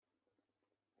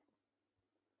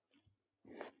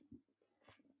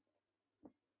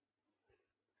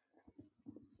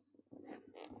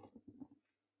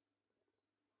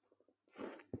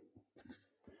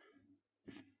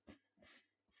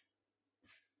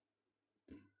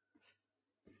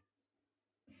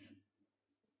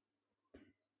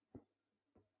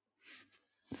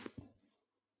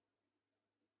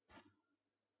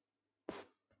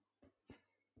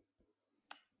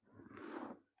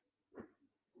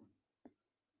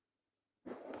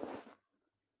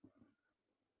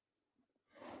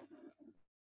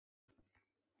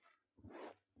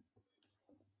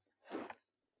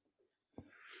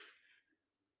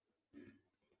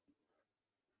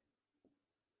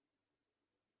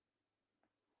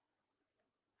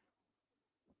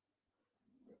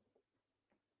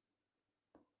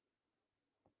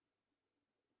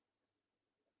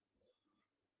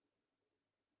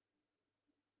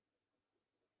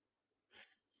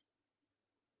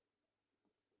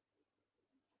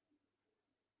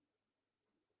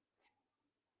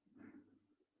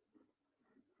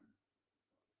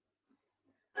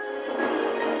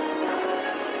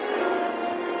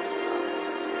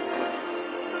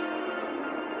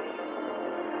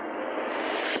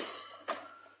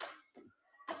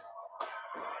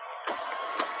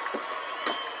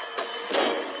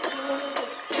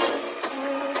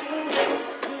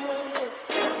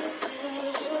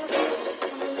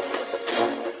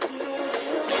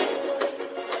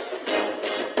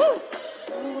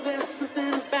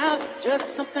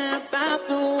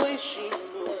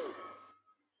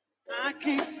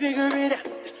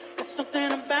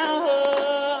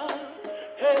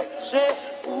Say,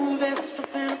 ooh, there's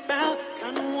something about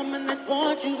kind of woman that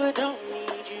wants you but don't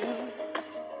need you.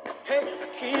 Hey,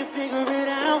 I can't figure it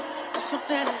out. There's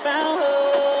something about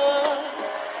her.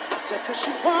 Say, cause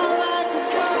she walk like a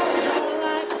walk, talk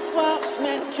like a walk,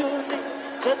 manicure,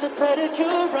 set the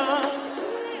pedicure on.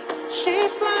 She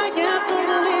fly after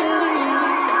the lily.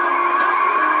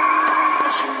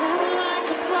 She move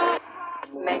like a clock.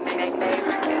 Make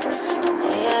records.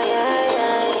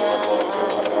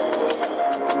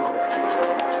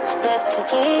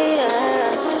 Tequila.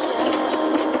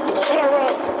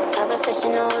 I was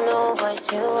searching all over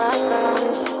you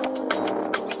around.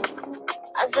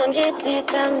 I saw you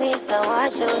take a miss, I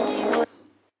watch on you.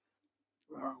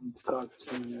 I'm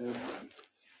touching it.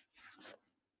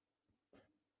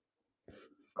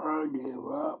 I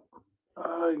give up.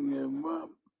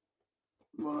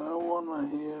 But I wanna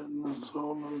hear the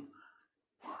soul of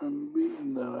R&B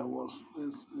that I was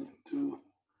listening to.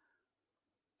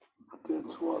 But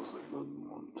this was a good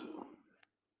one too.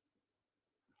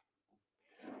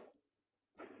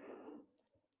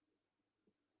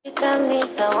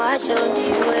 Kamisa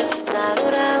wachonjiwe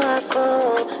sarura wako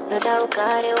noda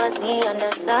ukare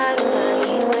wasianda sarura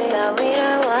iwe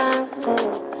tawira wako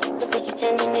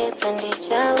usichichenjinetsa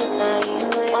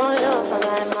ndichautaiwe all over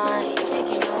my mind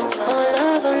taking over all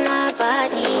over my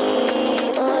body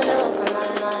all over my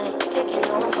mind taking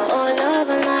over all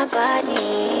over my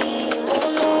body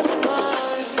all over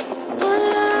my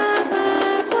all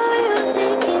over boy you're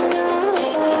taking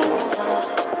over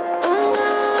all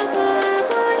over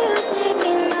boy you're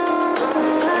taking over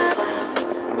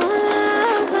all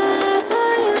over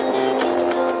boy you're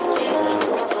taking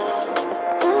over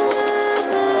all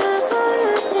over boy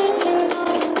you're taking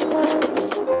over.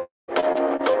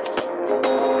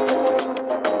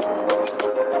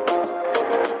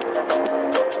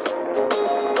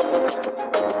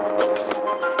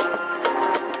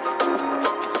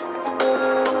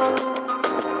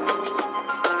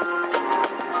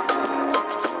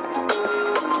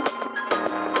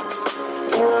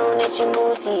 You won't let your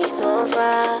mood see so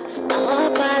far. I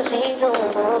hope I see so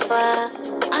far.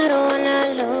 I don't wanna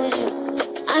lose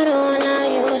you. I don't wanna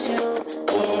use you.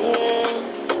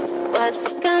 Yeah. What's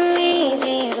it come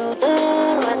easy to do?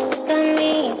 What's it come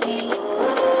easy?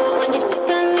 When it's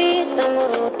come easy, some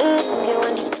will do. You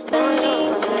want it to come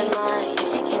easy.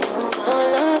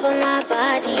 All over my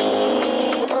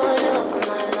body. All over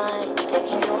my mind.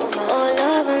 Taking over. All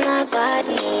over my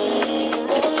body.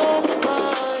 All over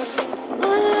my all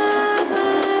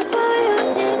over, boy,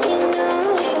 you're taking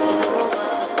over.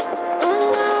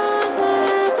 All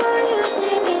over, boy, you're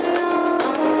taking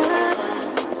over.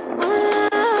 All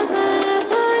over,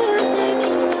 boy, you're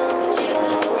taking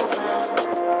over.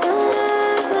 All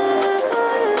over,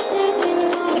 boy, you're taking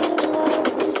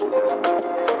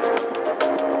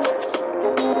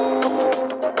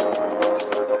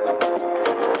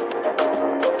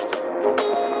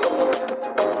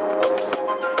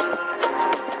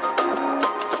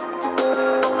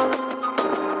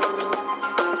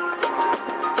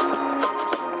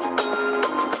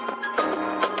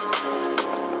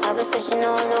I was searching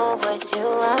all over you,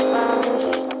 I found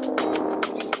you.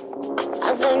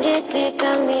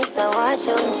 Azonjetsika misa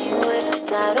wachonjiwe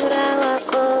sarura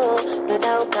wako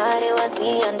noda ukare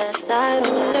wasianda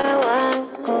sarura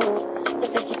wako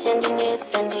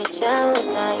usachichenjinetsa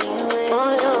ndichautaiwe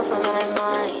all over my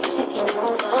mind taking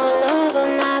over all over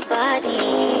my body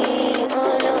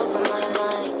all over my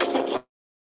mind taking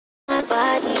my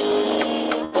body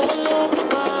all over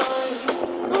my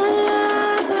all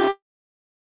over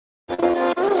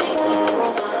taking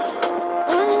over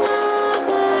all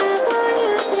over boy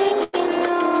you're taking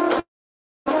over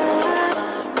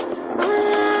all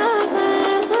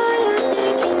over boy you're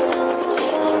taking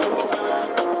over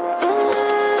all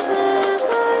over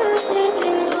boy you're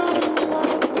taking over.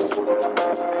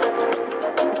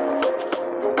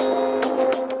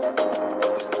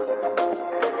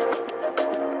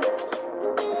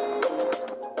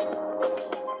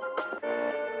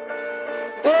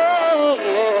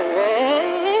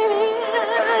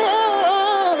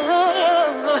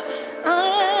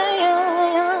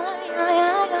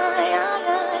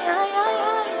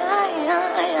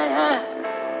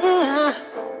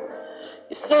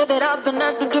 You say that I've been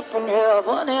acting different, yeah.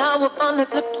 Funny how I finally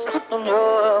flipped the script on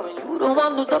you. You don't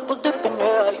want to double dipping,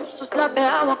 yeah. You so snappy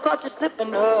how I caught you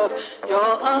slipping up. You're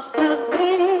off the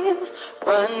leaves,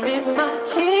 run me my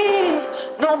keys.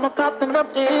 No more popping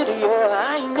up the idiot.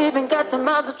 I ain't even got the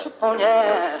miles to trip on,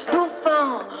 yeah. New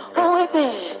phone, home with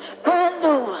it, brand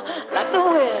new, like the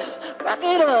whip. Rock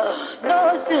it up,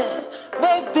 no it's it.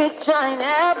 Make bitch, I ain't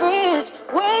average.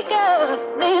 Wake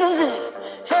up, need a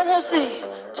zip,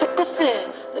 Hennessy. Took a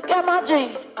sip, look wear my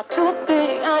jeans. I'm too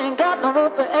big, I ain't got no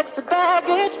room for extra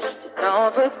baggage. So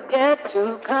don't forget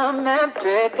to come and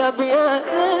pick up your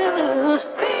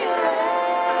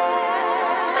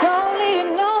don't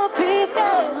need no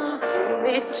pieces. You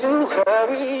need to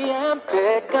hurry and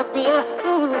pick up your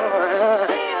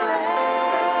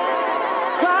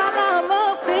while I'm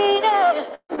up cleaning,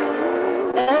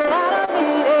 and I don't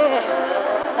need it.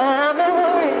 I'm in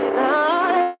worries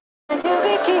on it. You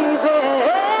can keep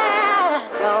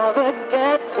it. Don't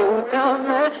forget to come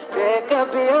and pick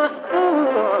up your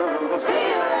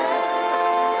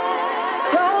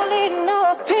don't need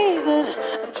no pieces.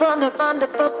 I'm trying to find a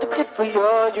book to get for you.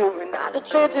 You and all the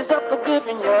chances of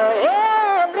forgiving you.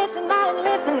 Yeah, listen, I'm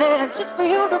listening. Just for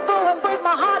you to go and break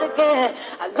my heart again.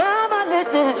 I love my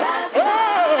listen.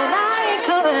 Yeah, and I ain't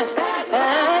coming.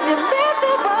 And you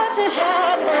missing what you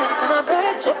had. And I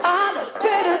bet you all the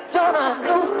better on a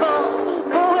new phone.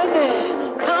 Moving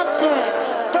it,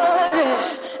 contact, throwing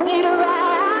it. Need a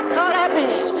ride, call that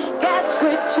bitch. Gas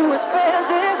quit too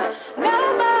expensive. No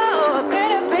more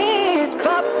benefits,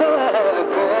 Papa.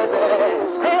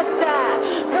 Hands tied,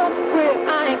 no grip.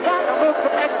 I ain't got no room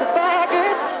for extra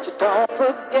baggage. So don't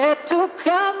forget to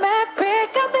come and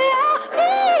pick up the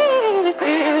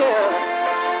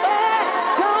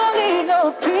don't need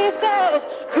no pieces.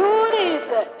 You need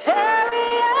to hurry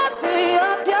up, pick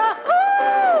up your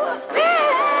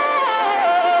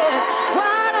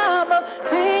while I'm up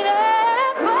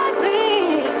cleaning, boy,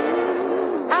 please.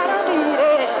 I don't need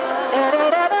it.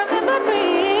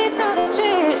 Breeze on the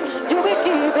cheek. You can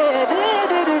keep it.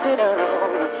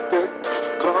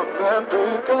 Come and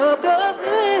pick up the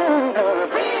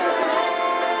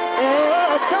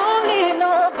don't need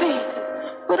no pieces.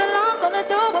 Put a lock on the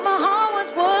door where my heart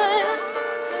was once.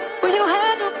 Where you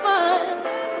had your fun.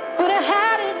 Would have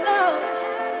had enough.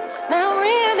 Now I'm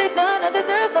really done. I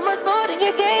deserve so much more than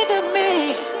you gave to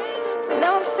me.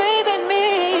 Now I'm saving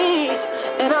me.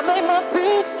 And I made my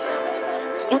peace.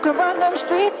 So you can run them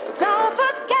streets. But don't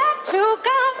forget to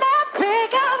come and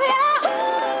pick up your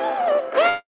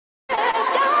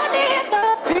don't need no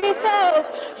pieces.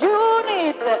 You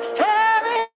need to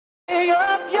hurry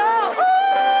up your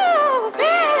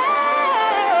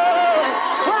feeling.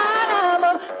 While I'm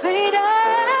up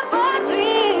bleeding, boy,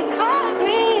 please,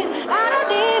 I don't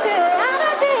need it, I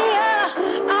don't need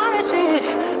it. All the shit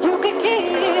you can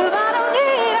keep, I don't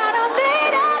need, I don't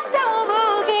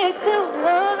forget to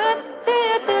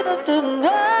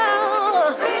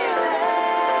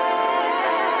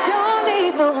don't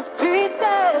need no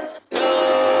pieces.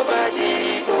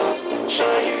 Nobody go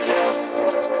show you love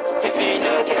if you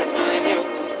don't get money.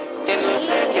 You know,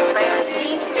 send your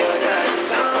daddy,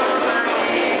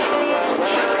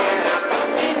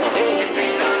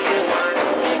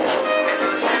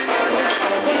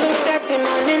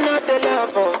 money, not the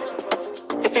love.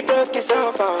 If you broke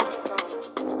yourself out,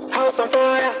 house on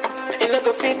fire, you know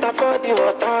go fit for the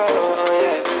water. Oh,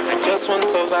 yeah. I just want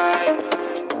to survive.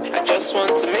 I just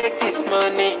want to make this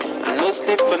money. I no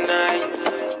sleep for night.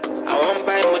 I won't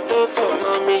buy motor for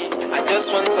mommy. I just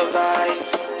want to survive.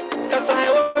 Cause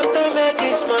I want to make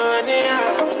this money.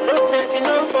 Brokeness is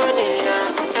no funny.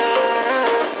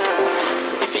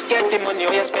 If you get the money,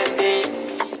 you're spending.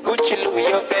 Gucci, Louis,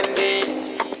 you're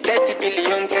spending. 30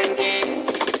 billion candy.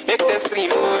 Make them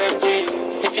scream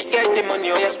OMG. If you get the money,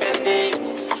 you're spending.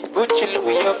 Gucci,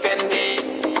 Louis, you're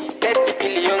spending. 30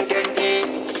 billion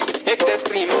candy. Make them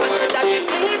scream OMG.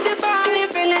 Feeling the body,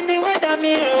 feeling the way that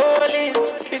me rolling.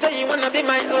 You say you wanna be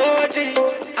my OG.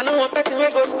 I know one person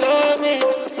will go slow me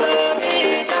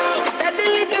down.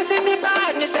 Steadily chasing the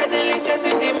bag, steadily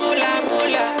chasing the moolah.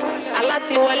 I like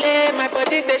to wale, my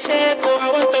body they shake, oh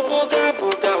I want to booga.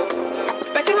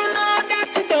 But you will not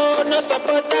get it, oh, no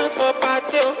support for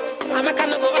party. I'm a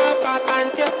kind of go up at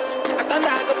Pantio. I thought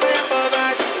I go pay for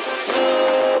that.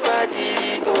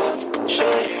 Nobody go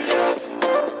show you love.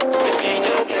 If you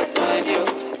don't get money,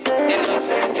 you know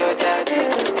send your daddy.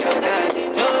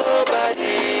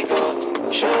 Nobody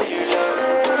go show you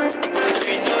love. If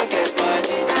you don't get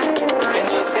money, you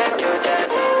know send your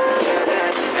daddy.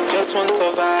 I just want to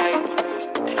survive.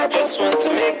 I just want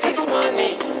to make this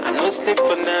money. I no sleep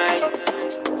for night.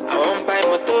 I won't buy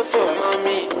motor for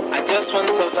mommy. I just want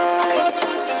to survive.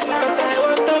 Cause I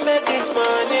want to make this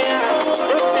money.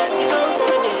 Brokeness is no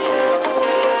funny.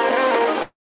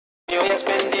 You're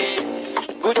spending.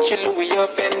 Gucci, Louis, you're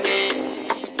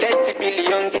spending. 30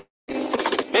 billion.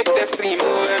 Make the scream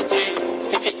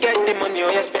OMG. If you get the money,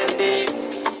 you're spending.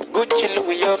 Gucci,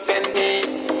 Louis, you're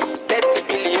spending. 30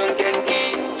 billion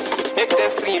genki. Make the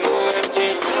scream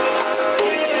OMG.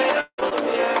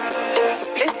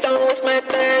 Please don't waste my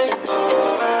time.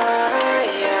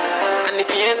 And if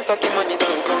you ain't talking money,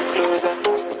 don't come close. closer.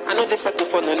 I know they settle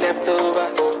for no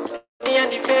leftovers. Me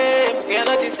and the fame, we are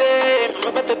not the same. I'm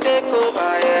about to take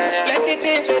over, yeah. Plenty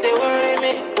things where they worry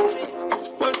me.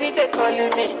 Mom see they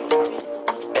calling me.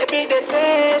 Baby, they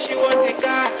say she wants a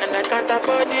car and I can't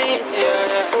afford it,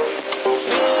 yeah.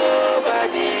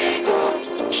 Nobody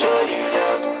go show you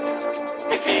love.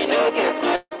 If you don't get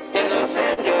money, you know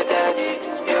send your daddy,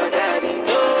 your daddy.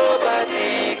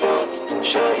 Nobody go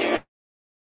show you.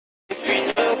 If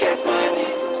you don't get money,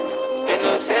 you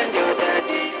know send your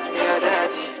daddy, your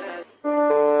daddy.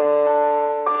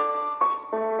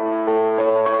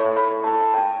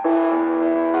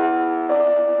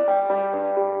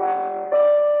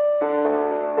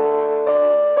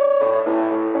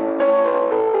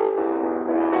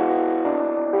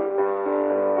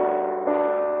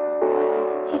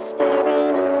 He's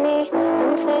staring at me.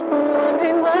 I'm sitting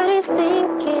wondering what he's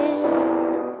thinking.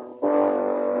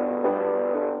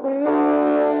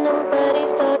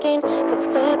 Nobody's talking, 'cause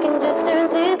talking just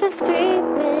turns into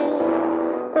screaming.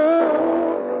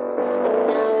 Oh, and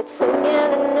now it's I'm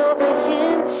yelling over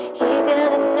him, he's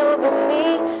yelling over me.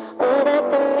 All that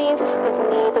means is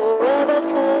neither of us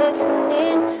are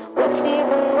listening. What's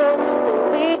even worse than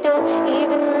we don't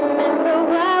even remember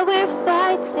why we're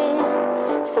fighting.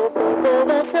 So both of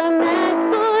us are mad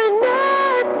for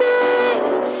nothing,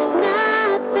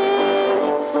 nothing,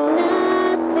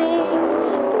 nothing.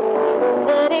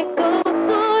 Let it go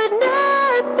for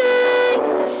nothing,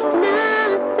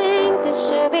 nothing. There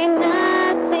should be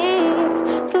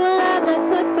nothing to a love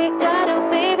like what we got. Oh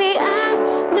baby, I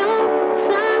know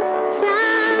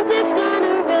sometimes it's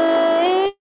gonna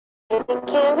rain. Baby,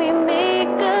 can we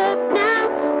make up now?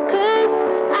 'Cause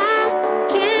I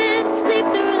can't sleep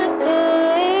through the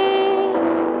pain.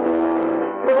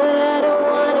 But I don't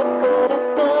wanna go to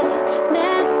bed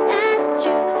mad at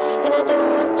you, and I don't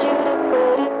want you to go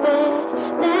to bed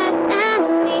mad at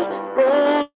me.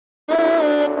 But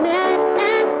mad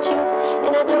at you,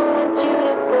 and I don't want you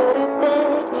to go to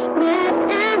bed mad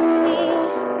at me.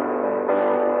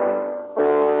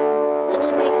 And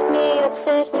it makes me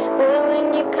upset, but when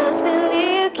you constantly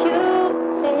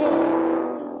accusing,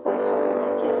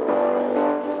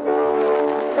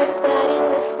 we're fighting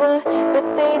this war, but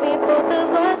baby, both of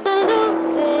us are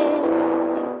losing.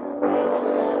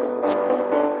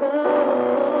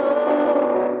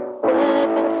 What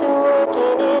happened to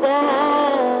working it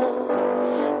out?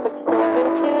 We're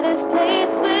falling to this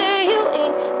place where you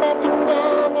ain't backing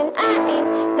down and I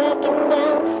ain't backing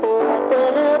down. So what the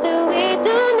hell do we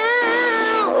do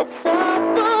now? It's all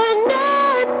for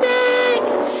nothing,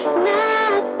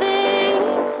 nothing,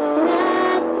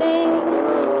 nothing.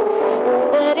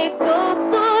 Let it go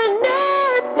for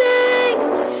nothing,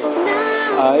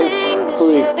 nothing. There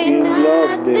should be freaking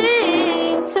love this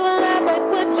nothing to a love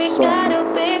like what we got. song.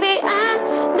 Oh baby, I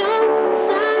know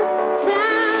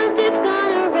sometimes it's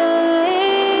gonna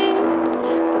rain.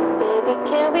 Baby,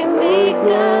 can we make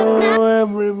up now? Hello,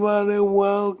 everybody.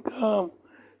 Welcome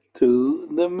to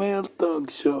the Mail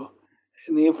Talk Show.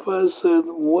 And if I said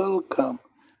welcome,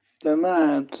 then I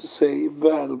have to say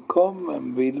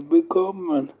välkommen,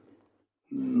 välbekommen.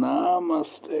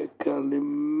 Namaste,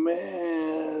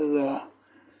 kalimera.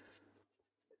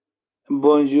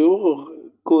 Bonjour,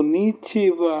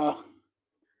 konnichiwa.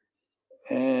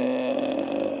 I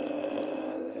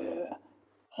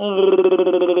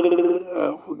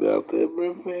forgot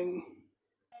everything.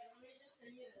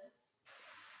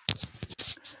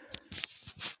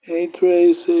 Hey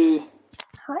Tracy,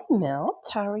 Hi, Milt.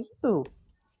 How are you?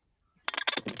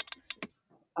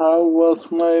 how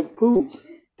was my poo?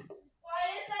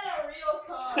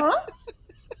 Huh?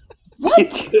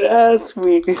 Did you ask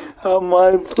me how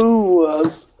my poo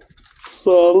was?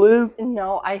 Solid?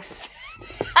 No,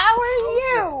 How are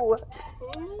you?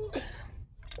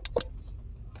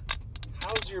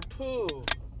 How's your poo?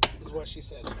 Is what she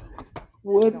said.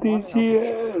 What don't did wanna know she about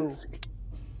your poo. ask?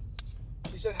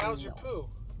 She said, "How's your poo?"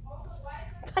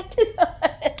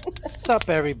 What's up,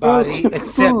 everybody? How's your Except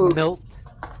poo? Milt.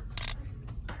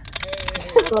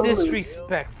 Solid.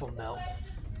 Disrespectful, Milt.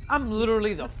 I'm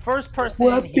literally the first person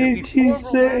What in here did she before say?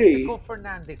 Romantico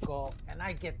Fernandico, and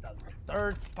I get the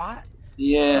third spot.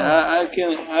 Yeah,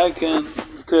 I can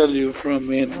tell you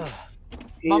from him.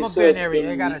 Mama He said Benary, to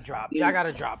I gotta me- drop. I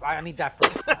gotta drop. I need that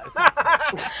first spot. It's not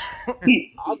fair.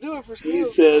 I'll do it for He Steve.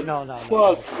 said, No.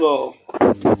 fuck off.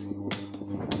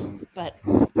 But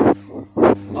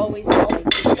always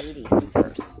like the ladies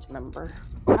first, remember?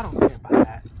 I don't care about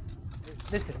that.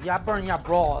 Listen, y'all burn your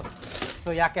bras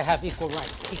so y'all can have equal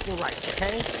rights. Equal rights,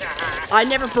 okay? I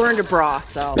never burned a bra,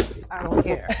 so I don't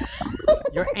care.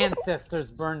 Your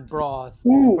ancestors burned bras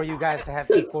Ooh. for you guys to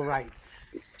have equal rights.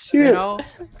 Shit. know,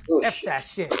 Oh, F shit. that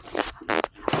shit.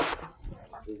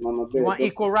 There's Mama You Bear. want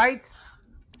equal rights?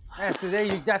 Yeah, so there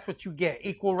you. That's what you get.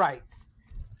 Equal rights.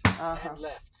 Uh-huh. And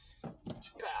left.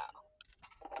 Pow.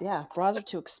 Yeah, bras are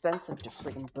too expensive to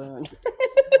freaking burn.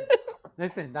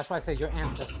 Listen, that's why I say your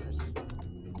ancestors.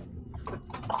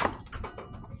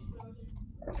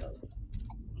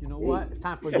 You know what? It's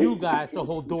time for you guys to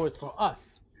hold doors for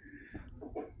us.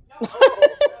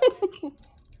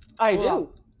 I Pull do.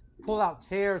 out, pull out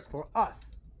chairs for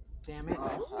us. Damn it.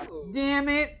 Ooh. Damn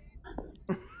it.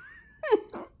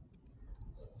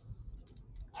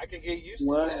 I could get used to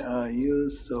Why that. are you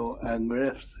so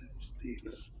aggressive, Steve?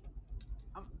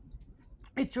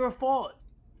 It's your fault.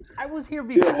 I was here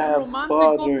You before have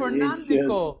Romantico father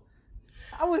Fernandico.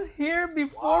 I was here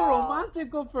before Wow.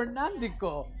 Romantico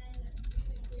Fernandico.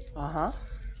 Uh-huh.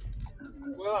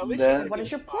 Well, at least That- you What didn't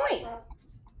is get your spotted. point?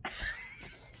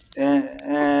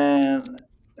 and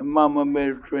Mama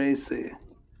Bear Tracy.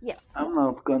 Yes. I'm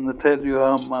not gonna tell you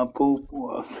how my poop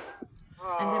was.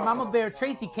 And then Mama Bear Oh,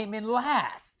 Tracy no. came in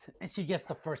last, and she gets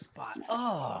the first spot.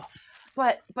 Oh,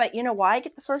 But you know why I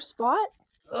get the first spot?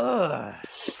 ugh.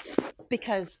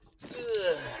 Because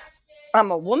Ugh.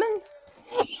 I'm a woman.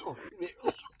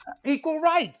 Equal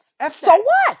rights. F So that.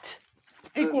 what?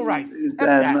 Equal rights. It F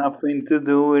has that. nothing to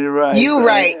do with rights. You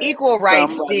right. Equal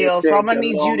rights, Somebody Steele. So I'm take gonna a need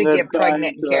you to longer get pregnant time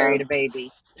and to carry have- the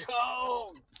baby.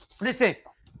 Oh. Listen,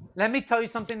 let me tell you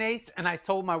something, Ace, and I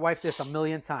told my wife this a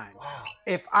million times. Wow.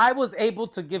 If I was able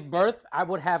to give birth, I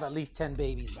would have at least 10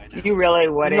 babies by now. You really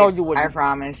wouldn't. No, you wouldn't. I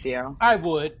promise you. I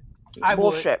would. I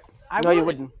Bullshit. would. I No, would. you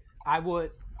wouldn't. I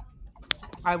would.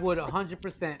 I would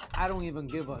 100%. I don't even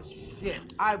give a shit.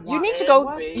 I want. You need to And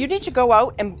go. baby. You need to go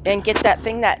out and get that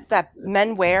thing that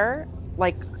men wear,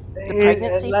 like the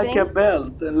pregnancy like thing. a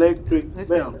belt, electric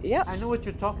Listen, belt. Yeah. I know what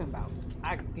you're talking about.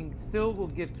 I can still will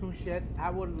give two shits. I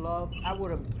would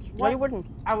have. No, you wouldn't.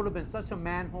 I would have been such a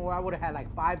man whore. I would have had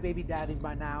like 5 baby daddies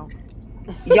by now.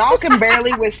 Y'all can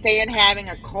barely withstand having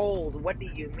a cold. What do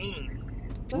you mean?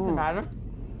 Doesn't matter.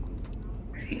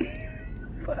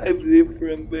 5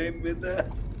 different baby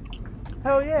dads.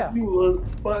 Hell yeah. You will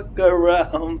fuck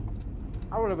around.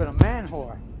 I would have been a man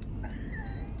whore.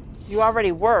 You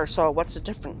already were. So what's the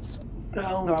difference?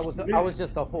 Down No, I was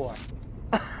just a whore.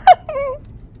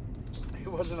 He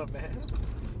wasn't a man?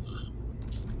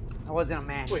 I wasn't a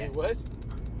man Wait, yet. what?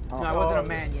 No, I wasn't Oh, a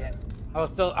man yet. I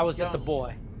was just a Young.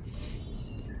 boy.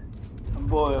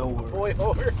 boy over. Boy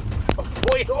whore? A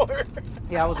boy whore?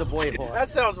 Yeah, I was a boy whore. That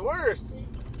sounds worse.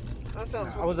 That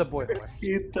sounds I was a boy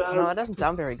whore. No, it doesn't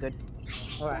sound very good.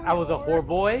 All right, I was a whore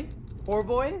boy. Whore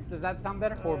boy? Does that sound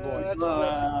better? Whore boy. That's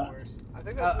worse. I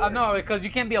think that's worse. No, because you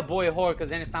can't be a boy whore because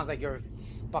then it sounds like you're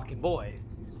fucking boys.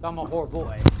 So I'm a whore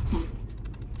boy.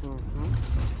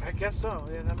 I guess so.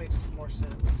 Yeah, that makes more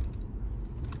sense.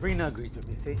 Brina agrees with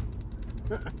me, see?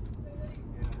 Yeah.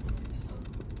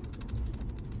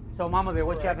 So, Mama Bear,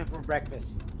 what you having for breakfast?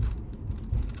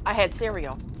 I had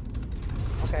cereal.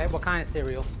 Okay, what kind of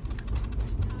cereal?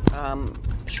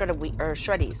 Shredded wheat or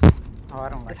shreddies Oh, I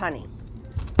don't like with honey. those.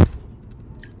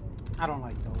 I don't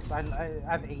like those.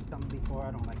 I've ate them before.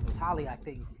 I don't like those. Holly, I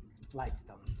think, likes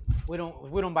them. We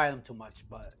don't buy them too much,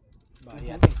 but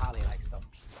yeah, I think Holly likes them.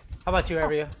 How about you,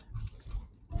 Aria?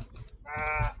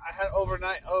 I had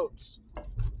overnight oats.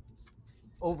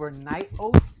 Overnight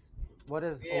oats? What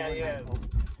is Yeah, overnight yeah.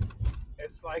 oats?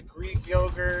 It's like Greek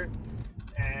yogurt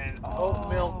and oat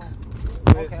milk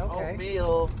with Okay.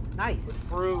 oatmeal Nice. with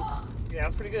fruit. Yeah,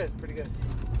 it's pretty good. Pretty good.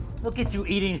 Look at you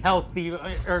eating healthy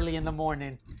early in the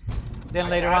morning. Then I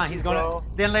later got on, you, he's gonna. bro.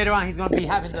 Then later on, he's gonna be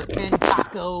having the 10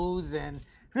 tacos and.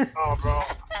 Oh, bro,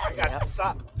 I got to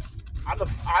stop.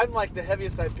 I'm like the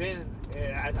heaviest I've been.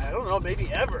 I don't know,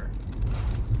 maybe ever.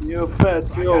 You're fat,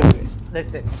 So I Joey. got-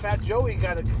 Listen, Fat Joey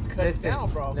got to cut it listen, down,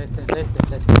 bro. listen.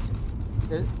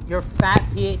 You're fat,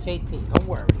 PHAT. Don't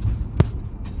worry.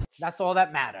 That's all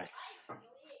that matters.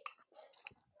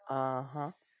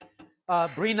 Uh-huh.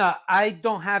 Brina, I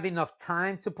don't have enough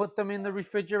time to put them in the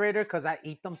refrigerator because I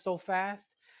eat them so fast.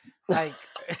 Like,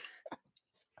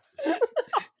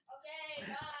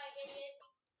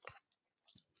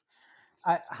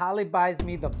 Holly buys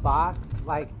me the box,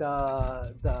 like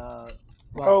How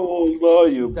well, old are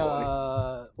you, boy?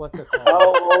 the what's it How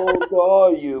called?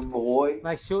 old are you, boy?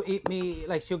 Like she'll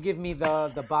give me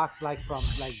the box like from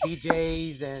like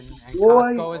BJ's and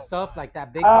Boy. Costco and stuff, like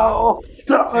that big How box.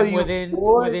 old are And you, within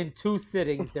boy? 2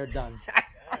 sittings they're done.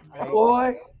 Right?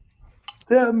 Boy,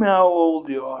 tell me how old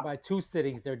you are. By 2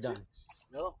 sittings they're done.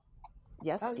 No.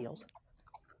 Yes, Steels.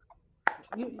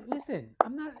 You listen.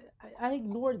 I'm not. I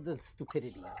ignored the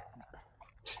stupidity.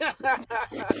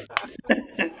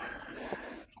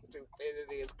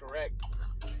 Stupidity is correct.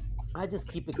 I just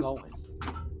keep it going.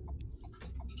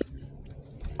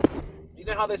 You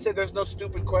know how they say there's no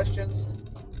stupid questions?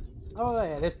 Oh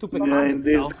yeah, there's stupid Yeah, in comments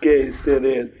this though. case, it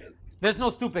is. There's no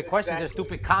stupid questions. There's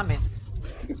Exactly. stupid comments.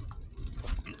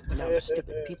 No,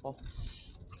 stupid people.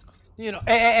 You know,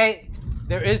 hey.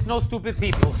 There is no stupid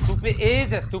people. Stupid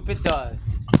is as stupid does.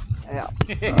 Yeah.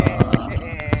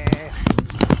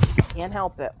 Can't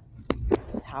help it.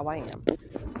 It's how I am.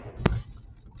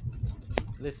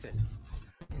 Listen,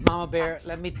 Mama Bear,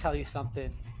 let me tell you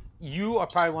something. You are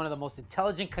probably one of the most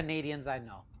intelligent Canadians I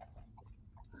know.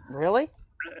 Really?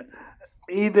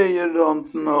 Either you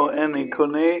don't know any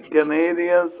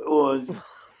Canadians, or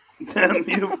then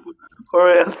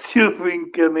or else you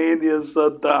think Canadians are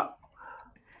dumb.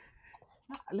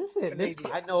 Listen,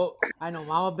 I know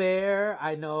Mama Bear.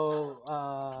 I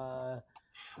know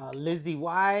Lizzie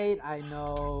White. I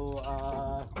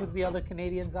know who's the other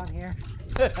Canadians on here?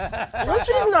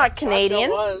 Lizzie's not Canadian.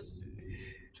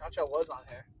 Cha-Cha was on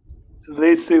here.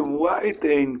 Lizzie White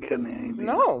ain't Canadian.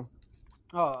 No.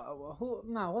 Oh, who?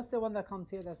 No, what's the one that comes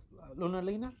here? That's Luna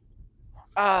Lena.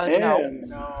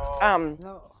 No.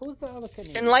 No, who's the other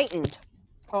Canadian? Enlightened.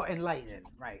 Oh, Enlightened.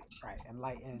 Right.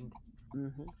 Enlightened.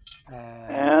 Mm-hmm.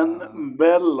 And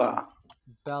Bella.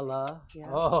 Bella. Yeah.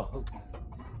 Oh.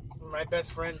 My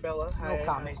best friend Bella. No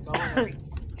comment.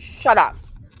 Shut up.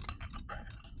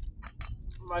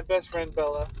 My best friend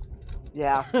Bella.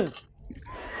 Yeah.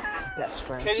 Best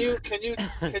friend.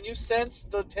 Can you sense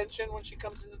the tension when she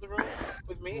comes into the room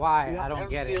with me? Why? I don't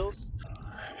get Steels? it.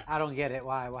 I don't get it.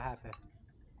 Why? What happened?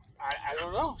 I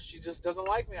don't know. She just doesn't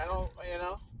like me. I don't,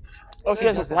 Oh, she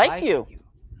doesn't like you.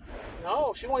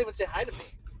 No, she won't even say hi to me.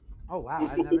 Oh wow,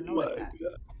 I never noticed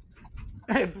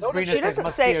that. She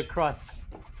doesn't say. Crush.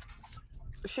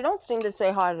 She don't seem to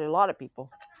say hi to a lot of people.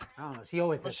 I don't know. She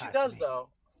always But says she hi does to me. though.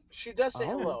 She does say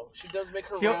hello. She does make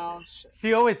her She- rounds.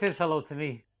 She always says hello to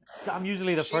me. I'm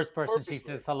usually the She first person she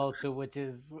purposely- says hello to, which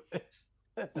is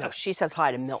No, she says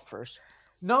hi to Milt first.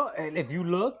 no. And if you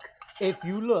look,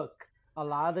 a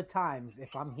lot of the times,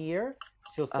 if I'm here,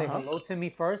 she'll say hello to me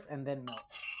first, and then Milt.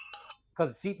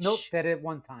 Because Milt said it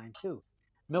one time too.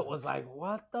 Milt was like,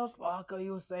 "What the fuck are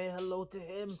you saying hello to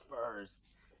him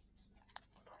first?"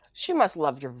 She must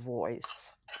love your voice.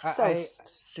 So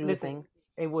soothing. Listen,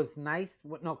 it was nice.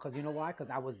 No, because you know why? Because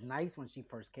I was nice when she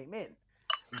first came in.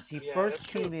 When she first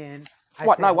came in, I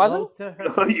What, said I hello wasn't? to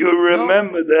her. Oh, you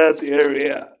remember that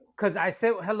area. Because I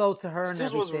said hello to her and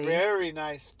Steels was everything. very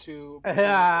nice to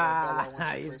Bella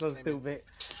when she You're first so came in. stupid.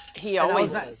 He And I always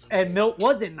was like- and Milt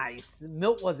wasn't nice.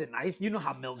 Milt wasn't nice. You know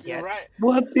how Milt gets. You're right.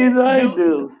 What did I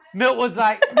do? Milt was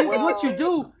like, Well- "What you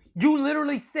do? You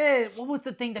literally said, what was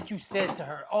the thing that you said to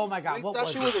her? Oh my God, We what thought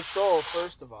was she it? was a troll,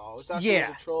 first of all. We thought she was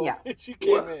Yeah, a troll. yeah. She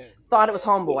came in. thought it was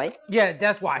homeboy. Yeah,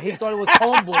 that's why he thought it was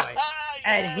homeboy,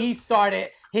 and he started.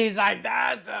 He's like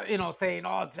that, saying,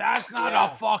 "Oh, that's not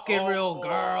Yeah. a fucking real Homeboy.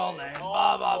 girl," and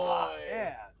blah blah blah. Homeboy.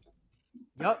 Yeah.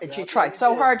 Yep. And she tried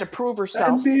so hard to prove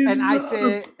herself. And I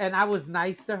said, and I was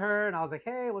nice to her, and I was like,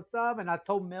 "Hey, what's up?" And I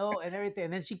told Milt and everything.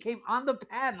 And then she came on the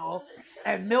panel,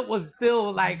 and Milt was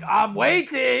still like, "I'm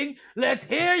waiting. Let's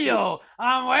hear you.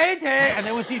 I'm waiting." And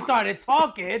then when she started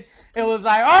talking, it was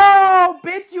like, "Oh,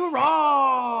 bitch, you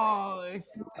wrong."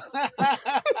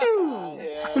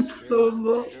 Yeah, it's So true.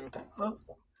 low. It's true.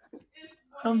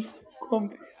 I'm so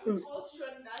confused.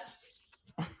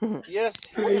 Yes,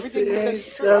 everything you said is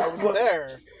true. I was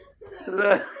there.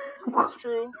 It's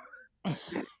true.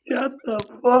 Shut the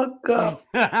fuck up.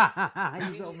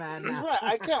 He's so mad He's now. right.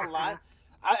 I can't lie.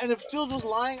 And if Jules was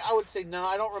lying, I would say, no,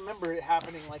 I don't remember it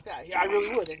happening like that. I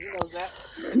really would, and he knows that,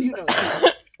 and you know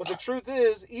that. But the truth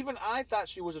is, even I thought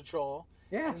she was a troll.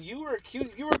 Yeah. And you were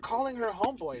calling her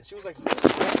homeboy, and she was like, who's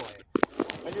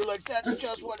homeboy? And you're like, that's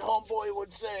just what homeboy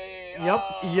would say. Yep.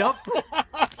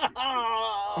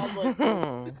 I was like,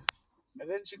 and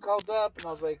then she called up, and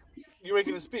I was like, you're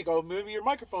making to speak. Oh, maybe your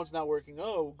microphone's not working.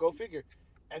 Oh, go figure.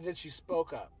 And then she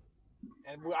spoke up.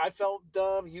 And I felt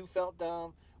dumb. You felt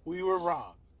dumb. We were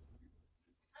wrong.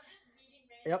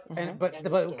 Yep. And End but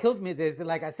of what story. kills me is,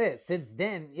 like I said, since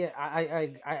then, yeah,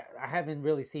 I haven't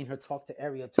really seen her talk to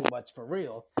Aria too much for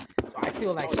real. So I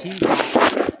feel like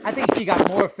I think she got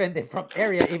more offended from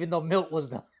Aria, even though Milt was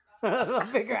the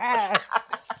bigger ass.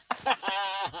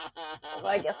 Well,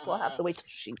 I guess we'll have to wait till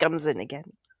she comes in again.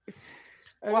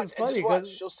 And Watch, it's and funny just watch.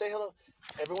 'cause- She'll say hello.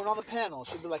 Everyone on the panel.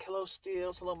 She'll be like, hello,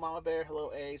 Steels. Hello, Mama Bear.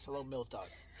 Hello, Ace. Hello, Milk Dog.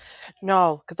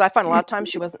 No, because I find a lot of times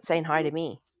she wasn't saying hi to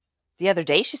me. The other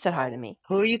day she said hi to me.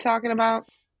 Who are you talking about?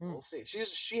 We'll see.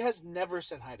 She has never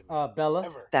said hi to me. Bella.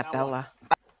 Ever. That Not Bella. once.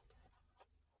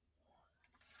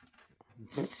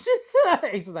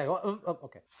 Ace was like,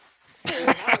 okay.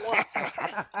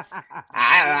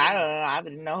 I don't know. I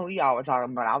didn't know who y'all were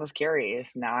talking about. I was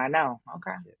curious. Now I know.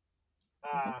 Okay.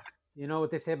 You know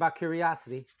what they say about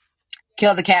curiosity?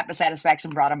 Kill the cat, but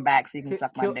satisfaction brought him back, so you can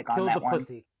suck my dick on that one.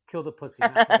 Pussy. Kill the pussy,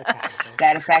 not kill the cat. Okay?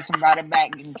 Satisfaction brought it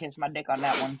back. You can kiss my dick on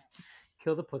that one.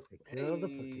 Kill the pussy. Kill the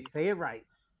pussy. Say it right.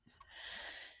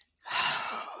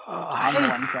 I'm the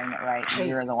one saying it right.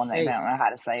 You're the one that don't know how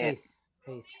to say it.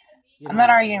 Ace. I'm not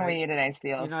arguing with you today,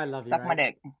 Steele. You know I love you, Suck my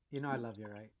dick. You know I love you,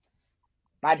 right?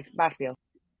 Bye, Steele.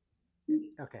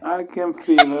 Okay. I can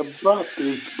feel a butt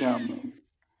is coming.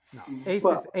 No,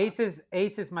 Ace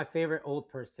is my favorite old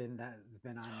person that's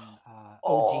been on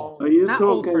OG. Are you not talking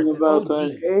old person, about OG.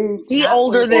 an age? He Not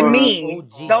older than person, me.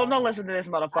 OG. Don't listen to this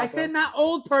motherfucker. I said not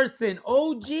old person,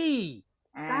 OG.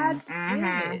 God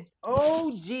damn it,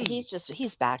 OG.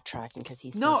 He's backtracking because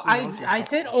he's no. I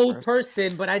said old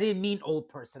person, but I didn't mean old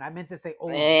person. I meant to say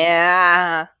OG.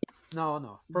 Yeah.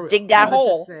 No. For Dig that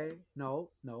hole. No.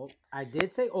 I did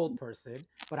say old person,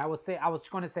 but I was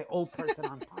going to say old person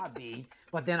on Podbean,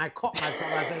 but then I caught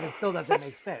myself. I said it still doesn't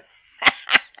make sense.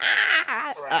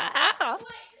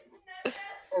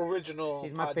 Original.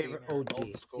 She's my favorite OG.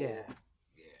 Old school.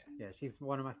 Yeah. She's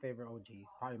one of my favorite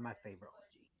OGs. Probably my favorite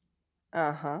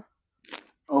OG.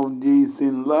 OGs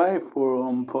in life or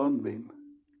on Podbean?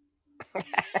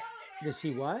 Did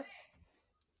she what?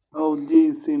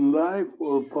 OGs in life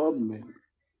or Podbean?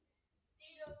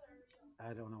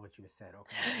 I don't know what you said.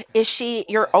 Okay. Is she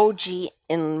your OG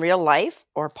in real life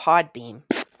or Podbean?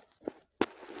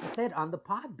 I said on the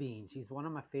Podbean. She's one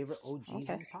of my favorite OGs in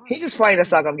Podbean. He just played a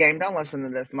suck-up game. Don't listen to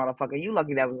this motherfucker. You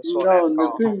lucky that was a short ass No,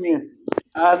 call. the thing is,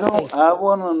 I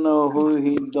want to know who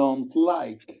he don't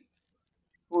like.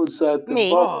 Who's at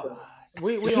the bottom?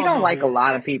 We he all don't know like who. a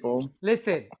lot of people.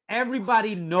 Listen,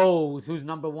 everybody knows who's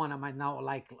number one on my not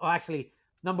like. Oh, actually,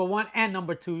 number one and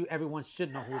number two, everyone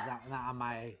should know who's on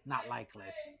my not like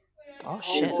list. Oh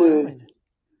shit!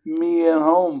 Me and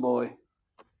Homeboy.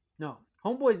 No,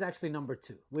 Homeboy is actually number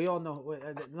two. We all know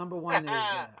number one is.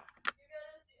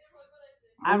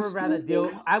 I would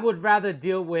rather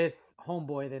deal with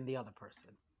Homeboy than the other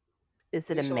person. Is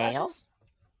it a male?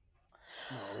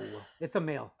 No, it's a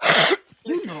male.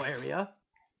 You know, Area.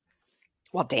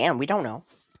 Well, damn, we don't know.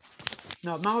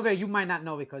 No, Mama Bear, you might not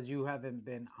know because you haven't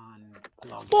been on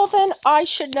long Well, enough. then I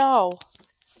should know.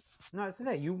 No, it's to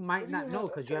say you might not know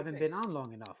because you haven't been on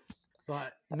long enough.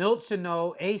 But Milt should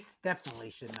know. Ace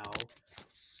definitely should know.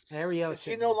 Ariel. Is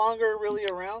he no longer really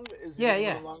around? Is he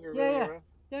no longer really around?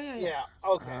 Yeah.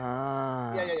 Okay.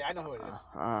 Yeah. I know who it is.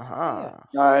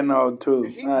 I know too.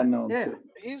 Too.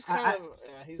 He's kind of.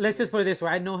 Let's just put it this way.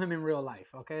 I know him in real life.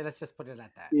 Okay, let's just put it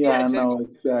at that. Yeah, exactly. I know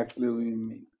exactly what you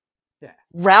mean. Yeah.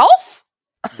 Ralph?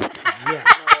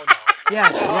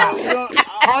 Yes, Ralph.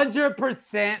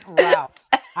 100% Ralph.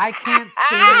 I can't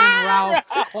stand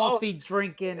Ralph's coffee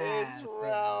drinking ass.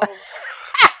 Ralph.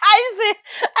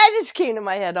 I just came to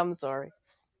my head. I'm sorry.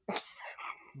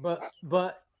 But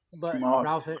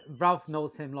Ralph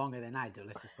knows him longer than I do.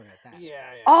 Let's just put it at that. Yeah.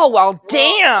 Oh well,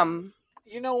 damn.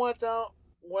 You know what though?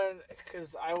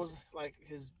 Because I was like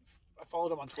I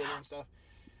followed him on Twitter and stuff.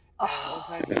 And one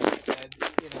time he said,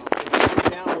 if you're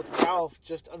down with Ralph,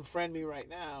 just unfriend me right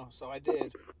now. So I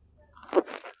did.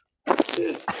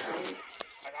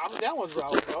 I'm down with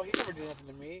Ralph, bro. He never did nothing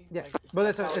to me. Yeah, but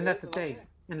that's the thing,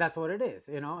 and that's what it is,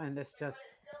 and it's just.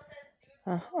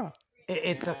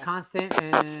 It's a constant,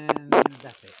 and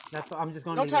that's it. That's what I'm just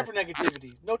going to. No time for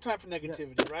negativity. No time for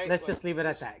negativity, right? Let's just leave it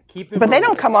at that. Keep it. But they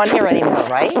don't come on here anymore,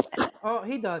 right? Oh,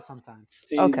 he does sometimes.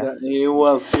 Okay. He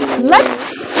was.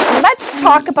 Let's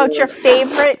talk about your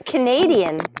favorite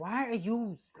Canadian. Why are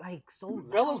you so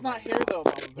loud? Bella's not here though.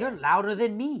 Mama. You're louder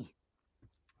than me.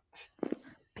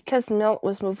 Because Milt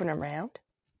was moving around.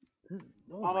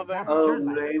 Mama Bear.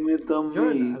 Blame it on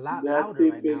me. That's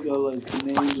typical of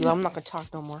Canadian. Fuck you, I'm not gonna talk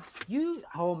no more.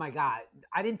 Oh my God!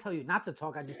 I didn't tell you not to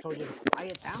talk. I just told you to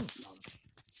quiet down some.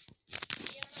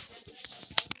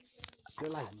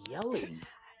 You're like yelling.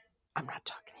 I'm not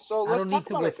talking. So let's talk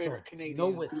about our favorite Canadian. No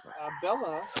whisper.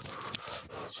 Bella.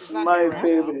 She's not my here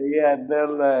favorite. now. Yeah,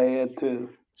 Bella here too.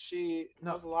 She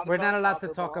knows a lot. We're about not allowed to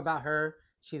soccer talk ball. about her.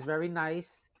 She's very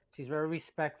nice. She's very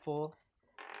respectful.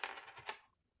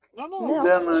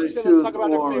 No. She said let's talk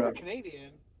about her favorite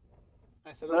Canadian.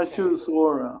 I said okay. I choose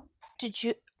Aura. Did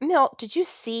you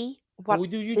see what Who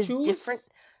do you is choose? different?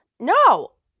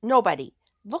 No, nobody.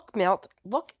 Look, Milt.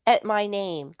 Look at my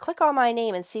name. Click on my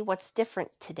name and see what's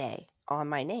different today on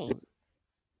my name.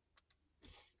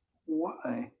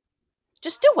 Why?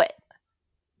 Just do it.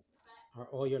 Are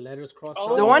all your letters crossed?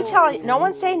 No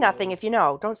one say nothing if you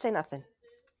know. Don't say nothing.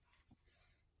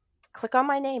 Click on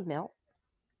my name, Milt.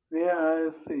 Yeah, I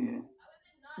see it.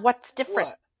 What's different?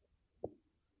 What?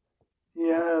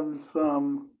 You have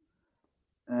some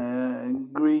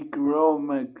Greek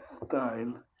Roman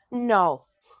style. No.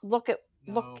 Look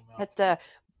No, at the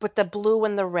blue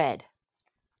and the red.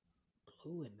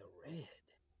 Blue and the red.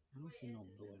 I don't see no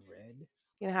blue and red.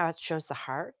 You know how it shows the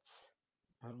hearts?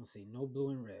 I don't see no blue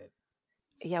and red.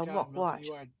 Yeah, God, look, Milton, watch.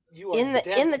 you are In the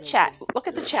dense, chat. Milton. Look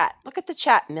at the chat. Look at the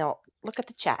chat, Milt. Look at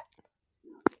the chat.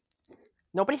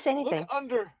 Nobody say anything. Look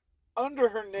under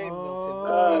her name, Milton. Oh,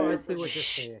 That's I better. see what you're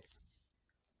saying.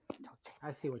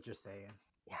 I see what you're saying.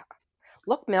 Yeah.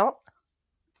 Look, Milt.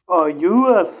 Oh, you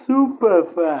a super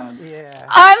fan. Yeah.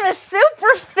 I'm a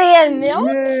super fan, Milt.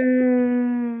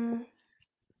 Yeah.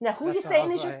 Now, who That's you what I saying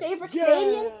was is your like. favorite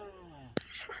Canadian?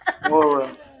 Laura.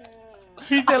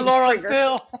 He said Laura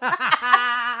still.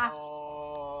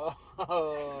 Oh.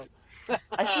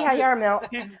 I see how you are, Milt.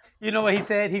 You know what he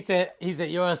said? He said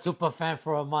you're a super fan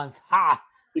for a month. Ha!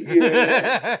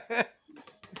 Yeah.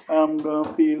 I'm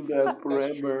gonna feel that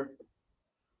forever.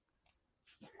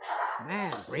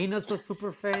 Man, Reina's a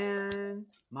super fan.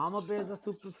 Mama Bear's a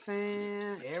super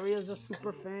fan. Aria's a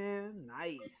super fan.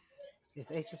 Nice. Is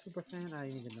Ace a super fan? I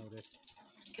didn't even know this.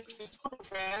 Super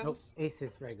fans. Nope, Ace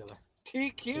is regular.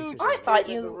 TQ I just thought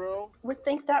came in the you room. would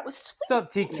think that was sweet. What's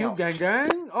up, TQ No. gang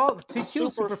gang? Oh, TQ Super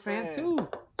super fan fan. too.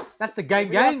 That's the gang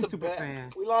We lost gang a super bet.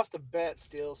 fan. We lost a bet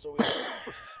still, so we.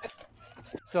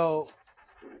 So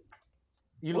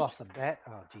you lost a bet?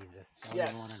 Oh Jesus! I don't Yes.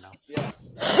 even want to know. Yes.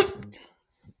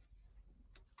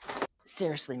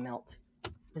 Seriously, Milt.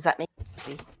 Does that make you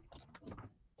happy?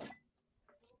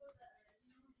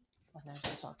 Oh, now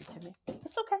she's talking to me.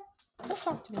 It's okay. Don't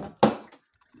talk to me now.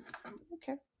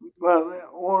 Okay. Well,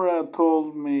 Aura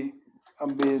told me a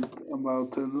bit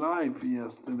about her life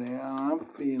yesterday, and I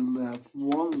feel that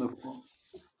wonderful.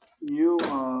 You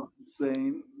are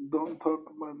saying, don't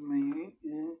talk about me.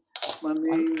 My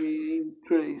name ain't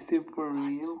Tracy for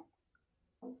real.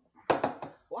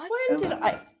 What? When did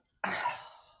I?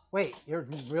 Wait, your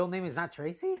real name is not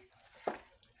Tracy?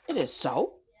 It is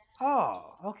so.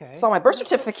 Oh, okay. It's on my birth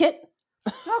certificate.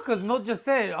 No, because Milt just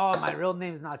said, "Oh, my real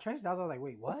name's not Tracy." I was like,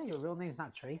 "Wait, what? Your real name's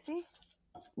not Tracy?"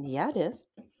 Yeah, it is.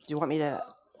 Do you want me to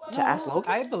ask Logan?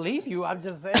 I believe you. I'm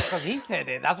just saying because he said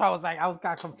it. That's why I was like,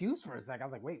 got confused for a sec. I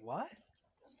was like, "Wait, what?"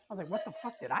 I was like, "What the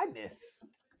fuck did I miss?"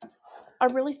 I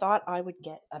really thought I would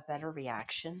get a better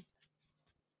reaction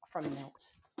from Milt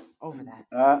over that.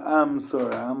 I'm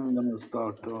sorry, I'm gonna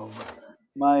start over.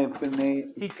 My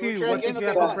TQ, what did you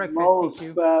have for breakfast, most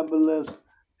TQ? fabulous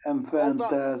and Hold on,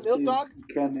 fantastic Milk Dog.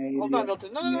 Canadian. Hold on,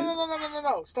 Milton.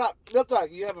 No. Stop. Milk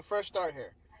Dog, you have a fresh start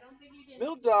here.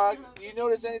 Milk Dog, you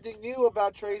notice anything new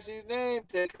about Tracy's name?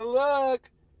 Take a look.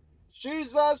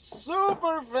 She's a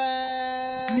super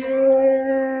fan.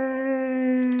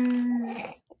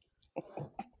 Yay!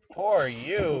 Poor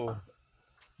you.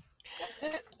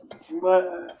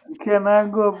 But can I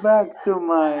go back to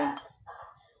my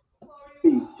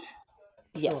speech?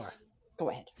 Yes. Go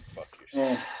ahead.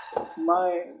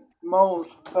 My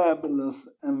most fabulous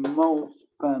and most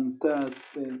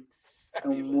fantastic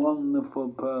and wonderful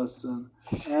person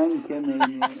and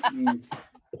Canadian is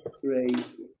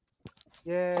Tracy.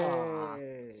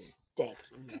 Yay! Thank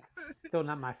you. Still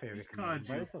not my favorite Canadian,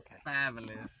 but you it's okay.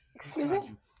 Fabulous. Excuse He me? called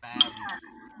you fabulous.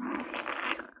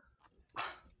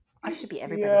 I should be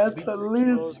Yes, everybody's. at least.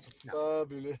 Most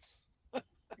fabulous.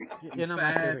 You're not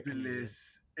my favorite Canadian.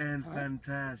 Fabulous and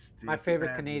fantastic. My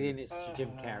favorite Canadian is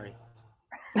Jim Carrey.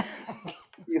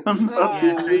 You're not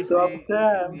Yeah, in the top Tracy.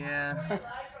 10. Yeah.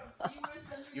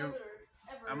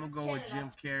 I'm gonna go with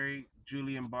Jim Carrey,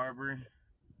 Julian Barber,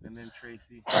 and then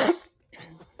Tracy.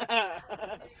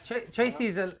 Tracy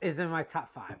is in my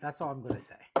top 5. That's all I'm gonna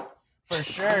say. For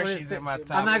sure, she's in my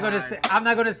top. I'm not gonna 5. say. I'm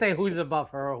not gonna say who's above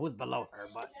her or who's below her,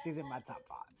 but she's in my top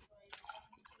 5.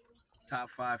 Top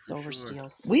 5 for Silver sure.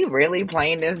 Steels. We really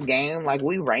playing this game like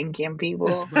we ranking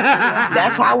people.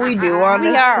 That's how we do on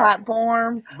this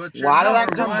platform. But Why did I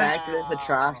number come one. back to this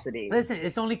atrocity? Listen,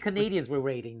 it's only Canadians we're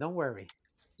rating. Don't worry.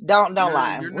 Don't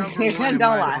lie. You're number one in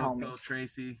Don't my lie, book, homie. though,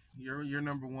 Tracy. You're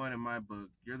number one in my book.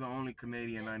 You're the only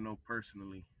Canadian I know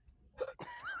personally.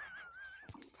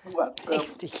 What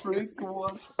the freak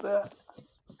was that?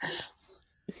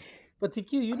 But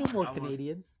TQ, you know more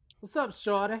Canadians. What's up,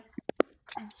 Shorty?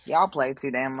 Y'all play too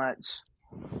damn much.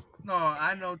 No,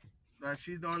 I know.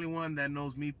 She's the only one that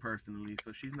knows me personally,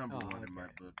 so she's number one in my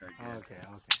book, I guess. Okay.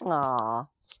 Aw.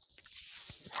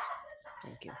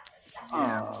 Thank you.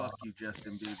 Yeah, fuck you,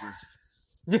 Justin Bieber.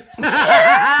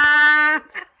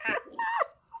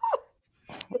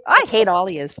 I hate all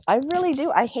of yous. I really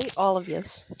do. I hate all of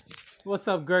yous. What's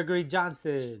up, Gregory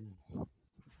Johnson?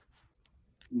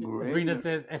 Sabrina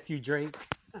says, "F you, Drake."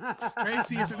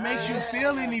 Tracy, if it makes you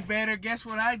feel any better, guess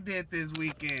what I did this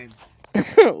weekend?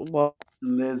 Well,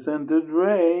 Listen to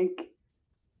Drake.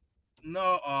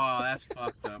 No, oh, that's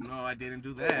fucked up. No, I didn't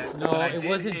do that. No, But I it did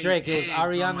wasn't hang Drake. It was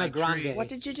eggs on my Ariana tree. Grande. what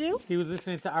did you do? He was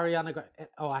listening to Ariana Grande.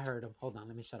 Oh, I heard him. Hold on,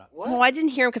 let me shut up. What? Oh, I didn't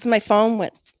hear him because my phone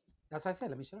went. That's why I said,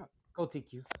 let me shut up. Go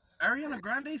TQ. Ariana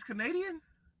Grande's Canadian?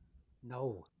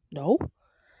 No. No.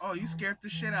 Oh, you scared the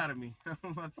shit out of me. I'm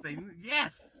about to say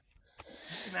yes.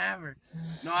 You can have her.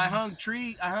 No, I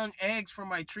hung eggs from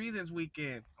my tree this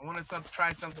weekend. I wanted to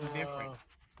try something different.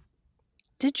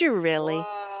 Did you really?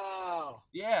 Wow.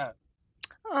 Yeah.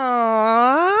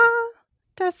 Aww,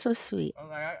 that's so sweet. I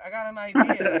was like, I got an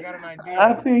idea.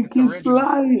 I think It's he's original.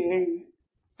 lying.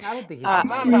 I don't think he's I'm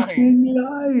not lying. lying. He's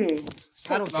lying.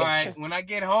 I don't All think right, so. when I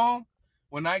get home,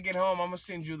 I'm gonna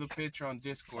send you the picture on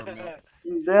Discord, man.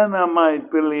 Then I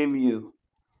might believe you.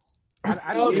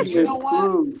 I don't If believe you it's know what?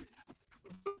 true.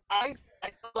 I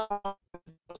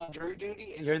on jury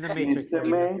duty. You're in the It's Matrix, the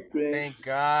Arena. Matrix. Thank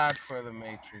God for the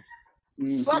Matrix.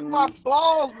 Suck my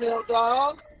balls, Bill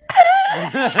dog.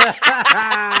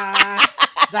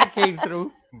 That came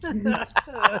through.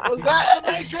 Was that the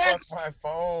Matrix? Fuck my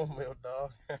phone, little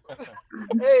dog.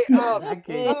 Hey, That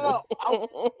came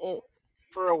no.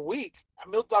 For a week,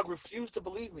 Milk Dog refused to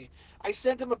believe me. I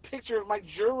sent him a picture of my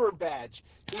juror badge.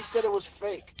 He said it was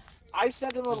fake. I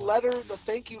sent him a letter, the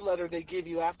thank you letter they give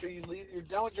you after you're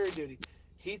done with jury duty.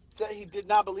 He said he did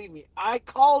not believe me. I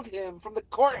called him from the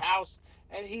courthouse,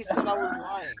 and he said I was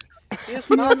lying. He's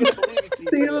not going to believe you,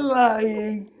 Still TQ.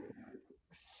 lying.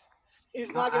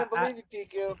 He's not going to believe you,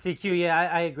 TQ. TQ, yeah,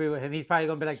 I agree with him. He's probably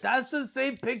gonna be like, "That's the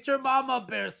same picture Mama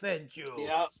Bear sent you."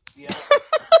 Yep.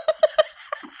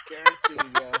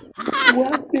 Guaranteed, yeah.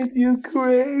 What did you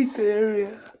create,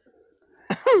 Area?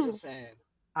 I'm just saying.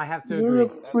 I have to You're agree. a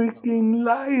freaking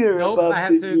liar Nope, about I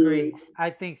have the to agree. jury. I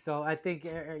think so. I think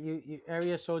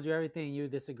Area showed you everything. And you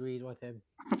disagreed with him.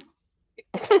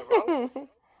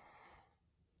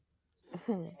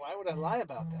 Why would I lie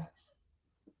about that?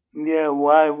 Yeah,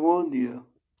 why would you?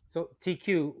 So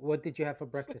TQ, what did you have for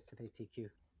breakfast today, TQ?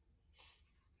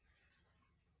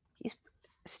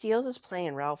 Steels is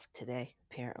playing Ralph today,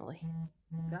 apparently.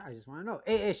 Yeah, I just want to know.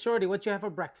 Hey, Shorty, what you have for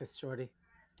breakfast, Shorty?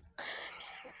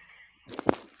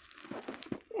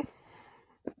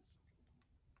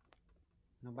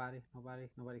 Nobody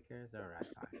cares. All right,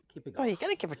 keep it Oh, going. you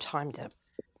gotta give her time to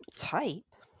type.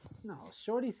 No,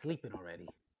 Shorty's sleeping already.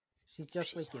 She's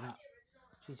just waking up.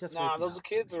 She's just Nah, waking those up.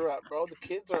 kids are up, bro. The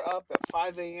kids are up at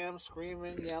 5 a.m.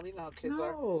 screaming. Yeah, you know how kids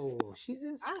are. No, she's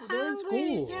in. I'm They're in hungry.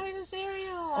 school. Give me some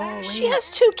cereal. Oh, She has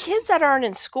 2 kids that aren't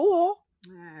in school.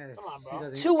 Yes, Come on,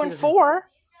 bro. 2 and 4.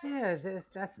 Yeah,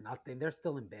 that's nothing. They're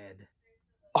still in bed.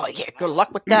 Oh yeah, good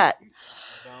luck with that.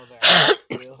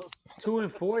 2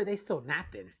 and 4, they still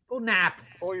napping. Go nap.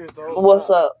 4 years old. What's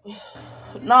up?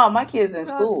 No, my kids in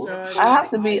school. I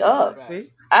have to be up. See?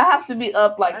 I have to be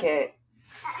up like at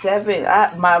 7.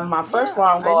 My first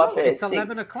alarm go off at It's 6.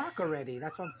 11 o'clock already.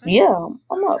 That's what I'm saying. Yeah,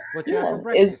 I'm up. What you have for Yeah.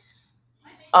 breakfast?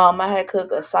 I had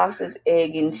cooked a sausage,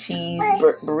 egg, and cheese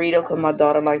burrito because my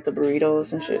daughter liked the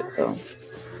burritos and shit. So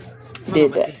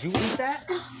did that. Did you eat that?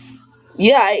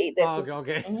 Yeah, I ate that Oh, too.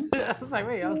 okay. I was like,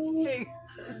 wait, I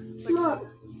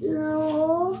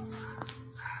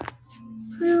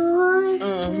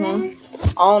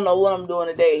don't know what I'm doing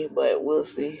today, but we'll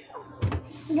see.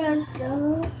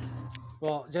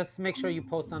 Well, just make sure you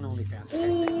post on OnlyFans.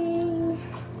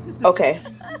 Okay,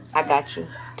 I got you.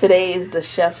 Today is the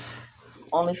chef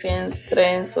OnlyFans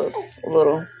today, so it's a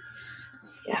little,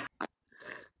 yeah.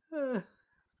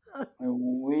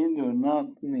 We do not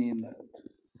need that.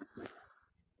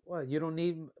 What, you don't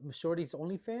need Shorty's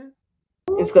OnlyFans?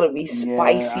 It's gonna be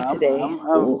spicy today.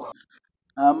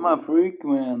 I'm a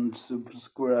frequent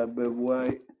subscriber.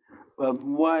 But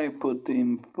why put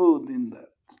in food in that?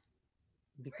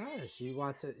 Because she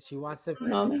wants it. She wants to. You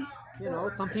know what I mean? You know,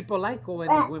 some people like when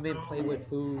women play with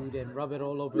food and rub it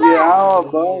all over. Yeah, how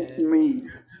about me?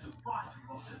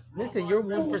 Listen, you're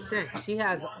 1%. She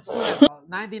has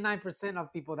 99%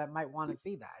 of people that might want to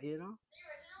see that. You know,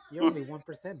 you're only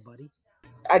 1%, buddy.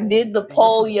 I did the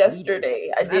poll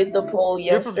yesterday.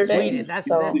 You're from Sweden. That's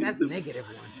negative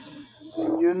one.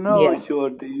 You know,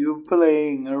 Shorty, you're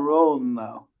playing a role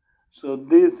now. So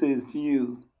this is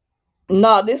you.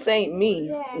 No, this ain't me.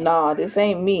 No, this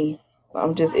ain't me.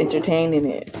 I'm just entertaining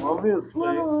it.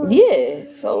 Obviously.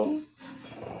 Yeah, so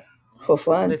for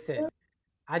fun. Listen,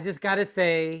 I just gotta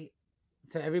say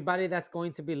to everybody that's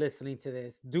going to be listening to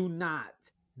this, do not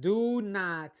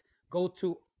go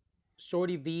to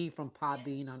Shorty V from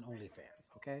Podbean on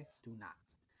OnlyFans. Okay, do not.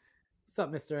 What's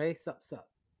up, Mr. A? Sup?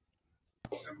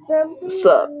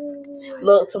 Sup?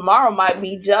 Look, tomorrow might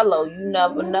be Jello. You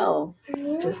never know.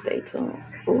 Just stay tuned.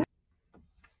 Ooh.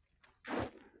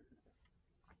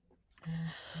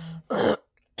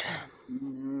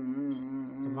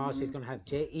 Tomorrow she's gonna have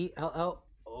Jell.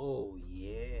 Oh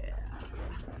yeah.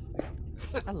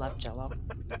 I love Jello.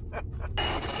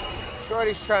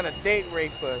 Shorty's trying to date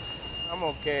rape us. I'm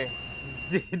okay.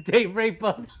 Date rape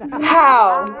us.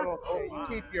 How? I'm okay. You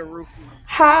keep your roofie.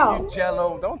 How? You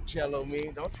Jello. Don't Jello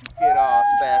me. Don't you get all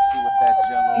sassy with that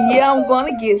Jello. Yeah, I'm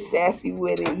gonna get sassy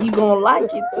with it. You gonna like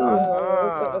it too.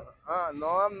 No,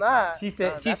 I'm not. She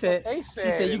said. She said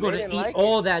You're gonna eat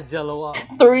all that Jello up.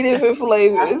 3 different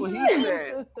flavors. That's what he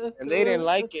said, and they didn't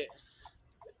like it.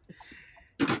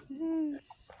 You're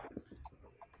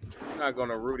not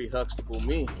gonna Rudy Huxtable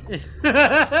me.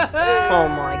 Oh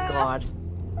my God.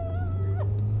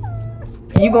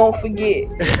 You gonna forget.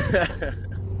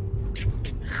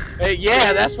 Hey,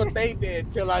 yeah, that's what they did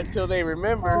till they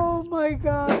remember. Oh my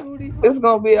God, Rudy. It's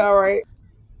gonna be all right.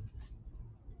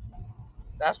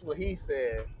 That's what he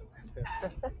said.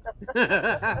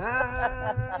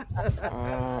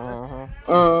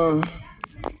 Oh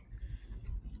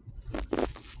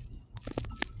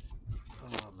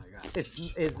my God.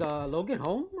 Is Logan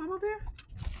home, Mama Bear?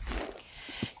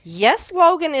 Yes,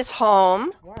 Logan is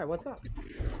home. Why? What's up?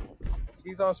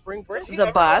 He's on spring break.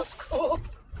 The bus.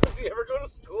 Does he ever go to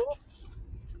school?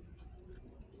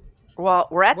 Well,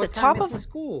 we're at What the time top is of the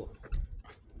school.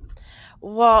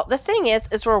 Well, the thing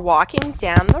is we're walking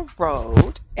down the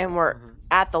road and we're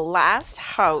at the last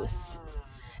house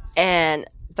and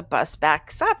the bus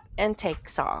backs up and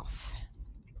takes off.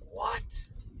 What?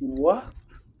 What?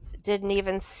 Didn't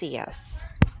even see us.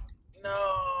 No.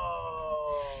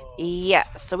 Yeah,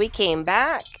 so we came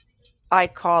back. I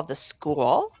called the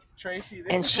school. Tracy,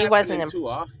 this and is she happening wasn't too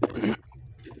often.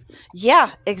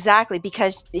 Yeah, exactly,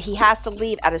 because he has to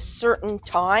leave at a certain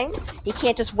time. He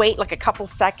can't just wait like a couple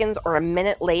seconds or a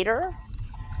minute later.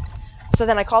 So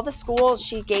then I called the school.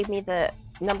 She gave me the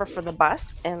number for the bus,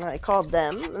 and I called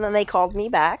them, and then they called me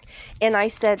back. And I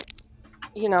said,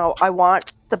 you know, I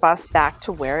want the bus back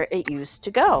to where it used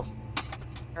to go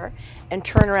and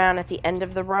turn around at the end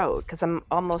of the road because I'm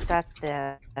almost at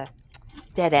the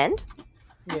dead end.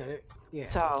 Yeah.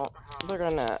 So they're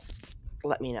going to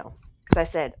let me know. Because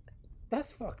I said,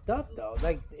 that's fucked up though.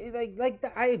 Like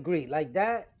I agree. Like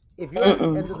that, if you're at the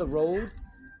end of the road,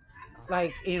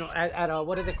 like at a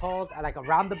what is it called? At like a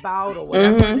roundabout or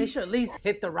whatever, they should at least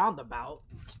hit the roundabout.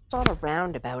 It's not a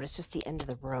roundabout. It's just the end of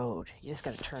the road. You just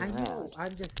gotta turn around. I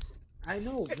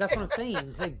know. That's what I'm saying.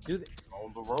 It's like, dude,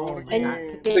 on the road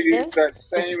again. They use that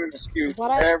same excuse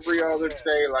every other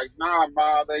day. Like, nah,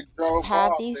 Ma, they drove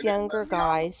have off. These younger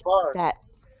guys that.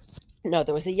 No,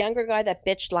 there was a younger guy that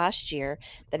bitched last year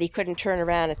that he couldn't turn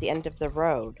around at the end of the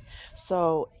road.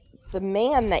 So the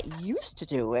man that used to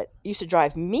do it used to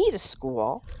drive me to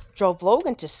school, drove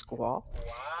Logan to school.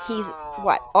 He's,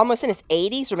 almost in his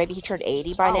 80s, or maybe he turned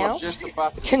 80 by now.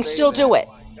 Can still do it.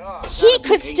 He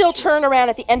could still turn around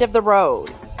at the end of the road.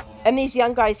 And these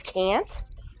young guys can't?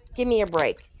 Give me a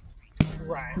break.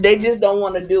 Right. They just don't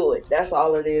want to do it. That's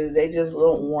all it is. They just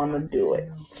don't want to do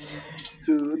it.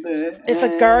 If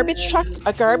a garbage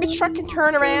truck can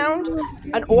turn around,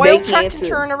 an oil truck can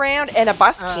turn around, and a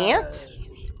bus can't,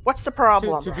 what's the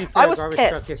problem? To be fair, I was garbage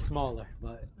pissed. truck is smaller,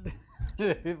 but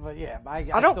but yeah,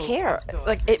 I don't care.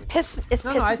 Like it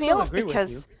pisses me off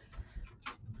because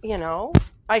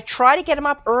I try to get him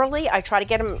up early. I try to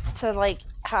get him to like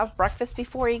have breakfast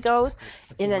before he goes,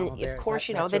 and then of course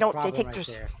they don't. They take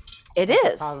their. It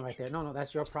is. Problem right there. No,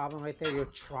 that's your problem right there. You're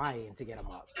trying to get him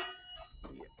up.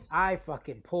 I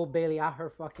fucking pulled Bailey out her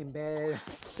fucking bed.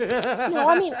 No,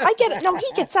 I mean I get it. No, he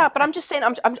gets up, but I'm just saying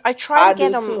I try to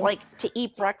get him like to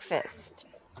eat breakfast.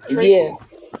 Tracy,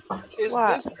 is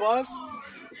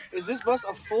this bus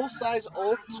a full size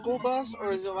old school bus,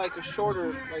 or is it like a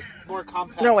shorter, like more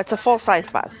compact? No, it's a full size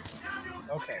bus.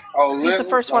 Okay. He's the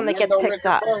first one that gets picked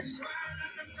up.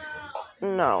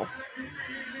 No.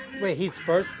 Wait, he's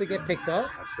first to get picked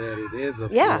up? I bet it is a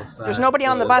there's nobody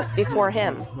on the bus before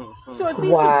him. So if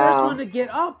he's the first one to get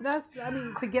up,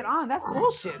 to get on, that's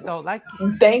bullshit though. Like,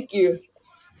 thank you.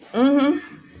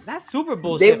 That's super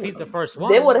bullshit if he's the first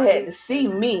one. They would have had to see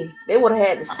me. They would have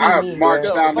had to see me. I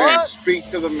marched down there and speak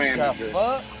to the manager.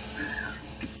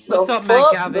 What's up, man,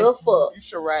 Calvin? You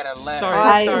should write a letter.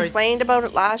 I complained about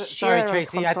it last year. Sorry,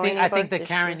 Tracy. I think the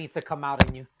Karen needs to come out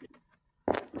in you.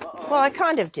 Well, I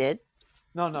kind of did.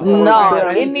 No,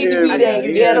 it need to be that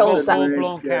ghetto side.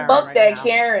 Fuck that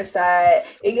Karen side.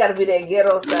 It got to be that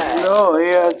ghetto side. No, he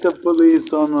has the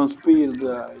police on a speed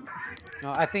ride.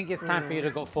 No, I think it's time for you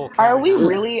to go full Are Karen we now.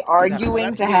 really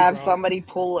arguing to have somebody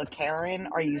pull a Karen?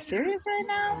 Are you serious right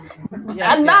now?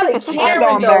 Yes, Not a yes. I'm Karen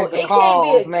going though. back to It can't be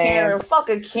calls, a man. Karen. Fuck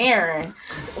a Karen.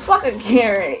 Fuck a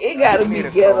Karen. It gotta be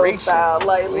ghetto style.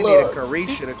 Like, We need a look,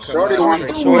 Carisha to come Shorty out wanted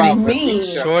to straight. pull out mean.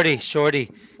 Kanisha.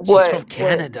 Shorty. She's What? from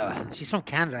Canada. She's from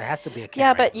Canada. It has to be a Karen.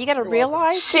 Yeah, but you gotta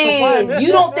realize for Shit, one,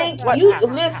 you don't think you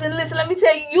listen? Let me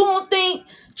tell you. You don't think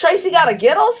Tracy got a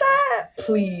ghetto side?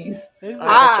 Please, I bet you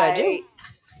I do.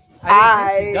 I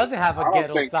didn't say she doesn't have a I don't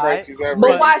ghetto think side. Tracy's ever But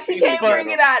even why she seen the can't bring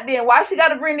ghetto. it out then? Why she got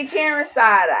to bring the Karen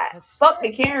side out? Fuck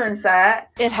the Karen side.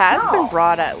 It has No. been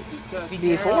brought out Because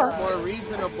before. Karen's more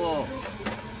reasonable.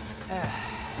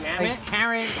 Damn it.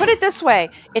 Karen. Put it this way,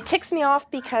 it ticks me off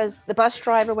because the bus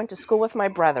driver went to school with my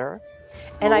brother,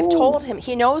 and I've told him,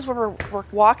 he knows where we're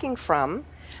walking from,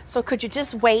 so could you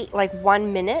just wait like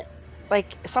 1 minute?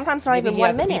 Like, sometimes not Maybe even he 1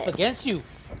 has minute. beef against you.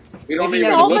 We don't Maybe he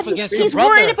even has No, beef but against he's your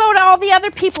worried brother. about all the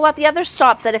other people at the other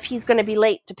stops that if he's going to be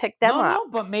late to pick them up. No,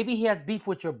 but maybe he has beef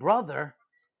with your brother.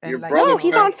 And Your like, brother No,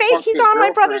 he's fucked on his he's on my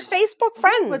girlfriend. brother's Facebook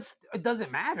friends. But it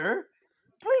doesn't matter.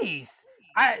 Please.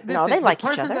 No, they like the each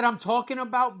person other. that I'm talking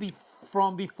about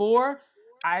from before,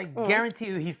 I guarantee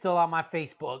you he's still on my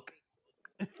Facebook.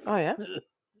 Oh, yeah?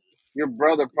 Your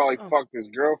brother probably fucked his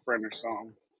girlfriend or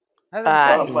something. As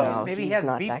I'm saying, no, maybe he he's has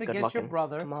not beef that good against your looking.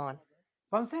 brother. Come on.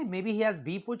 But I'm saying maybe he has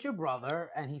beef with your brother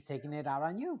and he's taking it out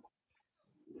on you.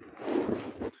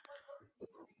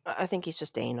 I think he's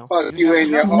just anal. Fuck you and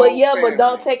your But whole yeah, but family.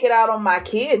 don't take it out on my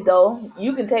kid though.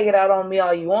 You can take it out on me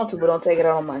all you want to, but don't take it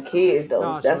out on my kids though.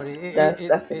 No, that's Shorty,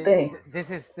 that's the thing.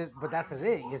 But that's the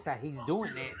thing is that he's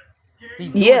doing it.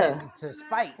 He's doing Yeah. it to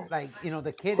spite. Like,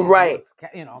 the kid is Right.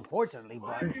 what's, unfortunately,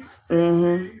 but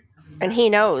And he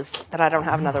knows that I don't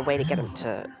have another way to get him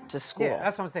to school. yeah,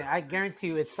 that's what I'm saying. I guarantee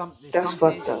you it's something. That's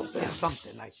fucked up. Yeah,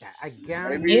 something like that. I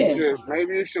guarantee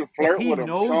Maybe you should If flirt he with him.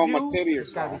 knows Show him a you, titty or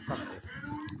it's gotta be something. something.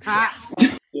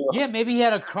 Yeah, maybe he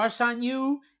had a crush on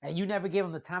you and you never gave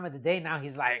him the time of the day. Now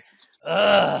he's like,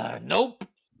 nope.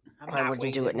 I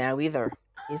wouldn't do it now either.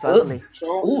 He's Ugh. ugly.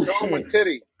 Ooh, Show him a shit.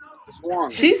 titty. Just one.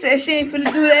 She said she ain't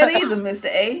finna do that either, Mr.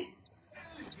 A.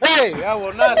 Hey, I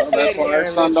will not Well, sit that's why here her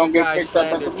and son let don't you get guys picked up at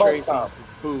slander the bus Tracy's stop.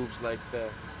 boobs like that.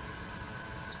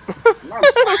 I'm not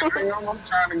slandering him. I'm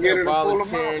trying to get her You're to pull them out.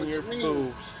 volunteering What your you mean?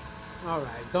 boobs. All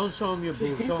right, don't show him your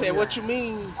boobs. He Show him said, your "What you ass."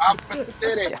 mean?" I'm a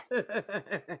titty.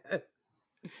 I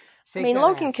Shake mean, that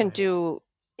Logan ass, can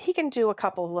man. do a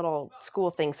couple little school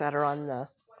things that are on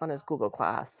his Google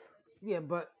class. Yeah,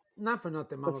 but not for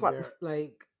nothing, Mama That's not- Bear.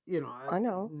 Like, I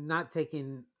know. Not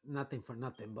taking nothing for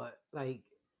nothing, but like,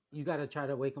 you got to try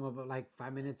to wake him up like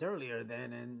 5 minutes earlier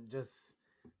then and just,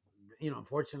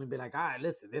 unfortunately be like, all right,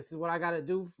 listen, this is what I got to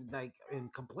do, like,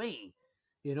 and complain,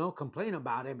 complain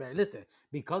about it. But listen,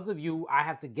 because of you, I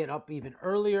have to get up even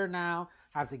earlier now.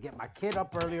 I have to get my kid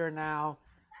up earlier now.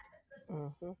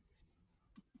 Mm-hmm.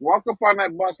 Walk up on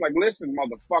that bus like, listen,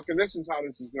 motherfucker, this is how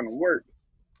this is going to work.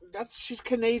 She's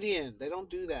Canadian. They don't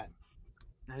do that.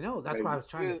 I know. That's what I was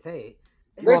trying to say.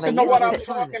 Listen to what I'm That's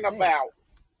what I was talking trying to say. about.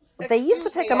 They used to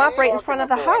pick him up right in front of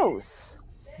the house.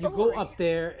 You go up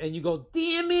there and you go,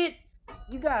 damn it,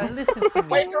 you gotta listen to me.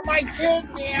 Wait for my kid,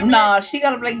 damn it. Nah, she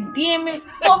gotta be like, damn it,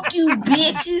 fuck you,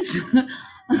 bitches.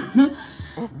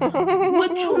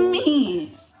 What you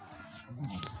mean?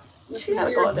 She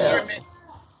gotta go there. Damn it.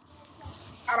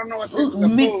 I don't know what this is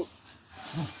about.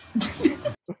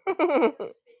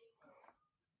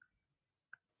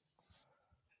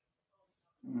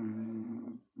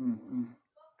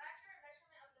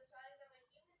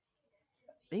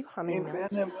 Are you humming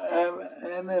If now?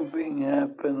 anything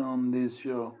happened on this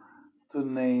show, to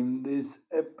name this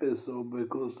episode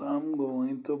because I'm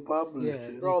going to publish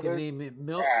it. You can name it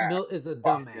Milt. Milt is a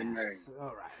dumbass.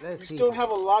 All right, let's see. We still have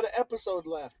a lot of episode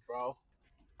left, bro.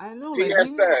 I know.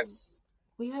 TSS.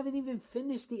 We haven't even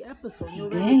finished the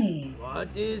episode. Dang.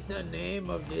 What is the name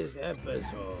of this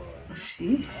episode?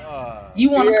 You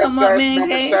want to come up, man?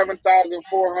 Number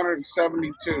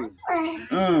 7,472.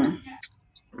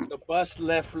 The bus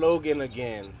left Logan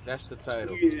again. That's the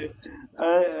title. Yeah.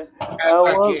 I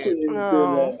was into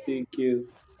that, thank you.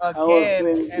 I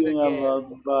was thinking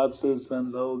about buses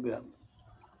and Logan.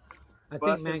 I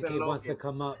think Mancave wants to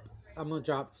come up. I'm gonna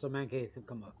drop so Mancave can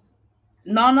come up.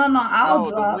 No, I'll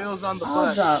drop. The wheels on the I'll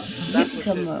bus. drop. That's You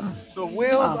come up. The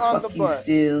wheels on the bus.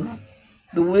 Stills.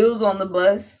 The wheels on the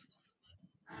bus.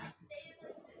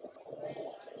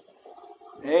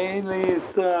 Hey,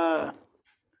 Lisa.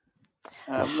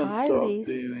 I haven't Hi, talked Lisa.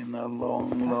 to you in a long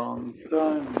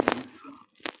time, Lisa.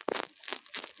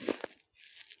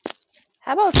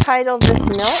 How about title this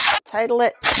Milt? Title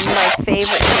it My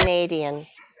Favorite Canadian.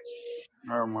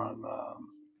 Oh my God.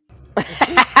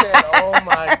 He said, "Oh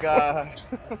my god."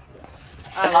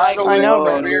 I like Title I that know,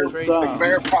 is right? the demonstration.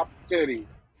 bear pop titty.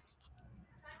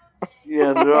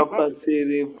 Yeah, drop a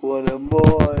titty for the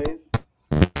boys.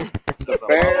 The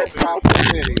bear pop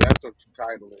titty. That's what the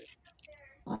title is.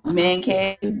 Man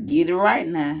cave, get it right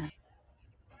now.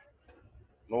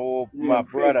 Oh, Yeah,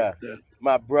 fix that.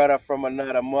 my brother from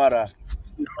another mother.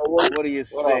 What, What do you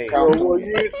What up, say? what Councilman?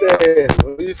 you said?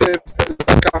 What you said,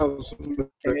 Councilman?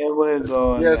 Here we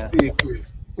go Yes, again. TQ.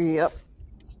 Yep.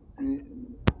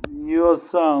 Your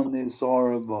sound is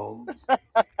horrible.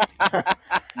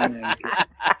 Manky.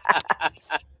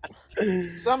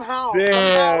 Somehow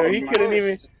Damn, it's he couldn't worse.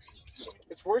 even.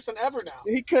 It's worse than ever now.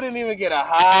 He couldn't even get a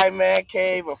hi, man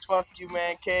cave, or fuck you,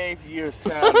 man cave. Your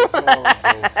sound is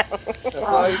horrible.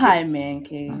 That's all you Hi, man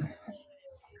cave.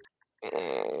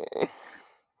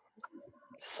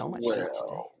 So much hate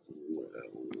today. Well,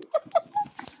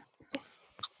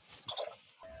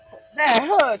 That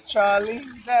hurt, Charlie.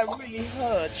 That really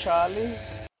hurt, Charlie.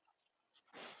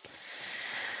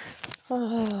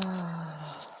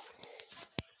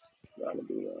 gotta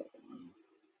be that.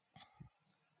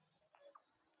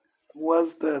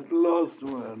 What's that last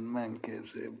word, Manky?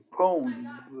 Say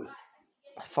phone.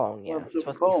 Phone, yeah. What's It's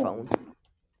a supposed to be phone? phone.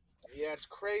 Yeah, it's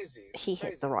crazy. It's He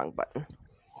crazy. hit the wrong button.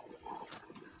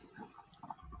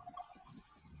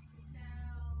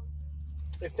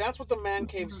 If that's what the man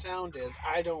cave sound is,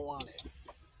 I don't want it.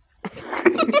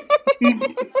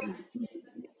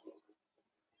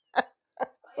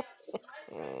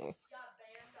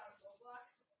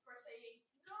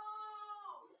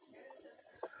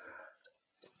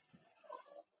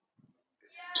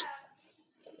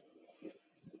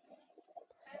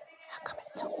 How come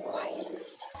it's so quiet?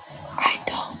 I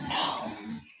don't know.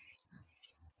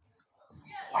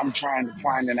 I'm trying to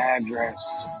find an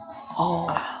address.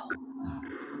 Oh.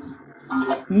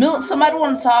 Milk, somebody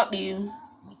want to talk to you.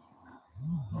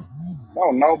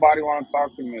 No, nobody want to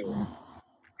talk to me.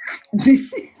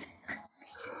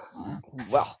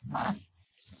 Well.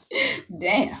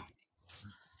 Damn.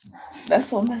 That's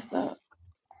so messed up.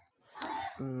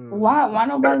 Why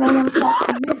nobody don't want to talk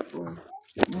to you?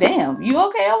 Damn, you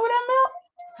okay over there, Milk?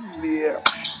 Yeah.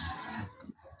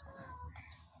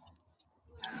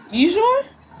 You sure?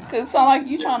 Cause it sound like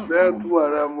you trying to. That's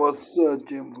what I was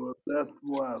searching for. That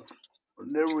was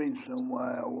the reason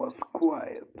why I was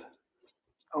quiet.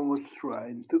 I was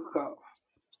trying to cough.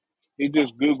 He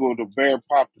just Googled the bear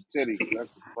pop the titty. That's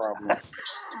the problem.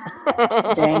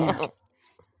 Damn.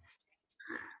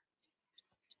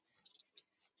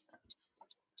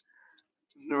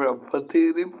 Drop a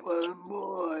titty for the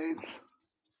boys.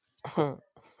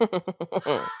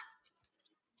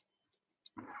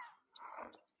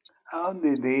 How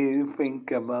did he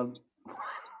think about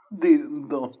this?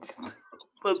 Don't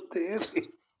titty?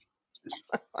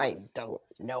 I don't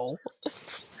know.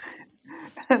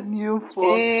 And you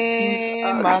thought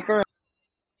And my girl.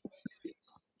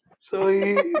 so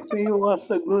if he was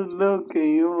a good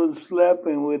looking, you would slap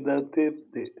him with a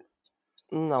titty.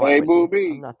 No, Hey, I wouldn't. Booby.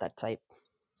 I'm not that type.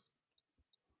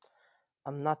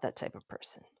 I'm not that type of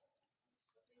person.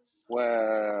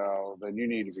 Well, then you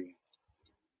need to be.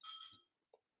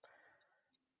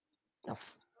 No.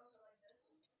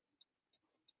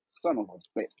 Son of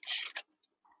a bitch.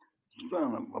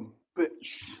 Son of a bitch.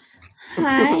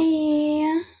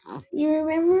 Hi. You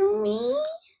remember me?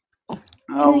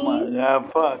 Oh my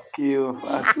god, fuck you,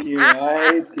 fuck you. I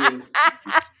hate you.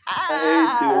 I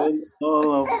hate you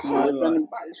all of my life.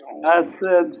 I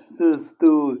said to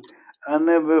Stu, I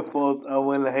never thought I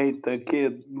will hate a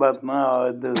kid, but now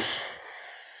I do.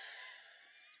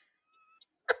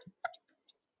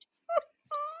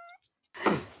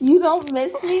 You don't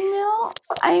miss me, Milk?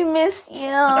 I miss you.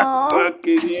 I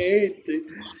fucking hate it.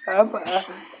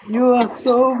 You are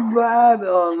so bad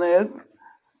on it,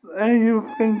 and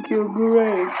you think you're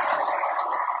great.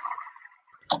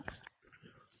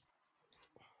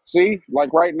 See?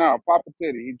 Like right now, Papa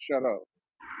Titty, he'd shut up.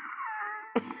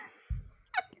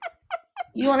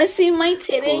 You want to see my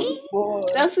titty? Boy.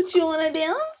 That's what you want to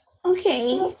do?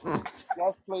 Okay.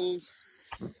 Yes, please.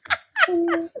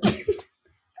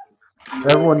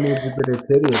 Everyone needs a bit of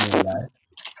titty in their life.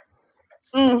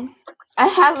 I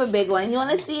have a big one. You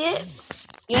want to see it?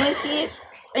 You want to see it?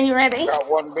 Are you ready? You got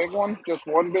one big one? Just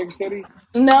one big titty?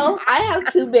 No, I have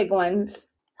two big ones.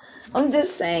 I'm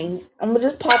just saying. I'm gonna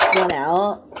just pop one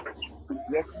out.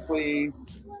 Yes, please.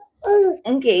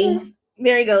 Okay.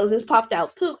 There it goes. It's popped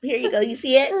out. Poop. Here you go. You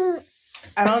see it?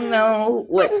 I don't know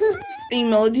what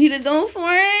emoji to go for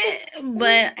it,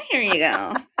 but here you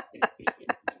go.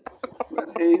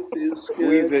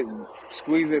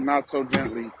 Squeeze it not so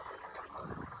gently.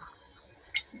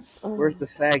 Where's the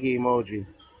saggy emoji?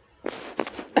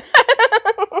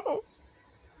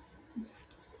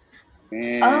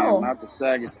 And not the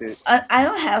saggy tits. I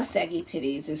don't have saggy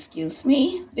titties, excuse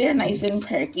me. They're nice and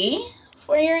perky.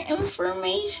 For your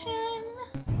information.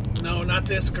 No, not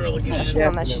this girl again.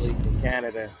 Definitely from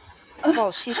Canada.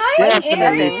 Well, she's Hi,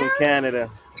 Definitely Ariel. from Canada.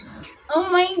 Oh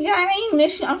my god, I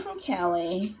miss you. I'm from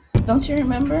Cali. Don't you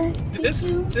remember? This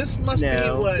must be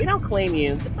what we don't claim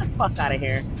you. Get the fuck out of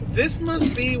here. This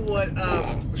must be what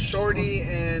Shorty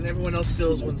and everyone else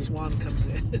feels when Swan comes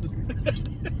in.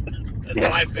 That's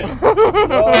how I feel.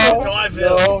 That's how I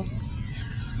feel.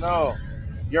 No,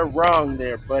 you're wrong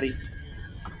there, buddy.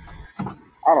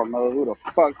 I don't know who the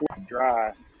fuck would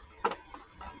drive.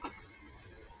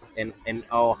 In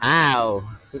Ohio.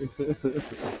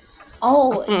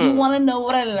 Oh, you want to know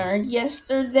what I learned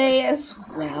yesterday as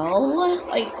well?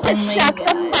 Like, oh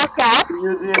my god.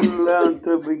 You didn't learn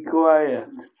to be quiet.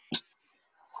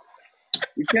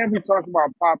 You can't be talking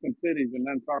about popping titties and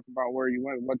then talk about where you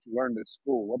went, what you learned at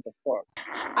school. What the fuck?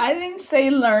 I didn't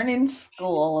say learn in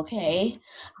school, okay?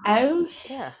 I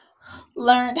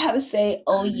learned how to say,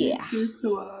 oh yeah.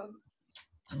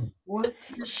 What?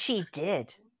 She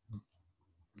did.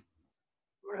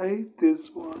 Right,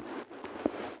 this one.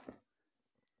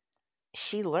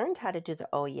 She learned how to do the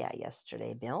oh yeah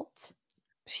yesterday, Milt.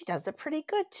 She does it pretty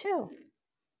good too.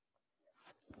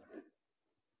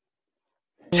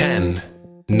 10,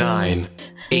 9,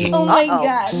 8, Oh my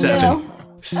god, 7, no.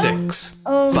 6,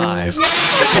 5, 4,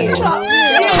 3,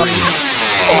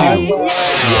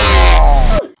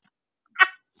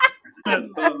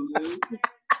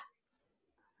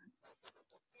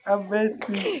 I bet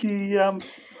you she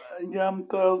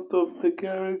jumped out of the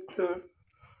character.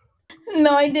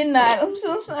 No, I did not. I'm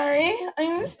so sorry.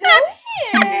 I'm still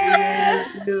here.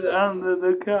 You're under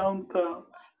the counter.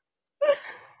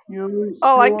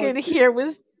 All I could hear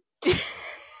was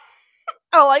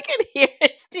all I could hear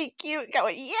is DQ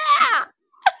going, yeah.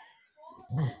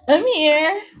 I'm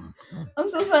here. I'm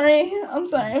so sorry. I'm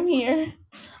sorry. I'm here.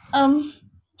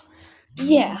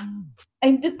 Yeah.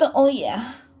 I did the oh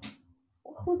yeah.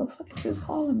 Who the fuck is this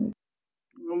calling me?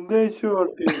 They sure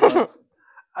did.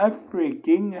 I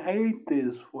freaking hate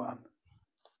this one.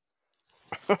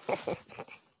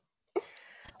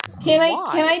 Can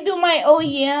I do my oh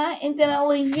yeah and then I'll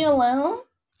leave you alone?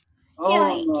 Can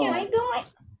I do my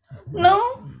no?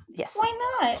 Yes. Why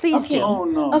not? Please okay. do. Oh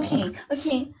no.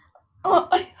 Okay. Oh,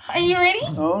 are you ready?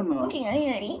 Oh no. Okay, are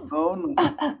you ready? Oh no.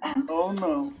 Oh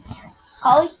no.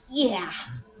 Oh yeah.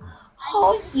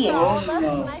 Oh yeah. Oh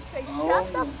no. I say,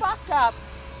 shut the fuck up.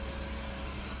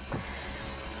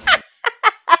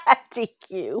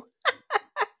 DQ.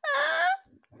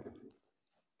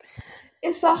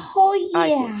 It's a whole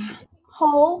yeah.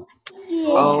 Whole yeah.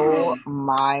 Oh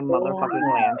my motherfucking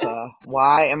Lanta.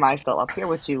 Why am I still up here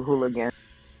with you, hooligan?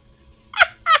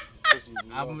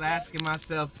 I'm asking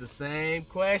myself the same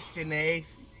question,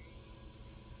 Ace.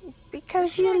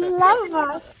 Because you love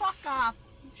us. Fuck off.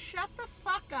 Shut the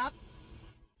fuck up.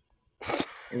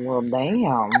 Well,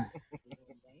 damn.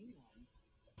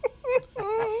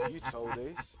 That's you told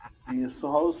Ace. He's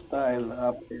so hostile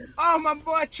up here. Oh, my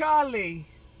boy Charlie.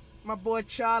 My boy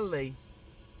Charlie.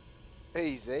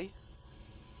 Easy.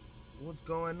 What's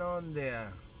going on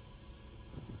there?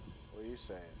 What are you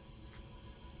saying?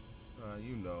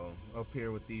 You know, up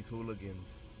here with these hooligans.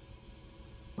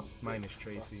 Minus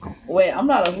Tracy. Wait, I'm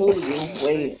not a hooligan.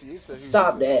 Wait,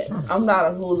 stop that. I'm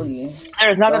not a hooligan.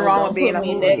 There's nothing wrong with Don't being put a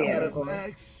me in that hooligan. category.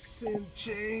 Accent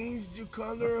changed. You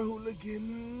call her a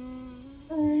hooligan?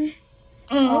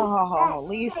 Oh,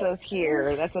 Lisa's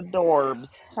here. That's adorbs.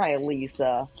 Hi,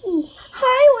 Lisa.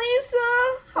 Hi,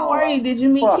 Lisa. How are you? Did you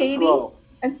meet Katie?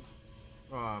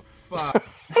 Oh, fuck.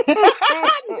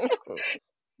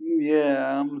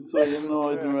 Yeah, I'm so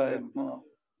annoyed right now.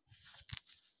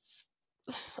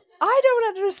 I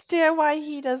don't understand why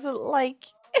he doesn't like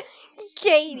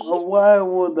Katie. Why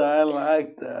would I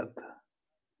like that?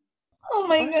 Oh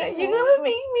my god, you're gonna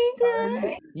make me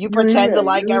cry. You pretend to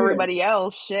like everybody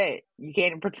else. Shit. You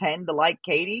can't pretend to like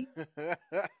Katie?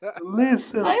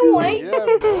 Listen. I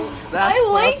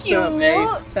like you,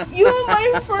 Milt. You were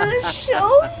my first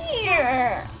show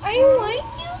here. I like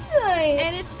you guys.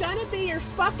 And it's gonna be your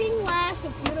fucking last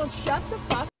if you don't shut the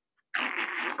fuck.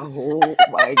 Oh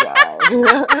my god.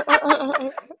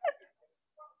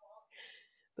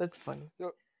 That's funny.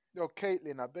 Yo,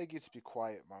 Caitlin, I beg you to be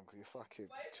quiet, man, because you're fucking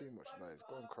too much noise.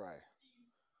 Go and cry.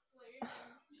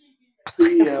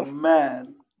 Be a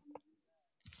man.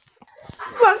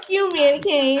 Fuck you, man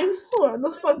cave. Whoever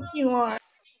the fuck you are.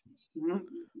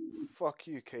 Fuck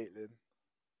you, Caitlin.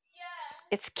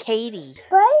 It's Katie.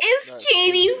 It's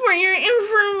Katie for your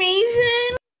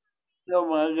information. Oh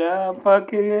my god, I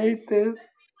fucking hate this.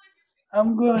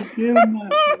 I'm gonna kill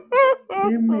myself.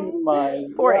 Give me my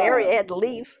Poor god. Ari had to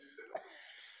leave.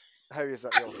 How is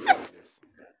that your fuck this?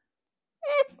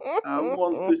 I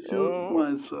want to shoot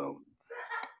myself.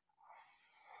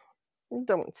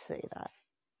 Don't say that.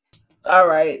 All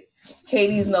right.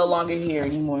 Katie's no longer here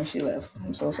anymore. She left.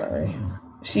 I'm so sorry.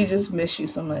 She just missed you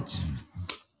so much.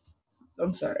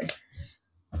 I'm sorry.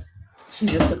 She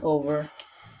just took over.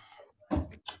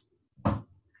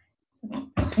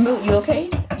 Milk, you okay?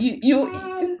 You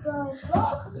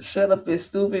shut up, it's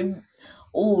stupid.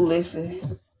 Oh,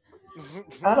 listen.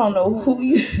 I don't know who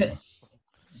you.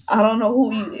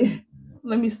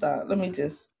 Let me stop. Let me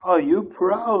just. Are you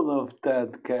proud of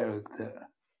that character?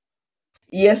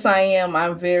 Yes, I am.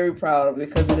 I'm very proud of it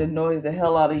because it annoys the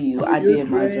hell out of you. I did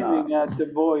my job. You're at the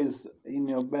voice in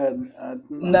your bed at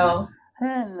night. No.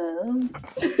 Hello.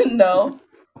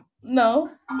 No.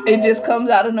 It just comes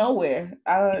out of nowhere.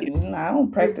 I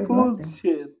don't practice nothing.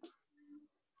 Shit.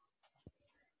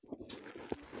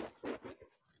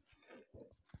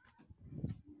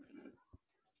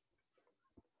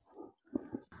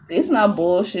 It's not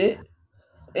bullshit.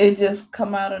 It just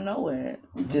come out of nowhere.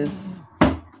 Just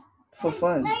for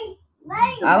fun.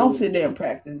 I don't sit there and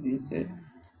practice this shit.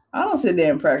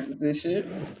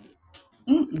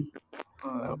 Mm-mm.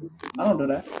 I don't do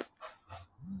that.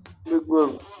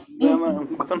 Because then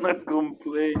I'm gonna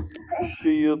complain to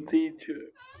your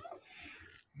teacher.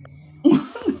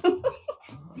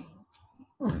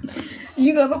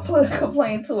 You gonna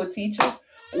complain to a teacher?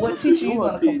 What teacher you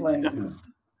gonna complain to?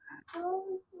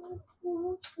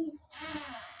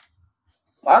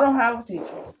 I don't have a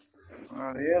teacher.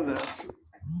 I hear that.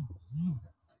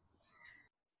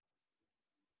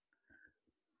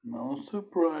 No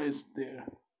surprise there.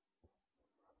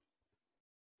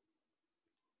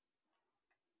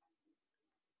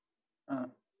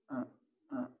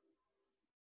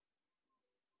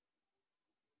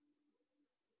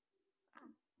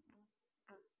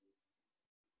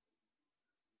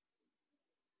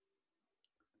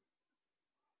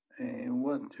 Hey,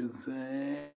 what you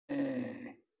say?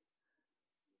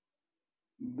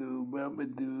 Do baby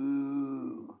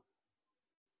do.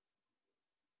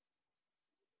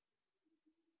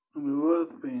 The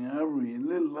worst thing, I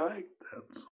really like that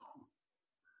song.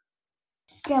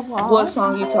 What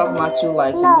song you talking about? You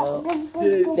like?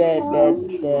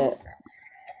 That.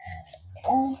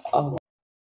 Oh.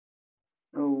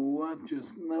 Oh,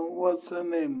 what's the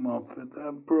name of it?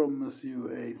 I promise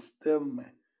you, Ace. Tell me.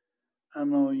 I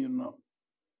know you know.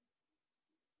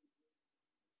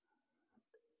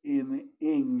 In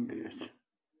English.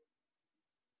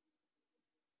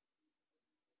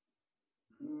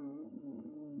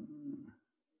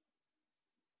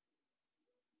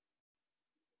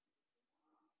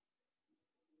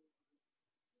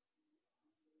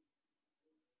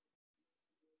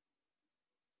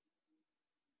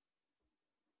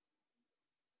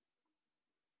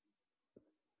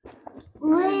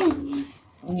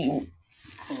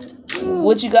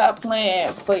 What you got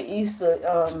planned for Easter,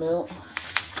 Milk?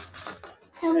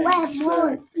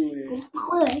 Exactly.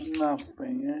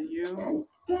 Nothing. And you?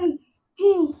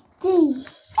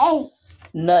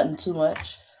 Nothing too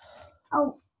much.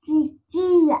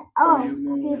 You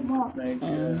gonna make a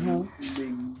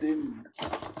big dinner.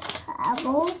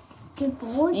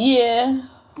 Yeah.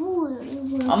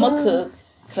 I'm gonna cook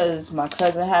because my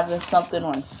cousin having something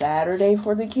on Saturday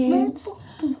for the kids.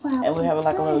 And we're having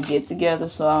like a little get together.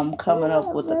 So I'm coming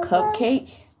up with a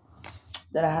cupcake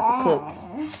that I have to cook.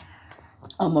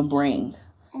 I'm gonna bring.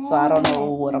 So I don't know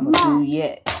what I'm gonna do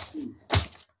yet.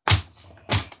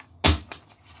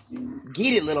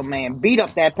 Get it, little man. Beat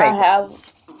up that paper.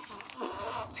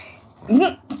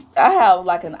 I have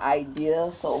like an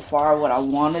idea so far what I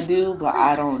want to do, but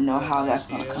I don't know how that's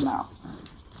gonna come out.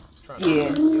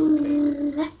 Yeah.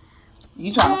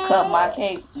 You trying to cut my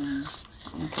cake?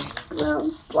 Okay.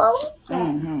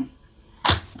 Mm-hmm.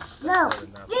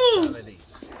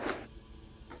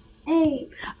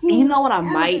 You know what I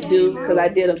might do? Because I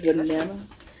did a banana.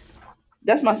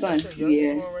 That's my son.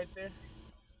 Yeah.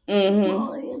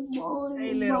 Mm-hmm.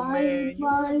 Hey, little man.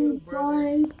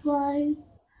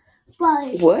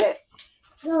 What?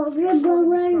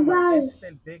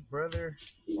 Instant big brother.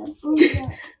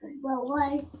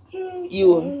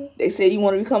 They said you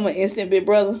want to become an instant big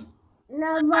brother?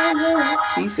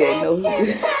 He said no. He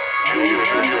said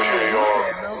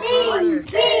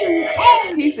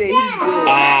he's good.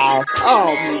 Oh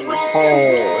man.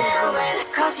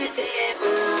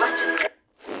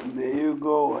 There you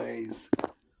go, Ace.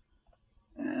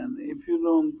 And if you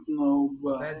don't know, Is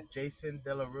but that Jason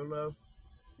Derulo?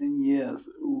 yes,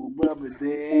 ooh, Baba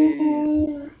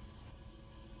Day.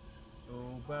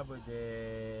 Oh, Baba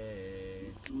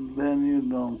Day. Then you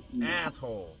don't know.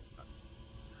 Asshole.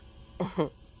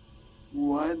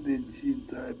 Why did she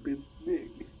type it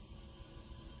big?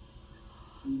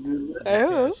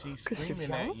 Because she's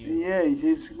screaming at you. Yeah,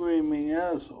 she's screaming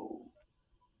asshole.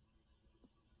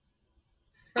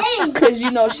 Cause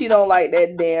you know she don't like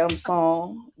that damn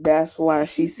song. That's why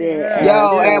she said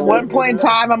Yo, at asshole. one point in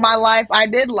time in my life, I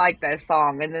did like that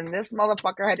song, and then this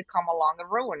motherfucker had to come along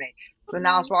and ruin it. So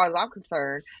now, as far as I'm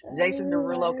concerned, Jason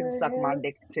Derulo can suck my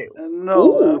dick too. No,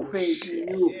 Ooh, I think shit.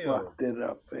 you fucked it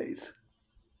up, Face.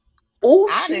 Oh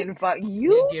I shit. didn't fuck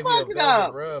you. He'll give you a Fucked velvet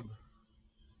up. rub.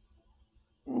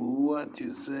 What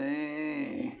you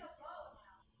say?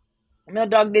 No,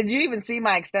 Doug, did you even see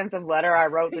my extensive letter I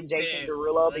wrote to Jason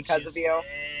Derulo because of you?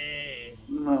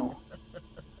 No.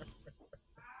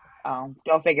 Oh,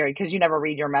 go figure, because you never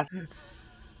read your message.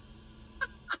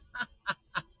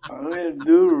 I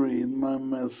do read my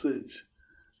message,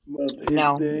 but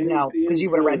No, because you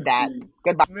would have read that.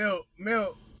 Goodbye.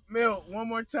 Milt, one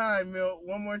more time, Milt,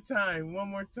 one more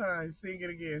time. Sing it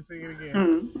again.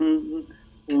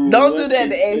 Don't do that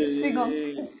to Ace. She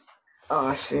gonna.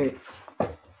 Oh shit.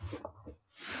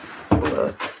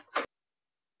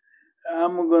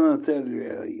 I'm gonna tell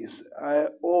you, Elise, I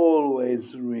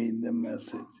always read the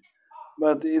message,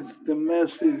 but it's the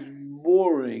message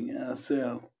boring as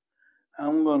hell.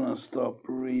 I'm gonna stop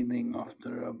reading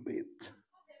after a bit.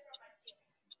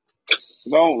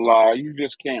 Don't lie. You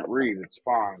just can't read. It's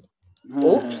fine.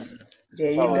 Oops.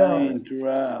 There you So go. Ain't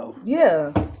Ralph.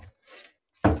 Yeah.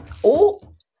 Oh,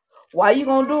 why you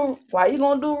gonna do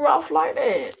Ralph like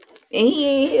that? And he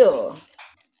ain't here.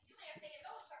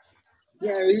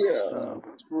 yeah.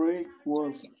 Freak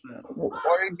was that?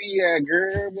 Where he be at,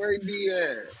 girl? Where he be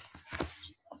at?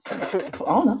 I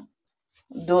don't know.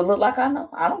 Do it look like I know?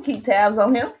 I don't keep tabs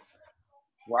on him.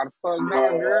 Why the fuck not,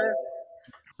 girl?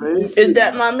 Is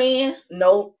that my man?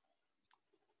 Nope.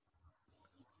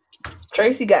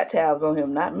 Tracy got tabs on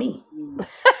him, not me.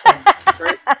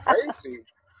 Tracy.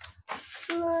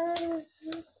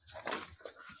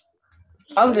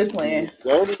 I'm just playing.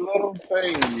 Dirty little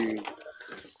thing, you.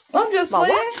 I'm just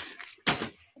playing.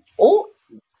 Oh.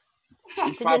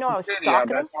 Did you know I was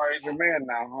stalking him? That's why he's your man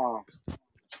now, huh?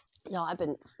 No, I've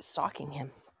been stalking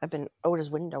him. I've been out his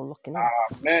window looking in.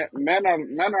 Men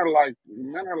are like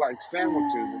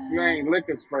sandwiches. If you ain't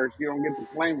licking first, you don't get to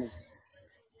claim us.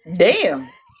 Damn.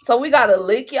 So we gotta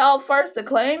lick y'all first to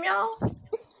claim y'all?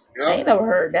 Yep. I ain't never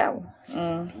heard that one.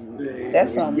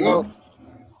 That's something new.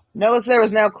 Notice there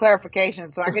was no clarification,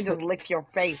 so I could just lick your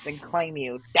face and claim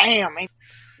you. Damn.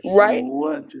 Right?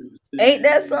 Ain't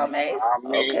that something, Ace? I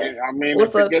mean,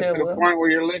 What's if it up, gets to the Chilla? point where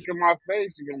you're licking my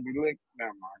face, you're gonna be licking.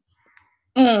 Never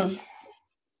mind.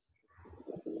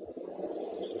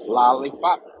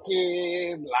 Lollipop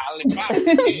kid, lollipop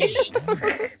kid.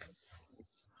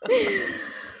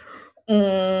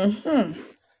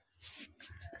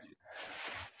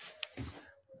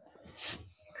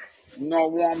 You know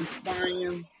what I'm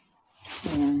saying?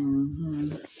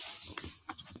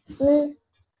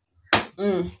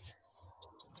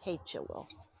 Hey, Chilwell.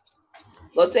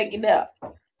 Go take it out.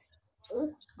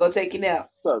 Go take it out.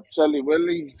 What's up, Chilly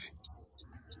Willy?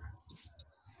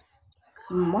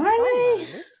 Marley?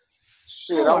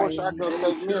 Shit, I wish I could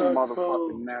take me a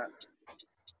motherfucking nap.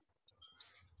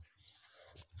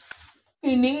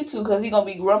 He need to, because he gonna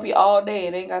be grumpy all day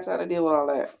and ain't got time to deal with all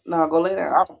that. Nah, go lay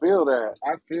down. I feel that.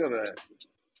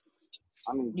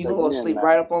 I need to You take gonna go me a sleep nap.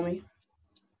 right up on me?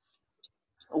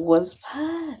 What's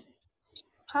fine?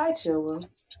 Hi, Chilla.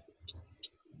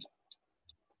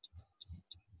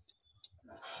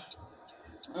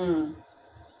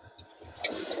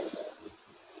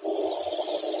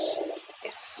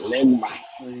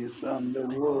 He's on the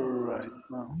water right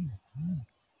now.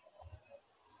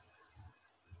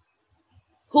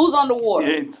 Who's on the water?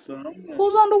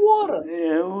 Who's on the water?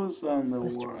 Yeah, who's on the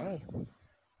Mr. water?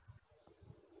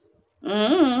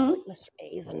 Mr.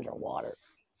 A's underwater.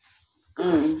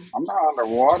 I'm not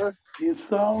underwater. It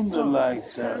sounded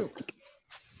like that.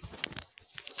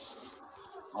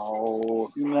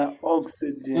 Oh. In that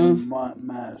oxygen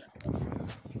mask.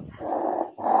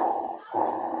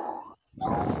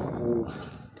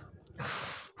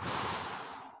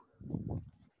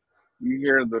 You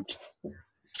hear the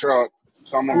truck.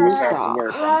 Someone gets out to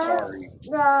work. I'm sorry.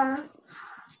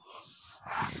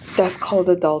 That's called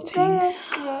adulting.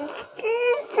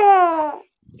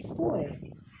 Boy.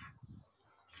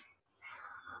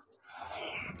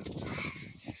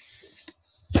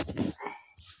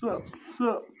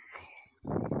 Sup.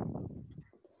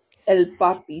 El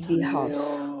Papi the House.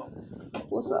 Leo.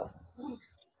 What's up?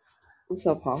 What's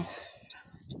up, Paul?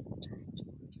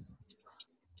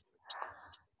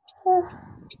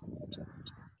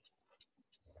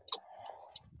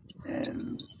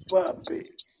 And Papi.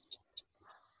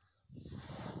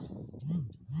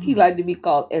 He like to be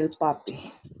called El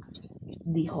Papi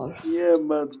the House. Yeah,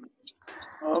 but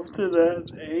after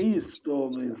that, Ace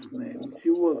stole his name. She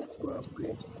was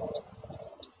Papi.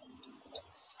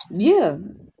 Yeah,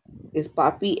 it's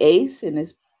Papi Ace and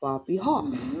it's Papi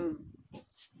Hoff.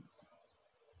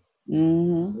 Listen,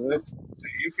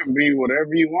 you can be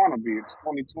whatever you want to be. It's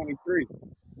 2023.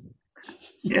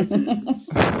 Can't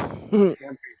be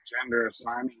gender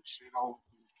assigning shit on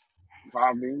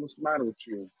Bobby. What's the matter with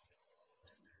you?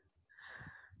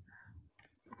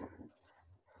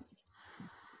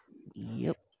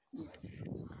 Yep.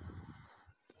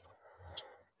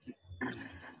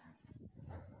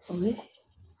 Okay.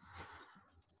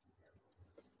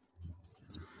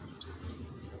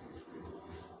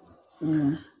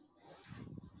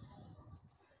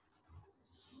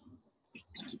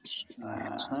 Interesting.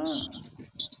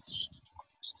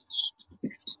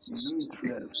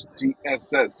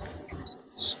 TSS.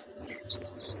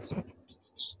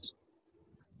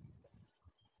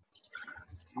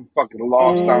 I'm fucking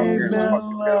lost out here in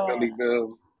fucking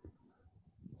Hillbillyville.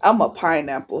 I'm a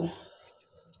pineapple.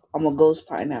 I'm a ghost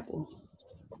pineapple.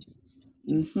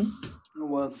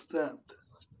 What's that?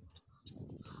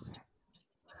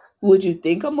 Would you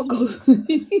think I'm a ghost?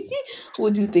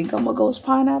 Would you think I'm a ghost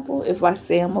pineapple if I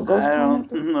say I'm a ghost pineapple? I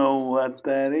don't know what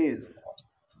that is.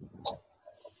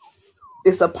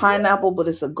 It's a pineapple, but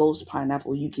it's a ghost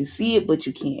pineapple. You can see it, but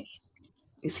you can't.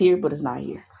 It's here, but it's not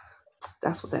here.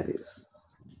 That's what that is.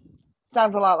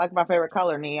 Sounds a lot like my favorite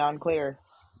color, neon clear,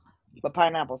 but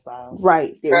pineapple style.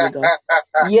 Right, there you go.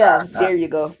 Yeah, there you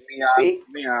go.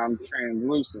 Neon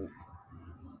translucent.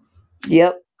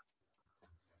 Yep.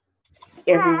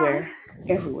 Everywhere.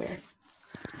 Everywhere.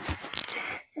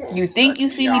 You think you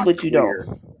see me, but you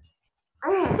don't.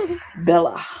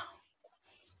 Bella.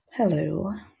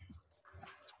 Hello.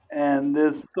 And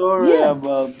the story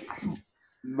about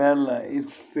Bella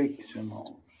is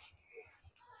fictional.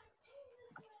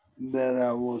 That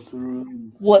I was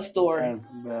rude. What story? As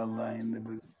Bella in the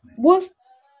beginning. What's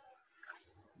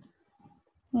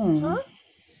I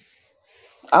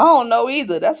don't know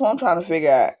either. That's what I'm trying to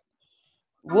figure out.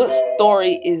 What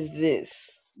story is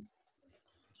this?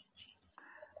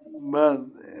 But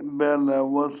Bella,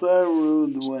 was I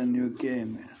rude when you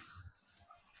came here?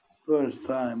 First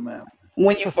time ever.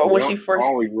 When she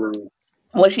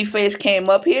first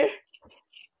came up here?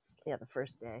 Yeah, the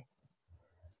first day.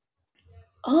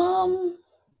 You're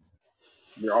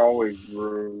always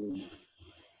rude.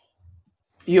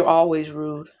 You're always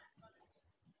rude.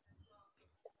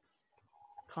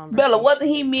 Bella, wasn't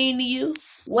he mean to you?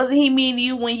 Wasn't he mean to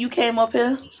you when you came up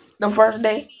here the first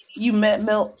day you met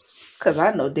Milk? Because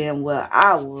I know damn well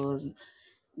I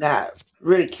got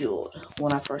ridiculed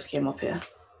when I first came up here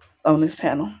on this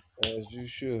panel. As you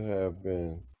should have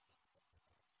been.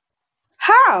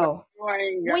 How?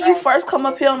 When you first come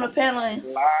up here on the panel and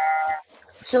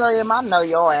Shilliam, I know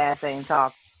your ass ain't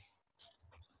talking.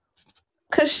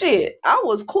 Cause shit, I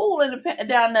was cool in the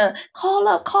down there. Call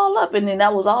up, and then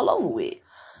that was all over with.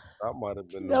 I might have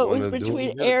been. No, it was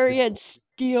between Ari and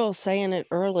Steele saying it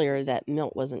earlier that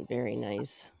Milt wasn't very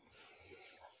nice.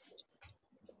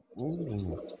 We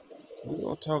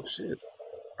gonna talk shit.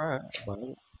 All right, about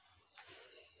it.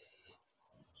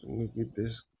 So we get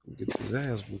this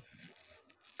ass whooped.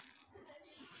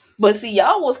 But see,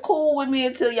 y'all was cool with me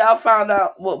until y'all found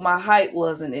out what my height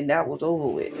was, and then that was over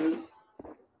with.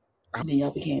 And then y'all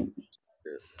became.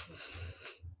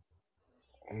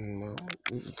 No,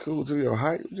 cool to your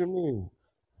height. What you mean?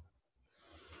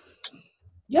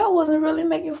 Y'all wasn't really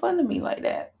making fun of me like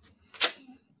that.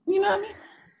 You know what I mean?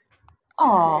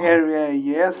 Aw. Area,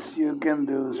 yes, you can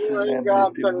do You ain't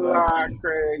got to lie,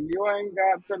 Craig. You ain't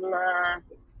got to lie.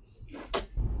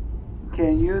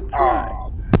 Can you try?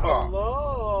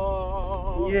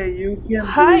 Hello. Yeah, you can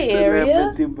Hi, do Area.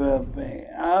 celebrity birthday.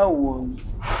 I would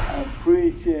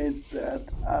appreciate that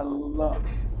a lot.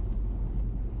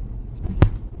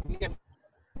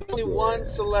 Only one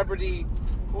celebrity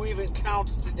who even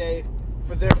counts today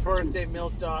for their birthday,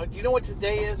 Milk Dog. You know what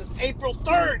today is? It's April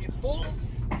 3rd, you fools.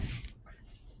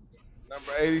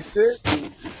 Number 86.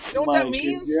 You know what that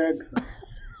means?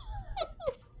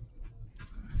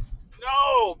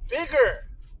 No, bigger.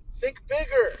 Think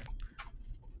bigger.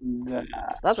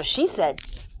 That's what she said.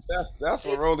 That's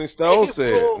what Rolling Stone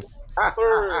said. April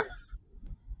 3rd.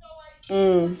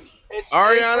 It's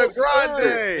Ariana April 3rd,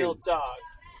 Grande. Milk Dog.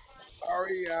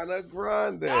 Ariana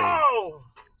Grande. No.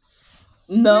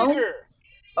 No. Bigger.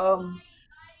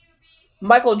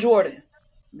 Michael Jordan.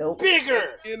 Nope.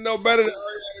 Bigger. You know better than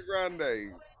Ariana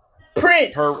Grande.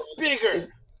 Prince. Bigger.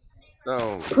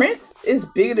 No. Prince is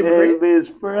bigger than Prince.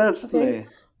 Elvis Presley.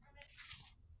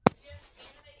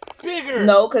 Bigger.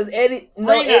 No, because Eddie.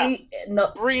 No, Brina. Eddie. No.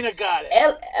 Brina got it.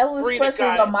 Elvis Brina Presley is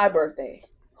got on it. my birthday.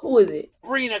 Who is it?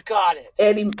 Brina got it.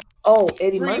 Eddie. Oh,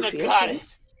 Eddie Brina Murphy. got Okay.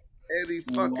 it. Eddie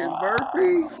fucking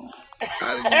Murphy.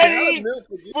 Eddie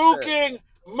fucking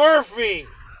Murphy.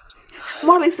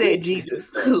 Marley said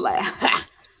Jesus. Laugh.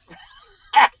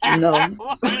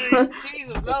 No.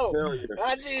 Jesus, no.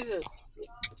 Not Jesus.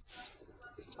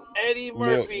 Eddie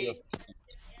Murphy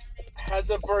has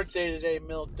a birthday today,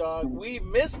 Milk Dog. We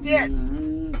missed it.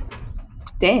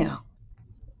 Damn.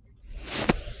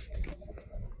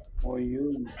 For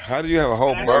you. How do you have a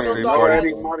whole I birthday know party?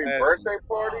 Eddie Money birthday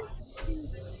party?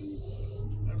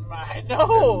 I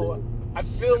know. I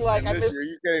feel like I this missed. year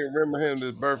you can't even remember him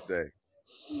this birthday.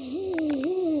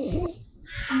 It's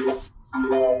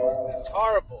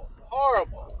horrible.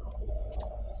 Horrible.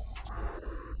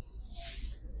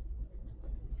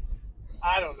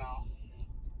 I don't know.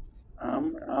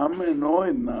 I'm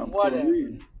annoyed now. Whatever.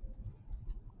 Please.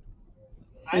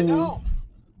 I know.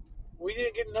 We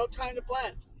didn't get no time to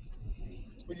plan.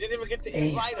 We didn't even get to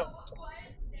invite him.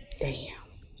 Damn.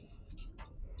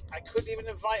 I couldn't even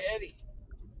invite Eddie.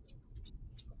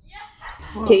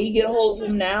 Can you get a hold of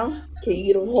him now? Can you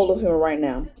get a hold of him right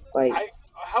now? Like,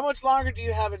 How much longer do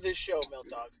you have in this show, Milk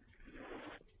Dog?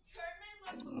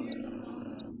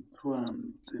 20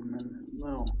 minutes.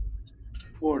 No.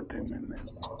 40 minutes.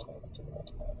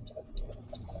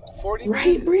 40 right,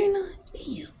 minutes? Brina?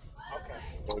 Damn.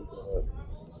 Okay.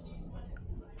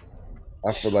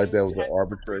 I feel like that was an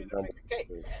arbitrary number. Okay.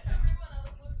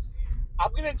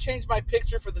 I'm going to change my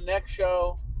picture for the next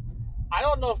show. I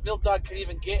don't know if Milk Dog can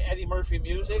even get Eddie Murphy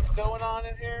music going on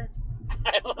in here.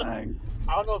 I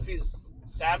don't know if he's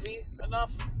savvy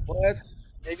enough. What?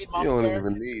 Maybe You don't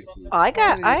even need me. I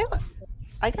got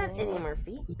Eddie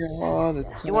Murphy.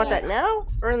 You want that now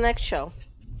or the next show?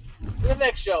 The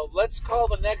next show. Let's call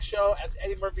the next show as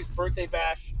Eddie Murphy's birthday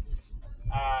bash.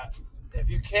 If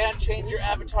you can change your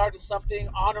avatar to something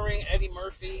honoring Eddie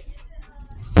Murphy,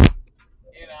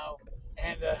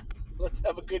 and let's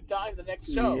have a good time the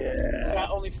next show. Yeah. We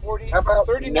got only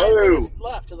 39 minutes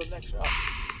left till the next show.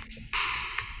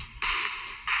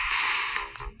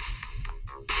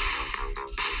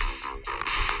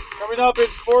 Coming up in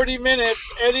 40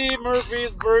 minutes, Eddie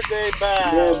Murphy's birthday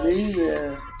bash. Yeah, be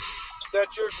there.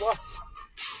 Set your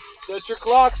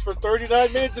clocks for 39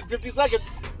 minutes and 50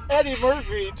 seconds. Eddie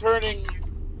Murphy turning.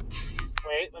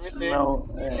 Wait, let me see. No.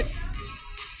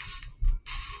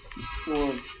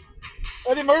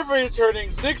 Eddie Murphy is turning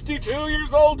 62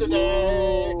 years old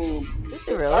today. Is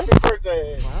he really? Happy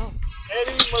birthday. Wow.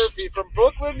 Eddie Murphy from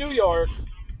Brooklyn, New York.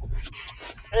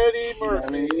 Eddie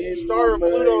Murphy, star of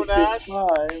Pluto Nash.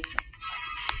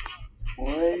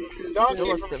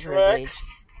 Donkey from Shrek.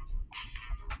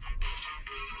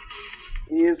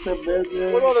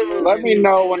 What other movie? Let me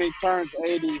know when he turns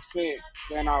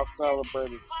 86, then I'll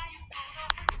celebrate it.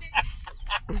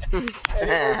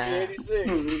 Eddie Murphy,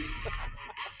 86.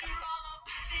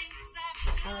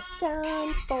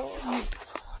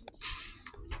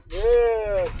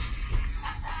 Yes.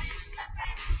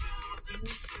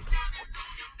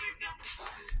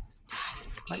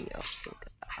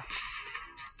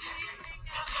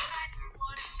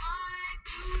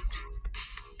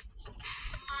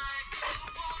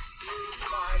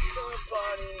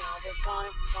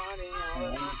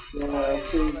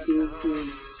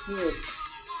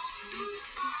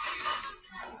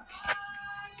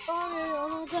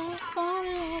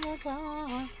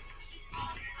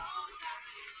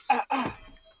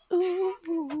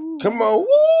 Come on. Woo,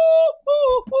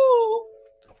 woo, woo.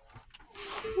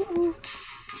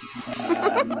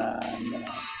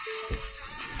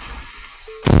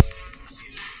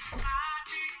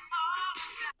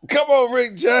 Come on,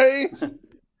 Rick James.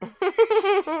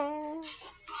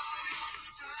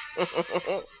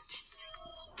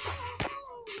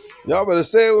 Y'all better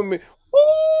say it with me. Woo,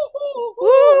 woo,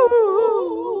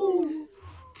 woo.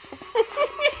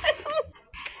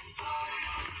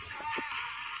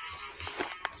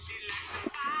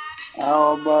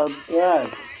 How about that?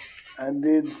 I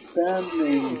did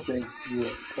standing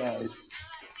exercise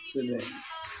today.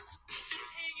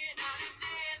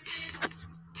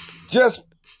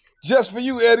 Just for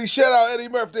you, Eddie. Shout out Eddie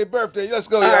Murphy birthday. Let's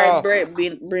go, all y'all. right,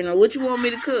 Brina, what you want me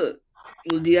to cook?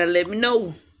 You gotta let me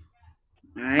know.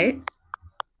 All right.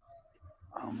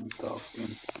 I'm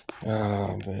talking.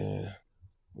 Oh man.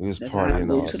 We was I partying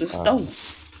go all to the the time.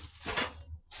 store.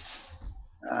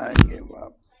 I give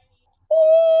up.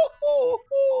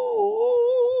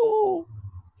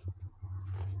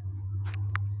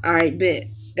 All right, bet.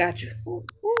 Got you.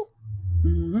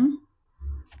 Mm-hmm.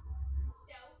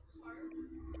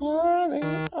 Party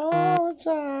all the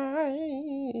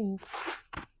time.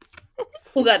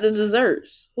 Who got the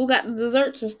desserts? Who got the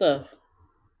desserts and stuff?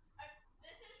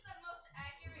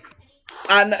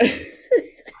 I know.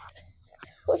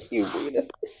 Fuck you, Rita.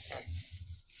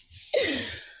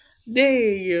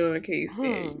 There you go. I can't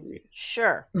stand you.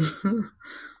 Sure.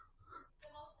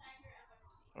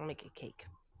 I'll make a cake.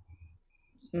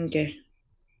 Okay.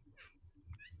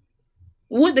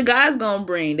 What the guys gonna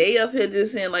bring? They up here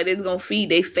just saying like they're gonna feed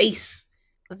their face.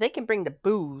 They can bring the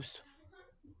booze.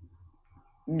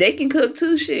 They can cook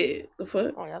too. Shit. The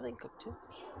fuck? Oh yeah, they can cook too.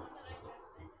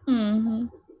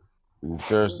 Mm-hmm.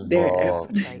 First of all,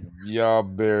 y'all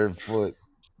barefoot.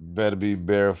 Better be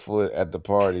barefoot at the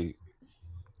party.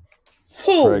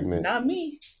 Who? Pregnant. Not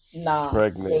me. Nah.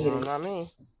 Pregnant. No, not me.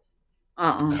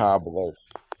 Cobbler.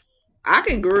 I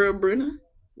can grill, Bruna.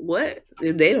 What?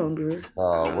 If they don't grill.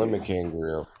 Women can't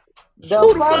grill.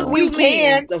 Who the fuck you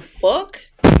mean? The fuck?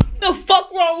 The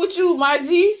fuck wrong with you, my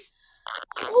G?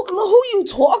 Who you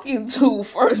talking to,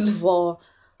 first of all?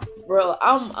 Bro,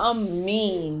 I'm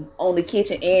mean on the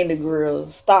kitchen and the grill.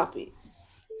 Stop it.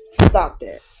 Stop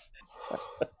that.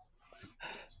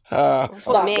 Put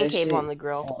Stop man that cave shit. on the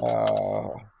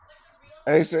grill.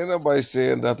 Ain't saying nobody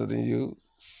saying nothing to you.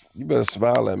 You better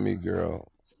smile at me,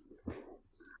 girl.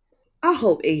 I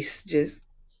hope Ace just...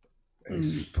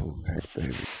 AC Pooh, hey,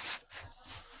 baby.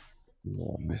 You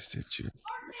know I missed it, you.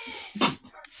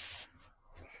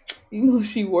 You know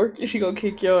she working, she gonna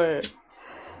kick your ass.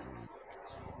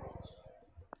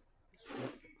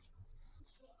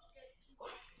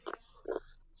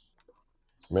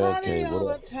 Man cave,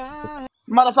 what up?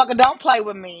 Motherfucker, don't play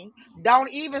with me. Don't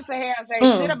even sit here and say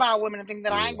shit about women and think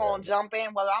that I ain't gonna jump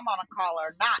in whether I'm on a call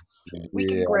or not. We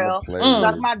can I'ma grill. play with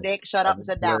Suck it. my dick. Shut up and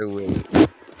sit down. Play with it.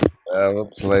 I'ma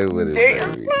play with it,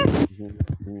 baby.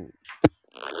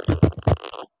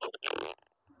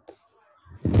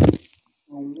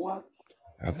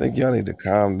 I think y'all need to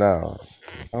calm down.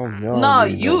 No,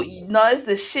 it's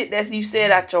the shit that you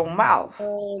said out your mouth.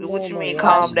 What you mean,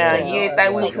 calm down? You ain't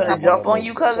think we was finna jump on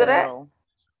you because of that?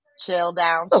 Chill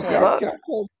down. The Chill. fuck?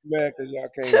 Mad 'cause y'all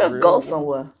can't Chill, grill. go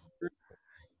somewhere.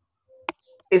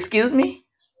 Excuse me?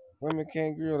 Women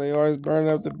can't grill. They always burn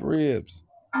up the ribs.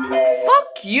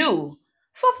 Fuck you.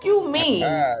 Fuck you mean?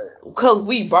 Because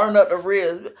we burn up the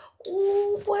ribs.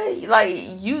 Ooh, wait. Like,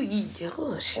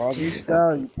 oh, shit. Froggy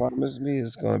style. You promised me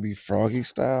it's gonna be froggy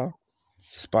style.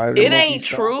 Spider It monkey ain't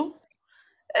style. true.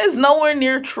 It's nowhere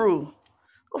near true.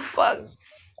 Oh, fuck.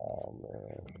 Oh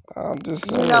man, I'm just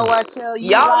saying. You know what, Chill?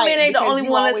 You Y'all right, men ain't the because only you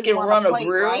one that always can want run a a plate,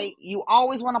 grill. right? You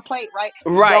always want a plate, right?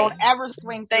 Right. Don't ever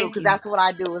swing through, Thank because you. that's what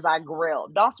I do is I grill.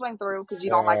 Don't swing through because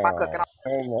you don't like my cooking.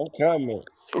 I'm coming.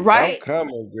 Right? I'm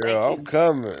coming, girl. I'm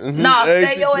coming. Nah,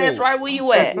 stay AC your ass Pooh. right where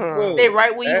you at. AC Pooh. Stay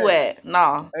right where you Hey, at.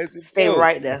 Nah, AC stay Pooh.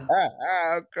 right there.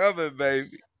 I'm coming, baby.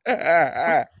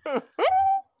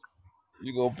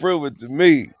 You gonna prove it to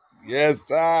me? Yes,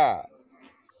 sir.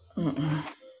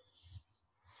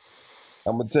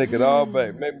 I'm gonna take it all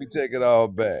back. Make me take it all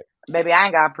back. Baby, I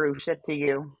ain't got to prove shit to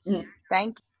you.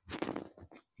 Thank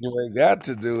You ain't got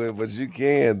to do it, but you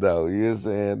can though. You know what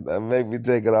I'm saying? Make me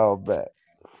take it all back.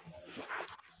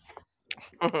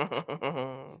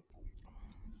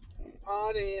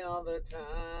 Party all the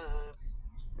time.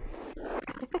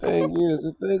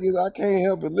 The thing is, I can't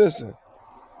help it. Listen,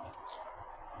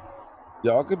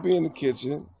 y'all could be in the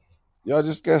kitchen. Y'all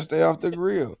just gotta stay off the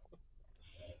grill.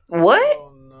 What?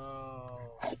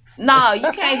 Nah,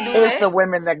 you can't do It's that. the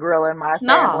women that grill in my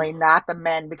Nah. family, not the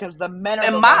men, because the men are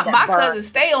And the my ones that burn. cousins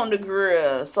stay on the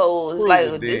grill, so it's Prove like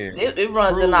it this. then. It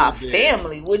runs in Prove our it then.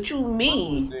 family. What you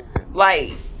mean?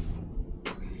 Like,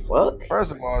 what?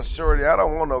 First of all, shorty, I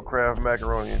don't want no Kraft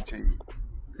macaroni and cheese.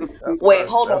 Wait,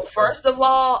 hold on. First of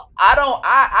all,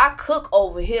 I cook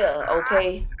over here,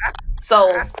 okay?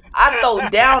 So I throw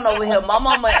down over here. My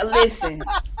mama, listen,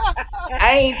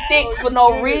 I ain't thick for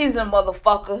no reason,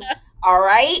 motherfucker. All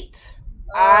right?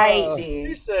 All right,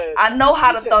 then. I know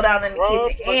how to throw down in the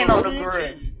kitchen and on the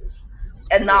grill.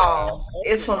 And no,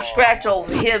 it's from scratch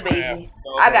over here, baby.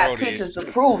 I got pictures to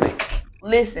prove it.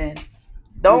 Listen,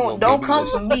 don't come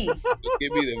for me.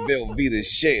 Give me the Velveeta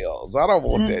shells. I don't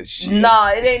want that shit. Nah,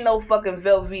 it ain't no fucking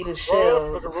Velveeta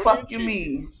shell. The fuck you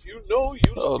mean?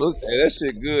 Oh, that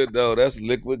shit good though. That's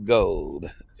liquid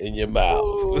gold in your mouth.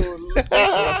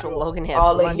 Logan had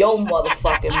All in lunch. your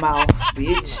motherfucking mouth,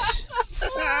 bitch.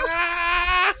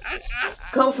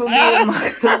 Come for me and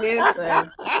my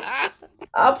listen.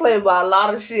 I play by a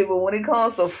lot of shit, but when it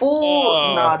comes to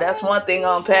food, nah, that's one thing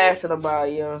I'm passionate about,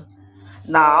 yeah.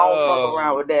 Nah, I don't fuck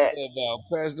around with that.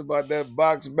 Passionate about that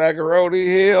box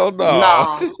macaroni? Hell no.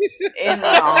 Nah. And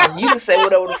no, you can say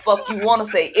whatever the fuck you want to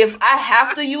say. If I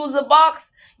have to use a box,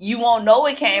 you won't know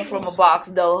it came from a box,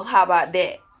 though. How about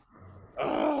that?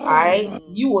 Alright?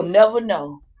 You will never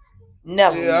know.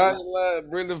 Never. Yeah, I ain't lying.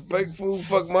 Brenda fake food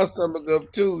fucked my stomach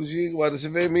up too. She ain't want to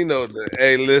let me know that.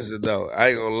 Hey, listen though, I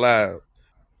ain't gonna lie.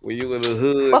 When you in the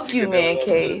hood, Fuck you, get man, that,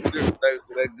 K.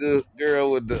 that good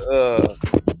girl with the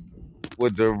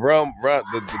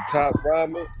the top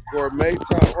ramen, gourmet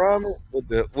top ramen with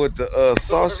the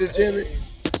sausage in it,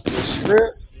 with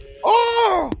shrimp.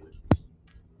 Oh,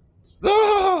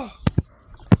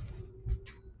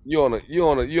 you on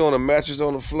a mattress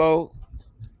on the floor.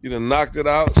 You done knocked it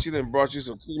out. She done brought you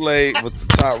some Kool-Aid with the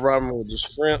top ramen with the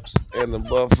shrimps and the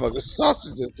motherfucking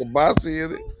sausage and kibasi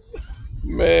in it.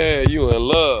 Man, you in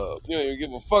love. You don't even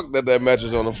give a fuck that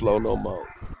mattress on the floor no more.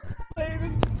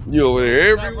 You over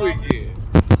there every weekend.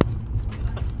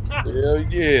 Hell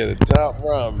yeah, the top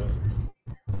ramen.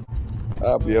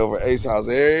 I'll be over at Ace House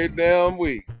every damn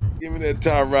week. Give me that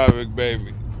top ramen,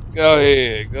 baby. Go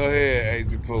ahead,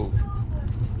 Agent Pooh.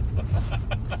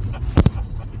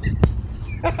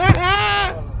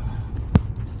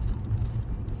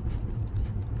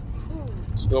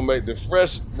 She gonna make the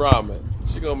fresh ramen.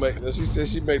 She said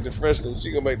she make the fresh one.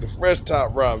 She gonna make the fresh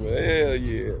top ramen. Hell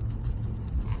yeah.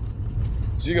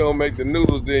 She gonna make the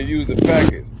noodles then use the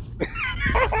packets.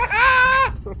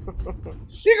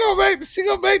 She gonna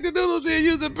make the noodles then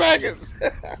use the packets.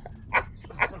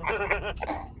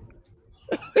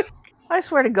 I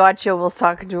swear to God, Chilwell's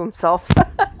talking to himself.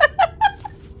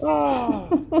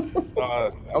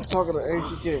 I'm talking to Ace.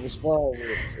 She can't respond with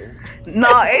it.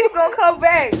 No, Ace gonna come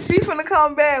back. She finna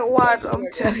come back. Watch, I'm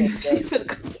telling you, she finna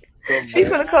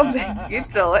come back.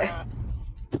 Get your ass.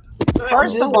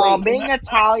 First of all, being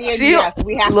Italian, yes,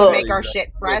 we have to make our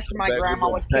shit fresh. My grandma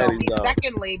would kill me.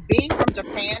 Secondly, being from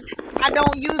Japan, I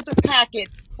don't use the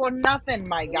packets for nothing,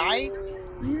 my guy.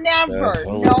 Never.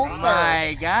 No, sir.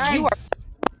 My guy. You are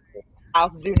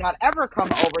house. Do not ever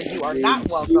come over. You are not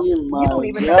welcome. You don't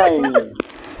even know.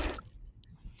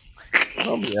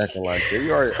 Don't be acting like that.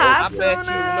 You already. I bet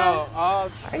you know. I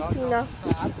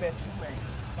bet you make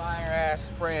fire ass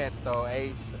spread though,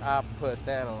 Ace. I put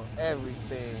that on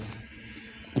everything.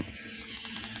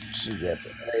 She got the.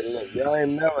 Hey, look, y'all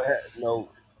ain't never had no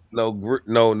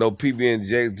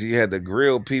PB&J. You had the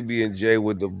grilled PB&J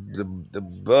with the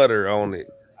butter on it,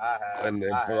 and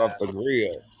then put off the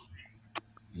grill.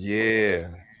 Yeah.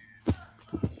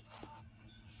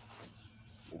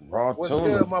 Raw What's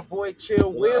tuna. good, my boy?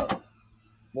 Chill Will.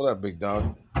 What up, big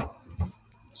dog?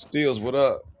 Steels, what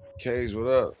up? Cage, what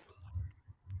up?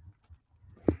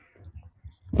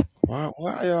 Why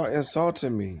y'all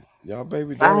insulting me? Y'all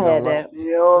baby daddy don't like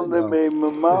you only made my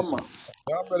mama.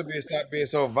 Y'all better stop being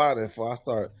so violent before I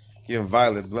start getting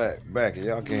violent back. And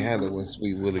y'all can't handle when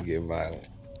Sweet Willie get violent.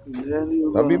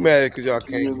 Don't be mad because y'all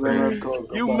can't.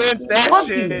 You meant that Fuck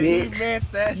shit. you, bitch. You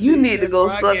meant that You shit. need to go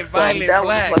Before I suck get some. violent That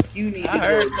black. was what you need to I go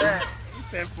heard do. that. You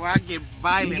said before I get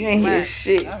violent You ain't black. hear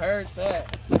shit. I heard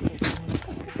that.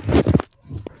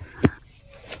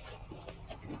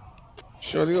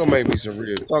 Shorty gonna make me some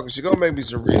ribs. She gonna make me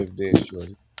some ribs then,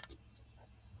 Shorty.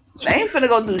 They ain't finna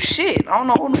go do shit. I don't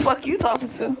know who the fuck you talking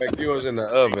to. Make yours in the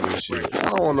oven and shit. I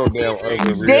don't want no damn oven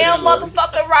ribs. Damn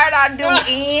motherfucker right I do.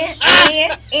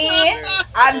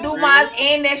 I do mine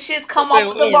and that shit come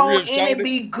off the bone and it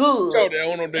be good.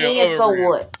 And so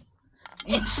what?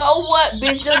 So what,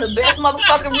 bitch? Them the best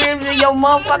motherfucking ribs in your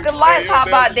motherfucking life. How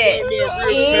about that?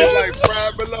 Taste like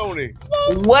fried bologna.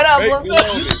 Whatever.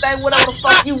 You can think whatever the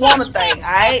fuck you want to think,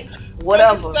 alright?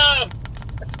 Whatever.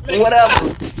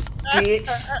 Whatever, bitch.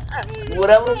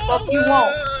 Whatever the fuck you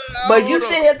want. But you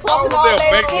sit here talking all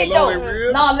that shit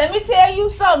though. Nah, let me tell you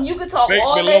something. You can talk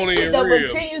all that shit though,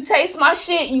 but till you taste my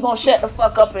shit, you gonna shut the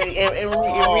fuck up and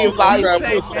reevaluate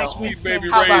yourself. Sweet baby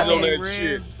How Ray's about on that? that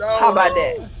shit. How about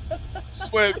that?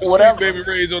 Sweet Whatever. baby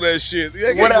Ray's on that shit. They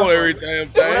can't Whatever. go every damn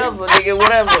thing. Whatever, nigga.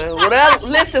 Whatever.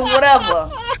 Listen,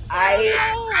 whatever. I'm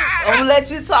gonna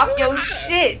let you talk your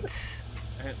shit.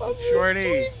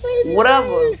 Shorty.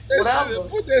 Whatever.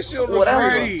 Put that shit on the Whatever.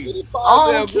 grill.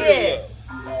 I don't care.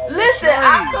 Listen,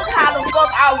 I cook how the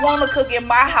fuck I want to cook in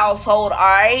my household,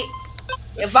 alright?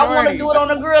 If I want to do it on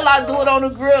the grill, I'll do it on the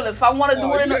grill. If I want to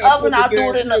do it in the oven, I'll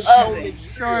do it in the oven.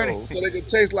 So they can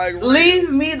taste like real. Leave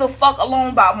me the fuck alone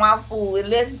about my food.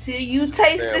 Unless until you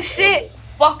taste the shit,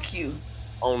 fuck you.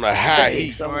 On the high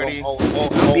heat. Shorty. On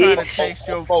I'm trying to taste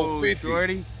your food,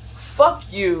 Shorty. Fuck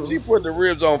you. She put the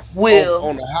ribs on Will.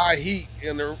 on the high heat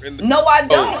in the. No, I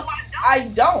don't. I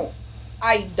don't.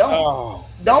 I don't. Oh,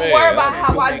 don't man, worry about I'm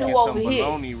how I making do some over here.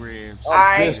 bologna ribs. All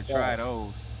right. pissed Try off.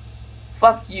 those.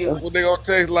 Fuck you. That's what they gonna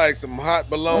taste like, some hot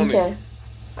bologna. Okay.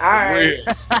 All right.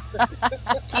 Ribs.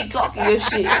 Keep talking your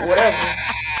shit. Whatever.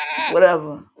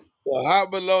 Whatever. The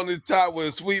hot bologna topped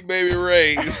with Sweet Baby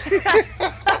Ray's.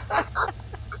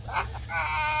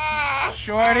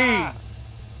 Shorty.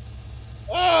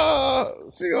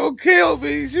 She gonna kill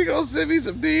me. She gonna send me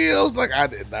some deals. Like, I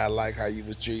did not like how you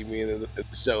was treating me in the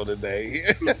show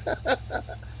today.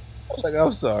 Like,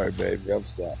 I'm sorry, baby. I'm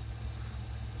sorry.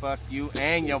 Fuck you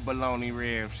and your bologna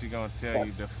ribs. She gonna tell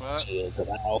you the fuck. Yeah, because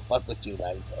I don't fuck with you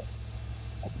like that.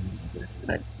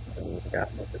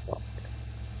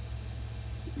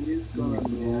 He's gonna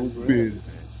be aggressive.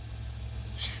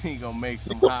 She gonna make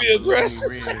some gonna hot be bologna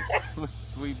aggressive. ribs with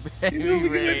Sweet You Baby gonna be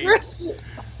Ray's. aggressive.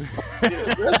 You're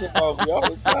aggressive off me all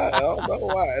the time. I don't know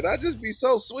why. And I just be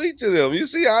so sweet to them. You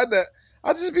see, I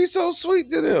just be so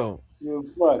sweet to them. You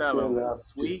fuck Tell it him up.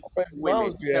 sweet Moms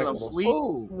Willie. be Tell him acting a sweet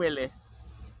fool. Willie.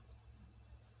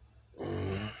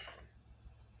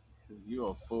 You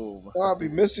a fool. I'll be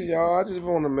missing y'all. I just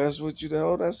want to mess with you,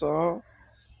 though. That's all.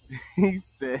 He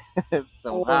said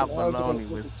some Oh, hot I just bologna wanna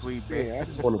with put Sweet the- Baby. yeah, I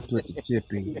just want to put the tip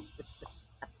in.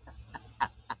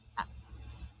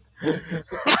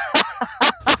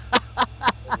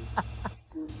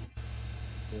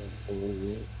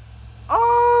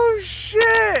 Oh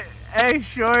shit! Hey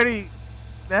Shorty,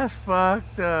 that's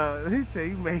fucked up. He said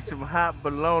you made some hot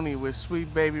bologna with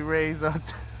Sweet Baby Ray's on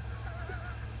top.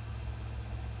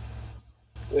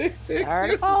 I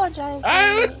already apologized.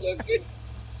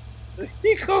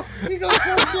 He gonna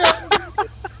cuss me out.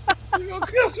 He gonna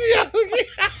cuss me out again.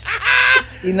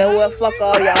 You know what? Fuck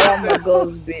all y'all. I'm my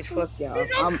ghost, bitch. Fuck y'all.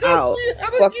 I'm out.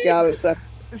 Fuck y'all and suck.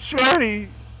 Shorty.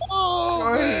 Oh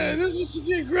Shorty. man, this is to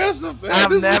get aggressive, man. I've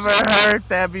This never is, heard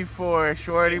that before,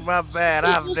 Shorty. My bad.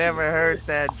 I've never heard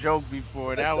that joke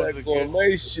before. That was a good.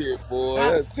 gourmet shit, boy.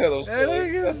 That's That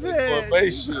nigga said gourmet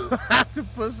you shit. gonna have to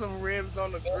put some ribs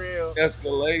on the grill.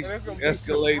 Escalate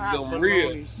them them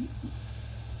ribs.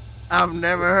 I've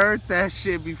never heard that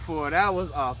shit before. That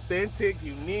was authentic,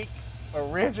 unique,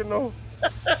 original.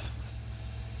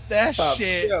 That Top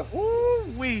shit. shelf.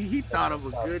 Woo-wee. He thought of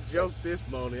a good joke this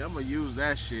morning. I'm gonna use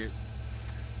that shit.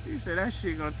 He said that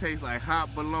shit gonna taste like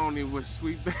hot bologna with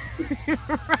Sweet Baby.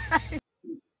 Right?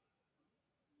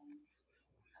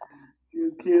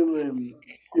 You kill him.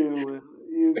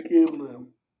 You kill him.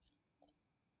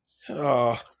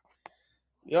 Oh,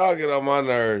 y'all get on my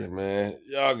nerves, man.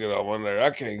 Y'all get on my nerves.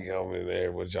 I can't come in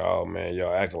there with y'all, man.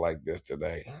 Y'all acting like this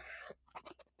today.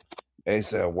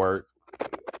 Ace at work,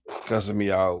 cussing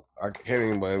me out. I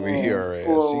can't even hear her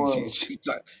ass.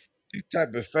 She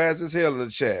typing fast as hell in the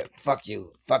chat. Fuck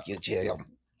you, Jim.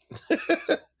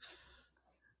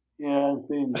 Yeah, I've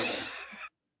seen that.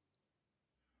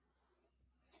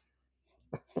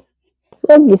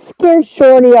 Look, you scared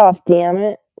Shorty off, damn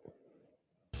it.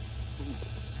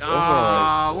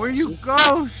 Ah, where you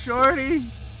go, Shorty?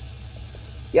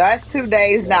 Yeah, it's 2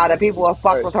 days now that people have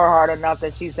fucked with her hard enough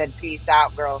that she said, "Peace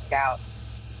out, Girl Scout."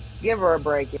 Give her a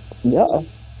break. Yeah.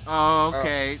 Oh,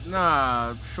 okay.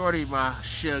 Nah, Shorty my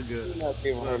sugar. You're not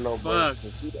giving her no Fuck.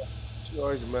 break. She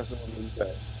always messing with me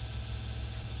back.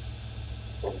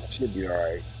 She'll be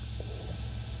alright.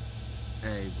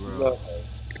 Hey, bro. Love her.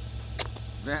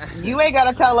 You ain't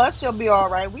gotta tell us she'll be all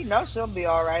right. We know she'll be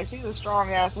all right. She's a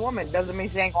strong ass woman. Doesn't mean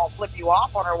she ain't gonna flip you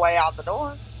off on her way out the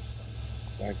door.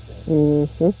 Like that.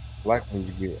 Mm-hmm. I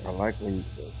like when you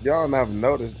y'all never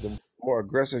noticed the more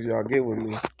aggressive y'all get with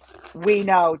me. We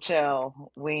know,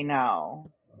 Chill. We know.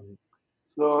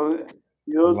 So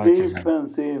your like it.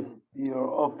 defensive,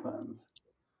 your offense.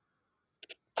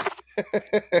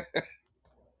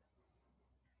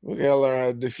 We gotta learn how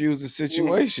to diffuse the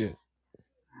situation.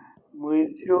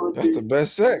 That's the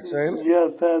best sex, ain't it? You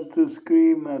just had to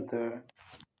scream at her.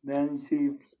 Then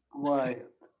she's quiet.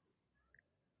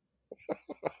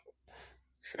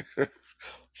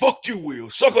 Fuck you, Will.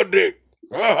 Suck a dick.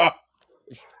 How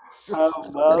I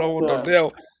don't want no about damn. I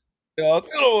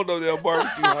don't want no damn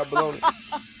barbecue hot bologna.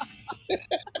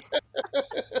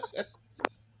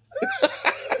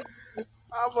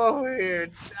 I'm over here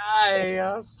dying.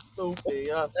 Y'all stupid.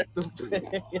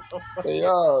 Hey,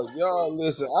 y'all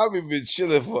listen. I've been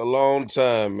chilling for a long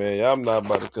time, man. I'm not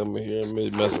about to come in here and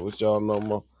be messing with y'all no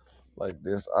more like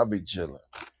this. I'll be chilling.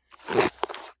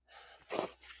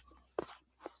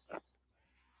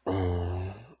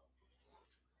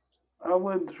 I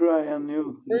would try a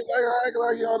new thing. Act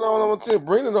like y'all know what I'm gonna tell.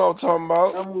 Bring it on, talking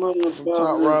about. I'm gonna Some top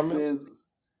publish ramen. this,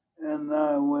 and then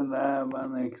I will have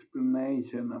an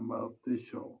explanation about the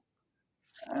show.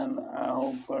 And I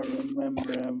hope I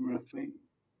remember everything.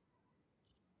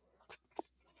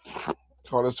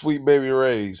 Call it Sweet Baby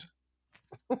Ray's.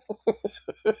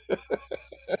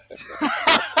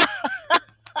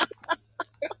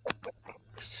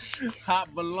 Hot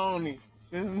baloney.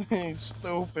 This thing's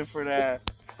stupid for that.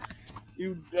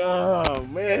 You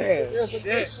dumb man. That's a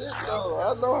good shit though.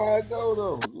 I know how it go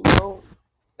though. You know.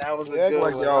 That was a Act good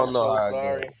like one. y'all I'm know so how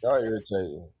sorry. it go. Y'all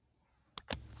irritating.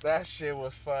 That shit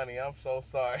was funny. I'm so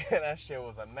sorry. That shit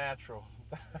was a natural.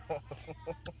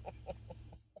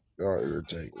 Y'all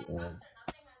irritating, man.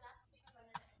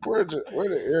 Where the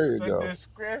area The go?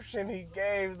 description he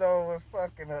gave though was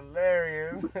fucking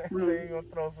hilarious. So you gonna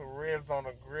throw some ribs on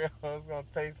the grill. It's gonna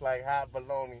taste like hot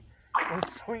bologna with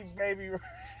Sweet Baby Ray's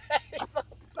on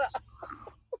top.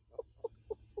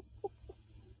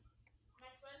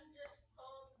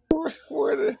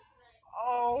 Where the?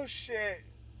 Oh shit.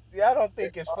 Yeah, I don't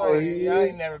think it's funny. I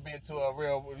ain't never been to a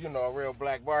real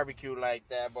black barbecue like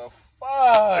that, but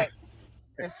fuck.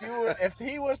 If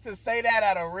he was to say that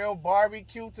at a real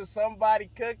barbecue to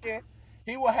somebody cooking,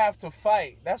 he would have to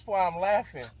fight. That's why I'm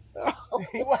laughing.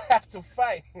 He would have to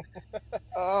fight.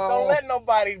 Don't let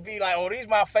nobody be like, oh, these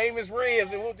my famous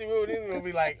ribs, and he's gonna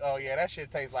be like, oh yeah, that shit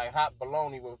tastes like hot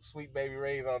bologna with Sweet Baby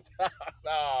Ray's on top.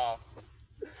 No,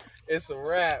 it's a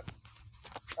wrap.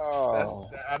 Oh.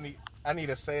 I need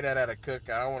to say that at a cookout.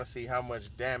 I want to see how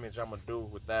much damage I'm gonna do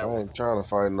with that I one. ain't trying to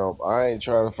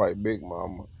fight Big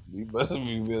Mama. You better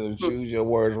be able to choose your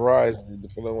words wisely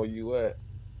depending on where you at.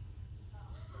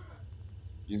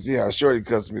 You see how Shorty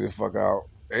cussed me the fuck out.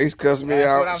 Ace cussed me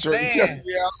out. That's what I'm Shorty saying. cussed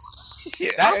me out.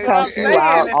 That's I what I'm cuss you saying.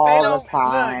 out If all they the don't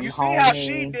time, look, you see how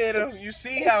she homie. did him. You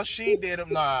see how she did him.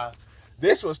 Nah,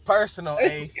 this was personal,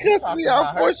 Ace. Ace You cussed talked me out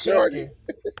about for her Shorty.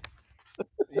 cooking.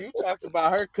 You talked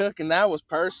about her cooking. That was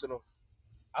personal.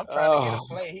 I'm trying to get a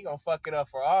plate. He gonna fuck it up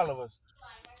for all of us.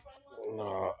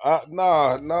 No,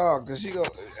 cause she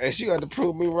got to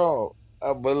prove me wrong.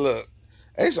 But look,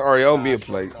 Ace already owe me a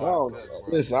plate.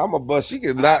 Listen, I'm a bust. She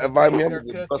can not invite me. I'm gonna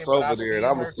just bust over there and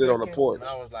I'm gonna sit on the porch. And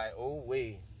I was like, oh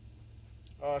wait.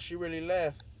 Oh, she really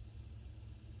left.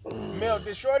 Mel,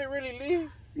 did Shorty really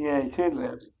leave? Yeah, she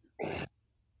left.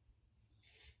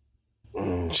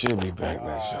 She'll be back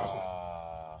next show.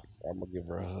 I'm gonna give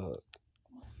her a hug.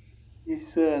 She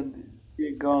said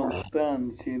she gonna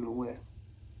stand, she'll win.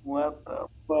 What the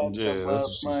fuck Yeah, that's about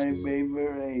what she my said. baby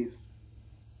Race?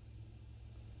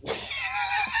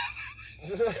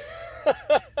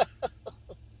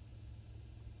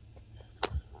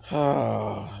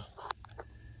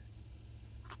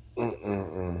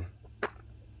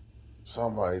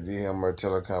 Somebody DM her,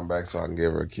 tell her come back so I can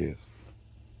give her a kiss.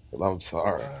 But I'm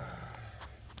sorry.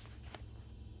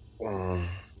 I'll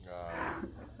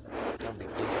be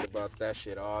thinking about that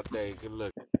shit all day. Good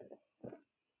look.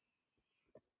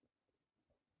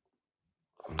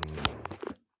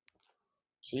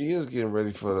 She is getting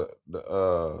ready for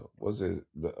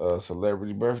the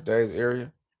celebrity birthdays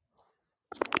area.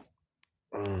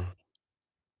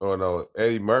 Oh no,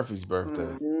 Eddie Murphy's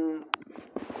birthday.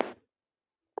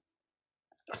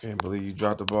 I can't believe you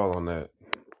dropped the ball on that.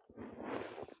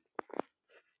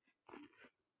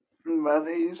 But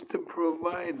he's the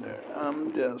provider.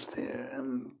 I'm just here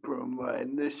and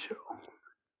provide the show.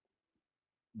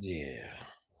 Yeah.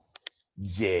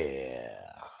 Yeah.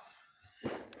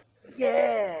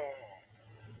 Yeah.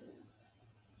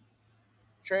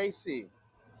 Tracy,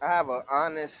 I have an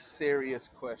honest, serious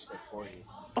question for you.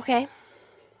 Okay.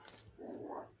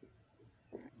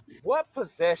 What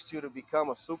possessed you to become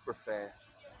a super fan?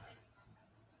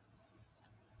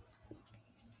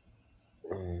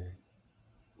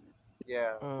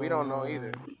 Yeah, we don't know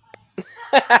either.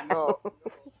 No.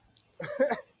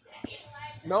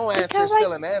 No answer is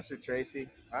still an answer, Tracy.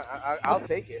 I'll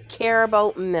take it. Care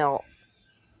about milk.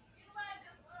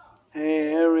 Hey,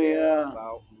 area.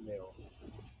 About milk.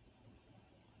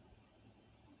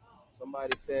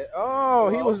 Somebody said, "Oh,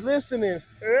 he was listening."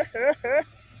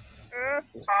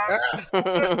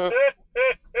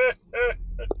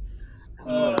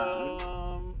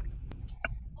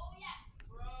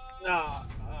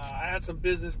 I had some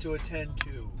business to attend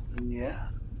to. Yeah.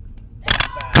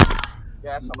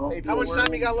 Yeah, some paperwork. How much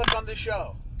time you got left on this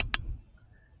show?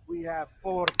 We have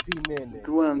 40 minutes.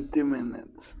 20 minutes.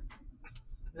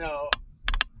 No.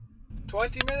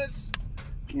 20 minutes?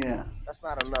 Yeah. That's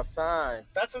not enough time.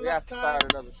 That's We enough have to time.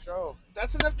 start another show.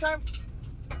 That's enough time.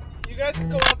 You guys can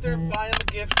go out there and buy him a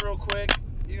gift real quick.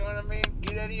 You know what I mean?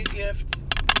 Get Eddie a gift.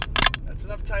 That's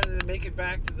enough time to make it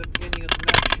back to the beginning of the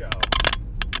next show.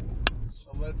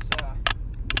 So let's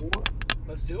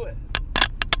do it.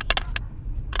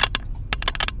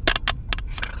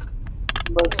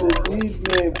 But the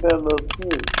DJ fell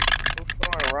asleep. Who's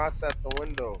throwing rocks at the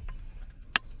window?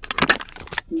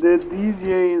 The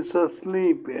DJ is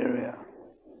asleep, area.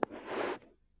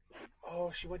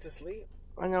 Oh, she went to sleep?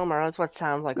 I know, Marla. That's what it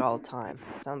sounds like all the time.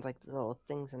 It sounds like the little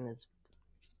things in his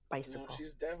bicycle. No,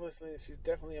 she's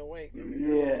definitely awake.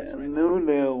 Yeah,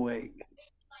 newly awake.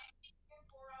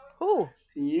 Who?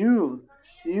 You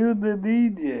the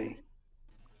DJ.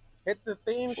 Hit the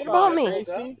theme What song, about me?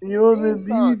 Tracy. You're the Theme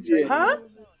song, DJ. Tracy. Huh?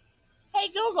 Hey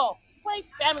Google, play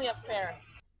Family Affair.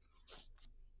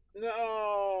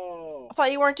 No. I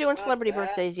thought you weren't doing Not celebrity that.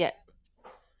 birthdays yet.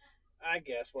 I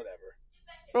guess, whatever.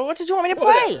 Well, what did you want me to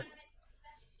play? Whatever.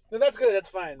 No, that's good. That's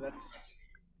fine. That's.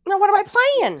 No, what am I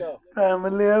playing? Let's go.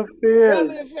 Family Affairs.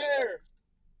 Family Affair.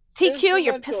 TQ,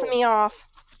 you're Instrumental. pissing me off.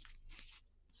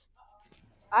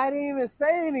 I didn't even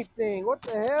say anything. What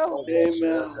the hell? Hey,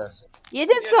 man. You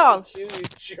did Yeah, so. TQ, you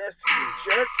jerk. You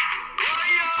jerk.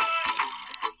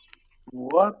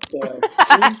 What the?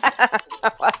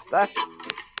 What the?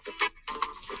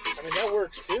 I mean, that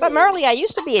works too. But Marley, I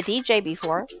used to be a DJ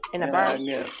before in a bar. I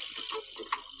guess.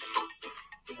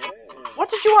 What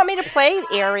did you want me to play,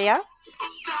 Area?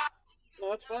 No,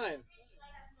 that's fine.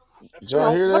 Did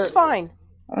y'all hear What's that? fine?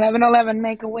 11:11,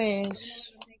 make a wish.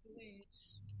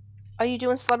 Are you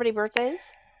doing celebrity birthdays?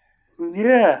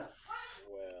 Yeah.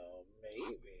 Well,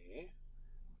 maybe.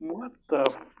 What the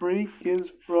freak is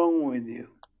wrong with you?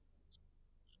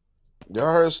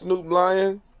 Y'all heard Snoop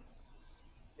lying?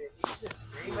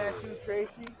 Scream at you,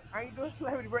 Tracy. Are you doing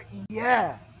celebrity birthday?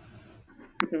 Yeah.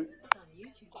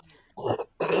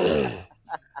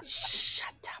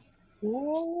 Shut up.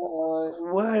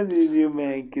 Why did you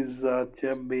make it such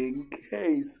a big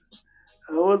case?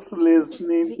 I was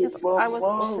listening Because to Bob I was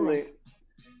Marley. listening.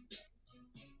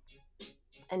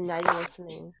 And now you're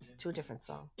listening to a different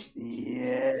song.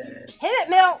 Yeah. Hit it,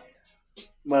 Mill!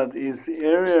 But is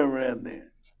area ready?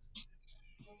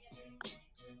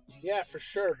 Yeah, for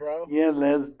sure, bro. Yeah,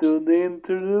 let's do the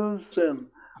introduction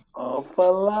of a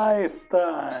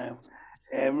lifetime.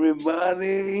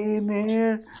 Everybody in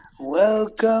here,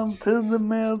 welcome to the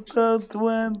Meltdown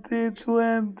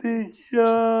 2020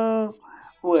 show,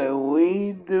 where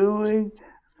we doing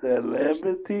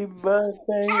celebrity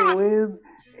birthday with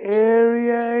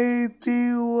Area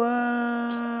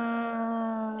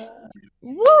 81.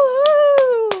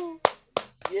 Woo!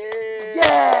 Yeah.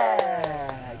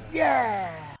 Yeah. Yeah.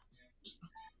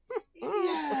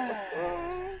 Yeah.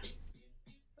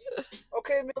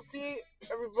 Okay, Milty,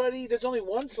 everybody, there's only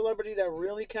one celebrity that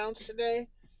really counts today,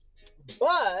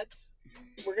 but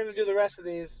we're going to do the rest of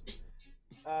these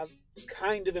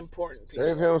kind of important people.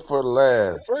 Save him for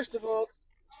last. First of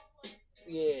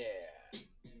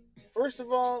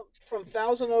all, from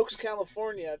Thousand Oaks,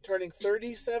 California, turning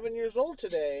 37 years old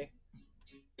today,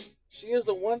 she is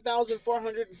the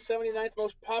 1,479th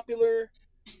most popular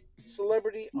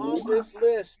celebrity on this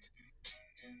list.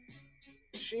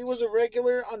 She was a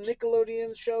regular on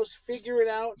Nickelodeon shows Figure It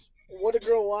Out, What a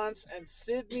Girl Wants, and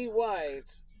Sydney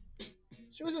White.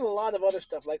 She was in a lot of other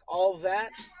stuff, like All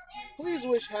That. Please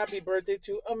wish happy birthday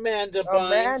to Amanda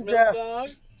Bynes, Milk Dog.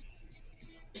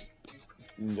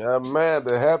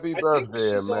 Amanda, happy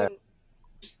birthday, Amanda.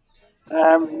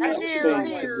 I'm I nothing think she's on,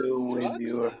 to like, do with drugs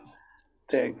your now.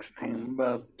 texting,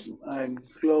 but I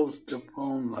closed the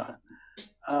phone line.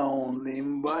 I only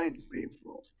invite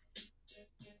people.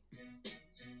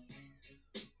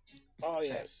 Oh,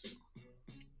 yes.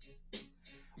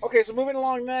 Okay, so moving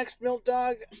along next, Milk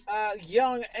Dog.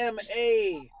 Young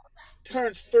M.A.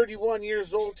 turns 31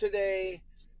 years old today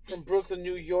from Brooklyn,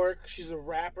 New York. She's a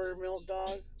rapper, Milk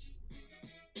Dog.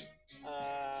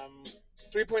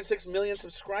 3.6 million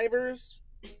subscribers.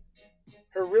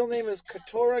 Her real name is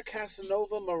Katora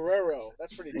Casanova Marrero.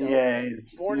 That's pretty dope. Yeah,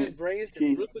 Born and raised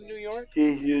in Brooklyn, New York.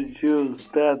 She should choose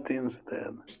that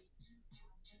instead.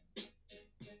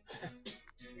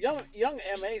 Young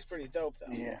M.A. is pretty dope,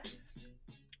 though. Yeah.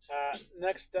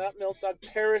 Next up, Milk Dog,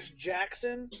 Paris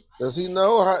Jackson. Does he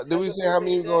know? Do we say how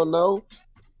many we're going to know?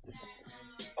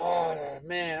 Oh,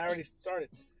 man, I already started.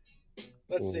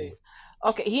 Let's see.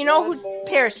 Okay, you know One who more.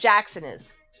 Paris Jackson is?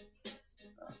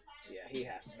 Yeah, he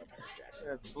has to know Paris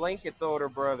Jackson. That's Blanket's older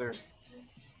brother.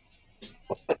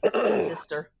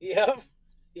 Sister. Yep.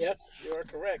 Yes, you are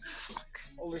correct.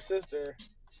 Older sister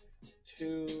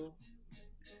to...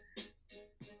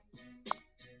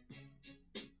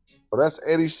 Well, that's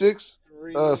 86,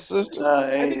 sister.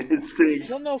 86.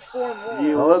 He'll know four more.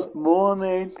 He was born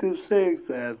 86.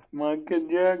 That's Michael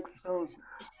Jackson's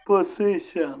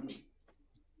position.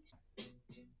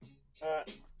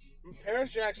 Paris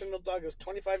Jackson, Milk Dog, is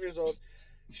 25 years old.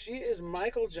 She is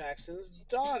Michael Jackson's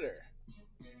daughter.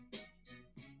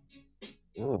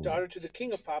 daughter to the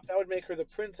king of pop. That would make her the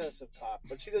princess of pop,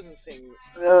 but she doesn't sing.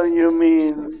 Oh, you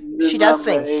mean the She does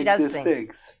number sing. She does sing.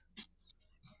 86?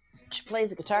 She plays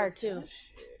the guitar too.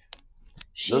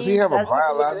 Does he have a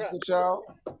biological child?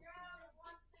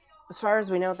 As far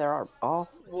as we know, there are all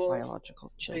Well,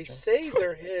 biological children. They say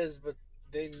they're his, but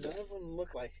none of them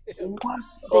look like him.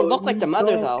 They look like the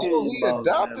mother, though. Oh, he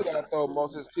adopted, I thought,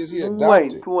 most of his kids he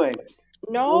adopted. Wait.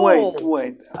 No.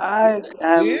 Wait. I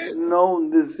have no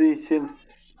decision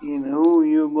in who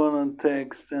you're gonna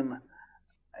text,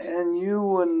 and you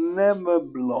were never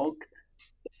blocked,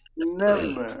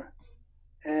 never.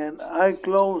 And I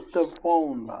closed the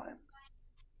phone line.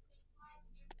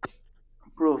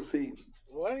 Proceed.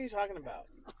 What are you talking about?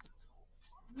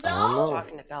 I'm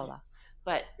talking to Bella.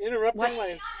 But interrupting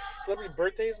my celebrity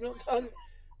birthdays, Milk Dog?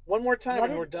 One more time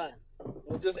and we're done.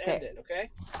 We'll just end it, okay?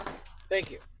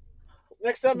 Thank you.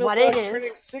 Next up, Milk Dog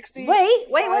turning 60. Wait.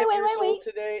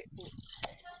 Today.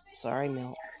 Sorry,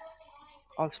 Milk.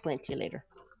 I'll explain it to you later.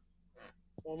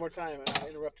 One more time, and I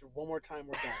interrupted. One more time,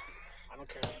 we're done. I don't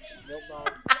care if it's Milk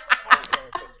Dog. I don't care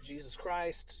if it's Jesus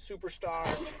Christ, Superstar.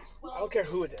 I don't care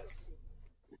who it is.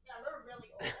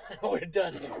 We're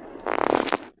done here.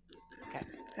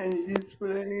 And she's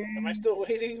playing. Am I still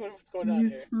waiting? What's going on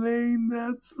here? She's playing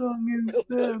that song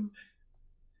instead.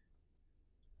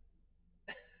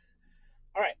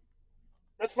 All right.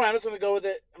 That's fine. I'm just going to go with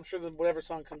it. I'm sure that whatever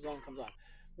song comes on, comes on.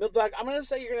 Milk Dog, I'm going to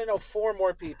say you're going to know 4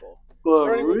 more people.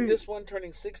 Starting with this one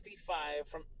turning 65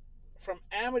 from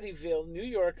Amityville, New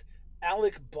York,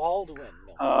 Alec Baldwin.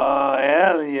 Oh,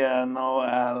 hell yeah, no,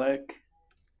 Alec.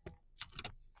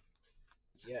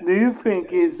 Yes. Do you think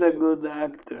he's a good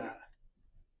actor?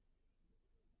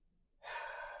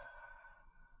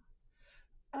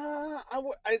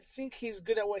 I think he's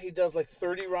good at what he does. Like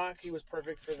 30 Rock, he was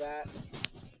perfect for that.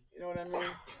 You know what I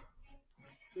mean?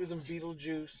 He was in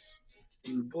Beetlejuice.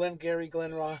 Glenn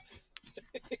Ross.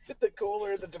 The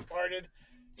Cooler, The Departed.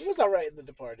 He was all right in The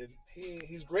Departed.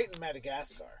 He's great in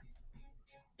Madagascar.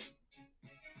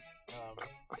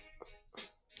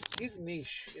 He's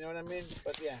niche, you know what I mean?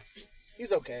 But yeah,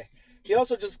 he's okay. He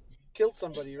also just killed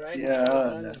somebody, right? Yeah. Shot a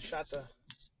gun and shot the...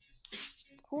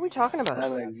 Who are we talking about?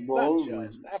 Not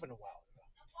just. That happened a while ago.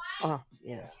 Oh,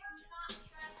 yeah.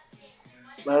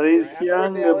 But his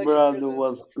younger brother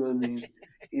was good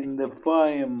in the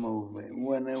Fire movie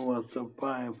when he was a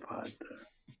firefighter.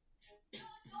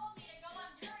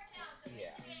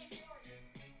 Yeah.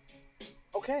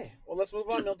 Okay, well, let's move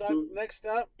on, Milk Dog. Next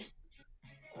up,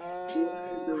 I'm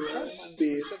trying to find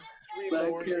you said 3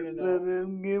 more. You're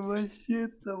didn't give a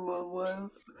shit about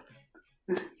what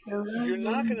You're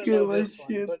not going to know this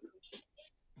one, but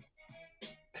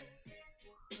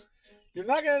you're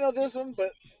not going to know this one,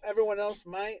 but everyone else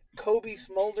might. Kobe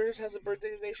Smulders has a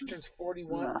birthday today. She turns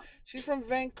 41. Nah. She's from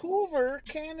Vancouver,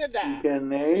 Canada.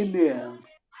 Canadian.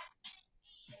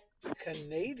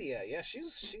 Yeah,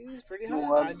 she's pretty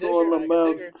hot. I dig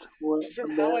her. She's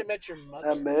from How I Met Your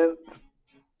Mother.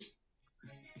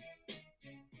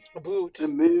 A boot.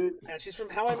 And she's from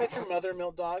How I Met Your Mother,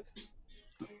 Milk Dog.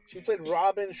 She played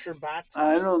Robin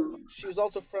Scherbatsky. She was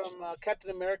also from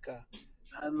Captain America.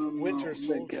 I don't Winter know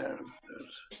Soldier. the characters.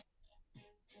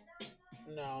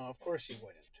 No, of course you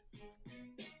wouldn't.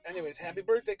 Anyways, happy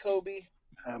birthday, Kobe.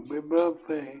 Happy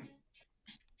birthday.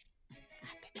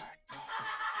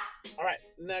 All right,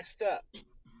 next up.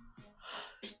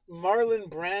 Marlon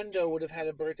Brando would have had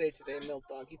a birthday today, Milk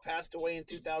Dog. He passed away in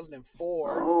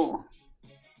 2004. Oh.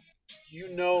 You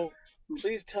know,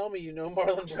 please tell me you know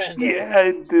Marlon Brando. Yeah,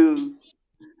 I do.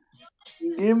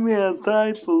 Give me a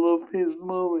title of his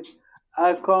movie.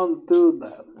 I can't do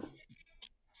that.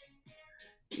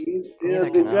 He's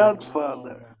the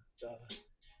Godfather.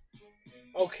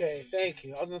 Okay, thank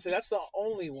you. I was going to say, that's the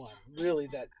only one, really,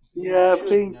 that yeah, I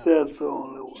think that's the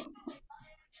only one.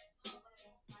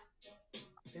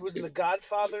 He was in The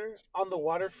Godfather, On the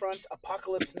Waterfront,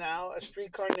 Apocalypse Now, A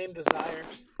Streetcar Named Desire,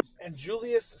 and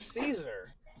Julius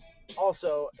Caesar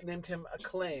also named him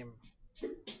Acclaim.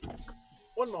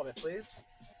 One moment, please.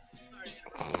 Sorry.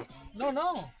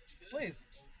 No, please.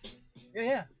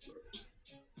 Yeah.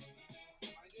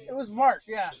 It was Mark,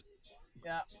 yeah.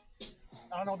 I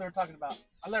don't know what they were talking about.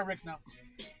 I'll let Rick know.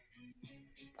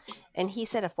 And he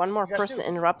said if one more person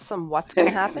interrupts them, what's going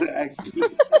to happen?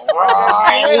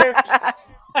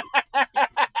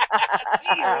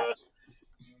 See you.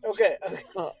 Okay.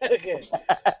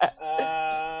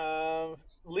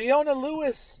 Leona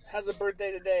Lewis has a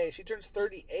birthday today. She turns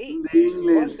 38. She's from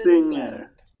London, England.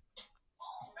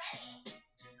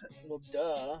 Well,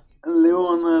 duh.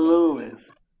 Leona Lewis.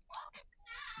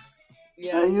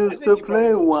 Yeah, I used to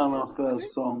play one of her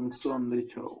songs on the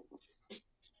show.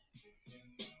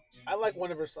 I like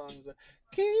one of her songs.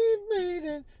 Keep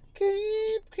bleeding,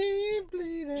 keep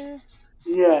bleeding.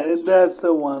 Yeah, that's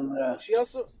the one She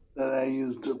also that I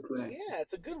used to play. Yeah,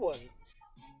 it's a good one.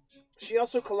 She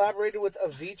also collaborated with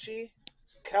Avicii,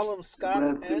 Callum Scott,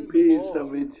 Rest in and peace, more.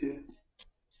 Avicii.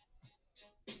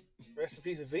 Rest in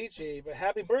peace, Avicii. But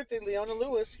happy birthday, Leona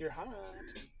Lewis. You're hot.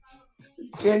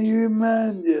 Can you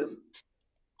imagine?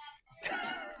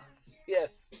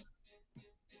 Yes.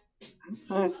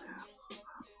 On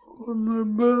my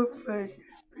birthday,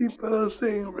 people are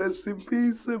saying rest in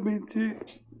peace, Avicii.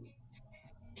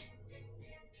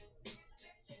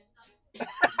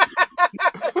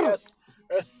 Yes.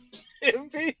 Rest in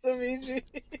peace, Avicii.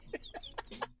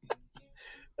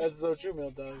 That's so true,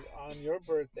 Milk Dog. On your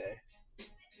birthday.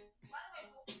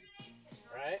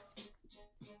 Right?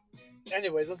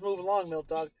 Anyways, let's move along, Milk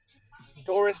Dog.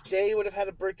 Doris Day would have had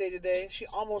a birthday today. She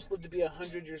almost lived to be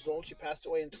 100 years old. She passed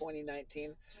away in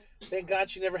 2019. Thank God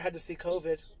she never had to see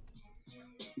COVID.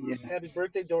 Yeah. Happy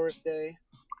birthday, Doris Day.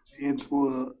 It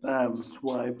will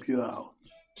swipe you out.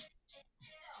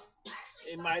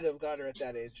 It might have got her at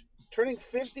that age. Turning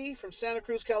 50 from Santa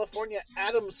Cruz, California,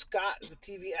 Adam Scott is a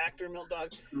TV actor, Milk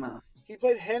Dog. No. He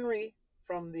played Henry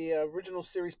from the original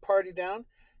series Party Down.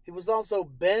 He was also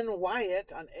Ben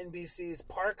Wyatt on NBC's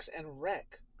Parks and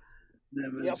Rec.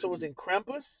 He also was in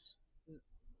Krampus,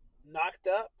 Knocked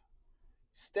Up,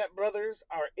 Step Brothers,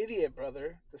 Our Idiot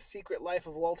Brother, The Secret Life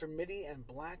of Walter Mitty, and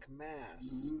Black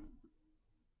Mass. Mm-hmm.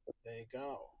 There you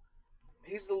go.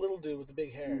 He's the little dude with the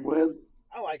big hair. Well,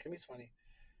 I like him. He's funny.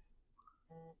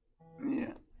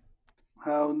 yeah.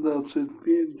 How does it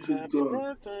feel to Happy talk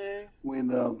birthday.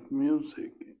 without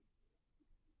music?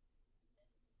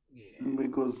 Yeah.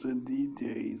 Because the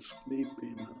DJ is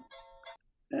sleeping.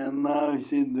 And now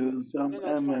she does some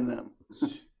Eminem.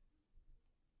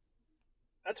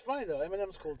 That's funny, though.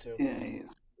 Eminem's cool, too. Yeah, he is.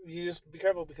 You just be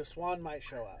careful because Swan might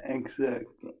show up.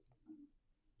 Exactly.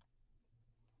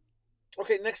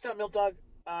 Okay, next up, Milk Dog.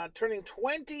 Turning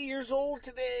 20 years old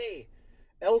today.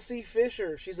 Elsie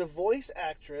Fisher. She's a voice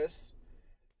actress.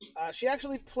 She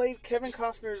actually played Kevin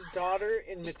Costner's daughter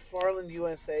in McFarland,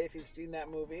 USA, if you've seen that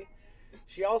movie.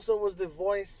 She also was the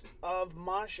voice of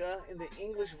Masha in the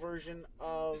English version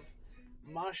of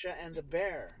Masha and the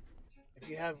Bear. If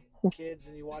you have kids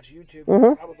and you watch YouTube,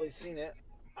 you've probably seen it.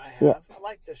 I have. Yeah. I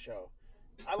like this show.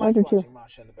 I liked watching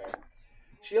Masha and the Bear.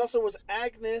 She also was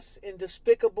Agnes in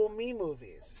Despicable Me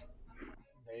movies.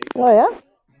 There you go. Oh,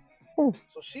 yeah?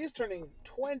 So she's turning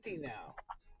 20 now.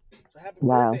 So happy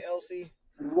Wow. birthday, Elsie.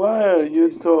 Why are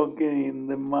you talking in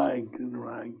the mic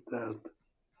like that?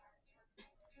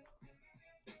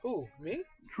 Who? Me?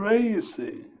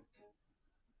 Tracy.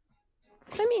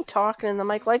 What do you mean talking in the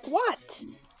mic like what?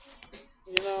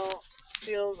 You know,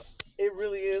 Steels, it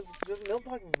really is. Milk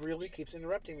Dog really keeps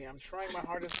interrupting me. I'm trying my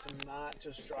hardest to not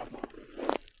just drop off.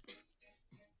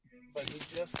 But he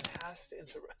just has to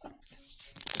interrupt.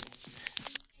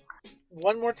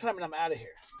 One more time and I'm out of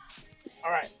here. All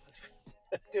right,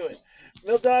 let's do it.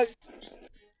 Milk Dog,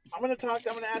 I'm going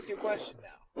to ask you a question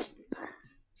now.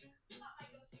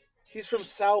 He's from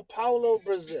Sao Paulo,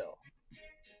 Brazil.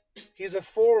 He's a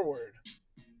forward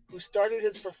who started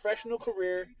his professional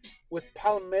career with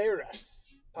Palmeiras.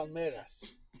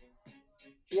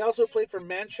 He also played for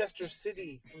Manchester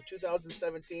City from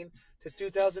 2017 to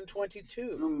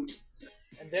 2022.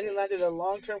 And then he landed a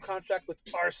long-term contract with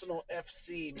Arsenal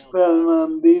FC.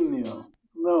 Fernandinho.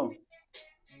 No.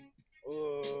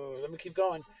 Let me keep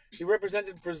going. He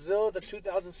represented Brazil at the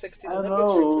 2016 Olympics know,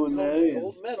 where he took home the yeah.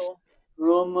 gold medal.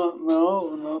 No,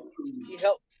 not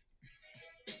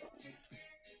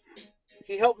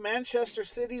He helped Manchester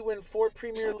City win 4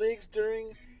 Premier Leagues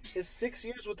during his 6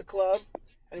 years with the club,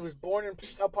 and he was born in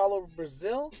Sao Paulo,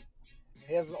 Brazil.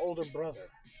 He has an older brother.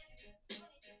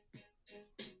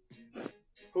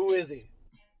 Who is he?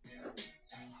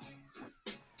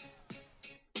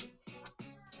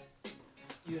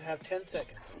 You have 10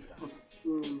 seconds.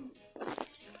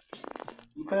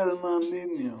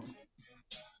 Fernandinho.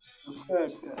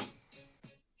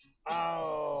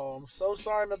 Oh, I'm so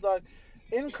sorry, my dog.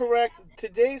 Incorrect.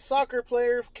 Today's soccer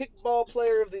player, kickball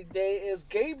player of the day is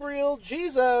Gabriel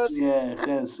Jesus. Yeah,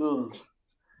 Jesus.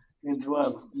 It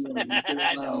was.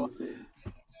 I know.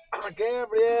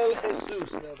 Gabriel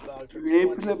Jesus, my dog.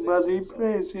 But he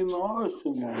plays in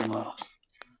Arsenal now.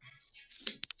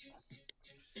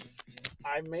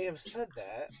 I may have said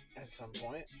that at some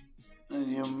point.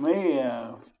 You may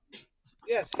have.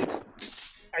 Yes,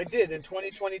 I did. In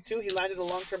 2022, he landed a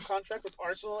long-term contract with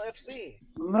Arsenal FC.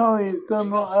 No, he's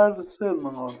on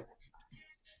Arsenal.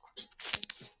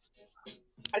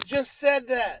 I just said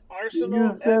that. Arsenal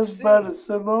You said FC.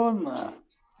 Barcelona.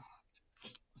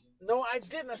 No, I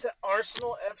didn't. I said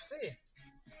Arsenal FC.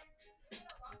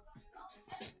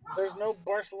 There's no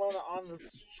Barcelona on the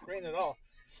screen at all.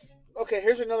 Okay,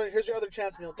 here's your other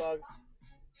chance, Milk Dog.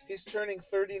 He's turning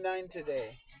 39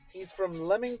 today. He's from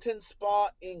Leamington Spa,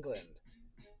 England.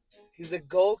 He's a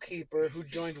goalkeeper who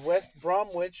joined West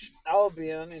Bromwich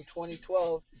Albion in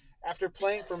 2012 after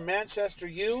playing for Manchester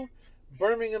U,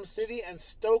 Birmingham City, and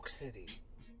Stoke City.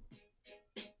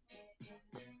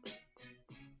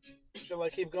 Shall I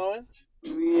keep going?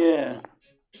 Yeah.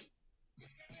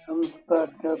 I'm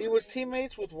stuck up. He was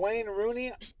teammates with Wayne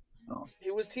Rooney.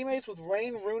 He was teammates with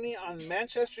Wayne Rooney on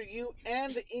Manchester U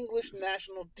and the English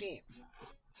national team.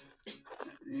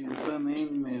 He's an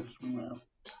Englishman.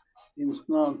 He's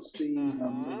not seen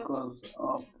because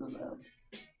after that,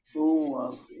 who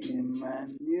was in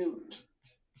Man U?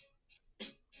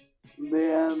 They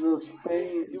had a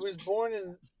Spain. He was born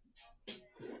in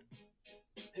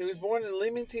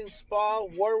Leamington Spa,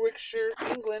 Warwickshire,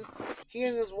 England. He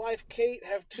and his wife Kate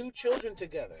have 2 children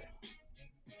together.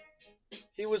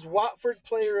 He was Watford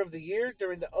Player of the Year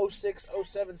during the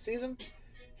 06-07 season.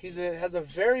 He has a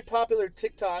very popular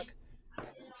TikTok,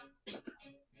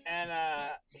 and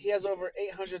he has over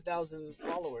 800,000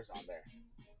 followers on there.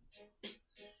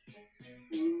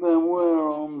 They were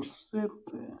on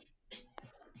City,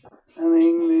 an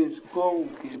English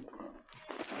goalkeeper.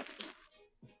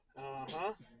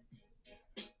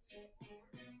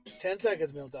 10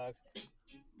 seconds, Milk Dog.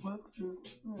 What is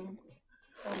that?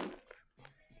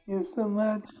 He's the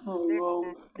national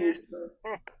goalkeeper.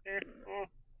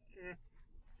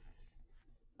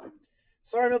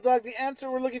 Sorry, Milk Dog. The answer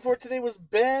we're looking for today was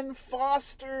Ben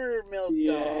Foster, Milk Dog.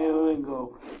 Yeah, here we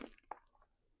go.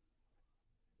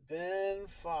 Ben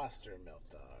Foster, Milk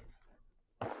Dog.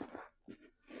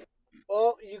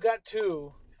 Well, you got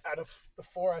 2 out of the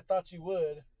 4 I thought you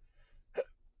would.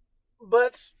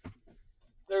 But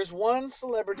there's one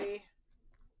celebrity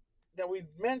that we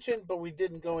mentioned, but we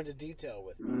didn't go into detail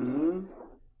with. Mm-hmm.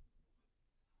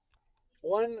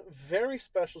 One very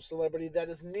special celebrity that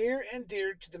is near and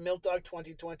dear to the Milk Dog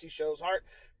 2020 show's heart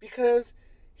because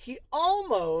he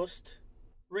almost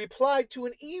replied to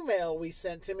an email we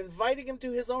sent him inviting him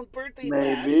to his own birthday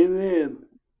bash. Maybe he did.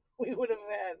 We would have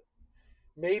had.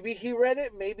 Maybe he read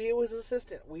it. Maybe it was his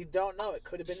assistant. We don't know. It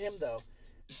could have been him, though.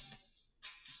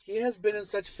 He has been in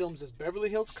such films as Beverly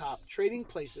Hills Cop, Trading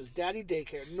Places, Daddy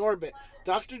Daycare, Norbit,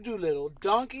 Dr. Dolittle,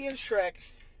 Donkey, and Shrek.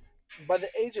 By the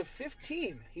age of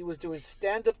 15, he was doing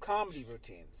stand-up comedy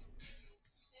routines.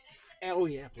 And, oh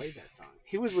yeah, I played that song.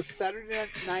 He was with Saturday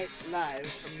Night Live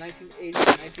from 1980 to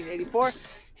 1984.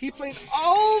 He played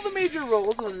all the major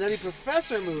roles in the Nutty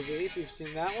Professor movie, if you've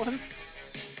seen that one.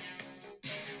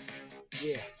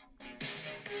 Yeah.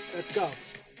 Let's go.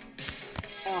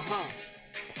 Oh,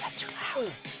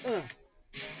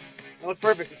 it's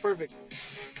perfect. It's perfect.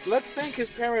 Let's thank his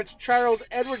parents, Charles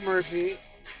Edward Murphy,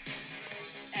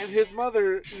 and his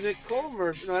mother, Nicole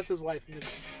Murphy. No, that's his wife,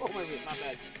 Nicole Murphy. My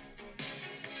bad.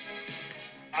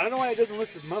 I don't know why it doesn't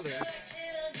list his mother.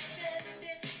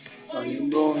 Are you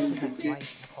going to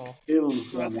kill someone?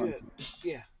 That's good.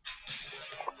 Yeah.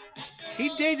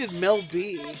 He dated Mel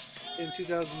B in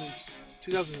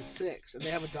 2006, and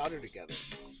they have a daughter together.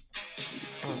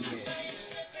 Oh, yeah.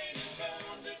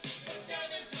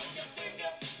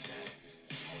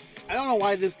 I don't know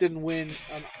why this didn't win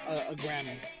a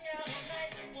Grammy.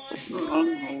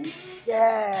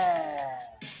 Yeah.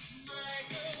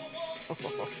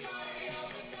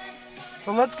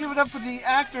 So let's give it up for the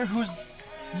actor who's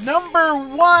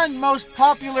 #1 most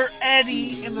popular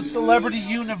Eddie in the celebrity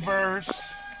universe.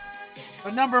 The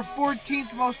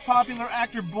 #14th most popular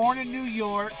actor born in New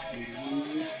York.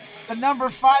 The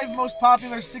 #5 most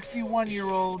popular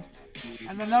 61-year-old.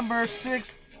 And the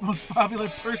 #6 most popular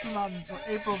person on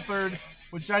April 3rd,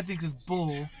 which I think is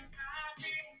bull.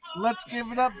 Let's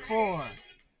give it up for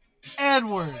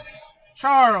Edward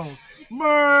Charles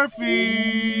Murphy.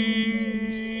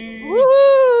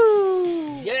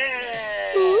 Woo!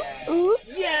 Yeah! Ooh.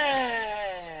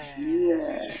 Yeah!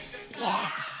 Yeah.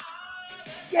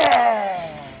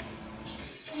 Yeah!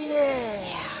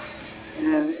 Yeah!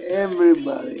 And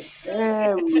everybody,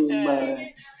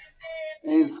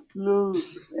 excludes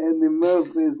Eddie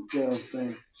Murphy's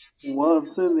birthday.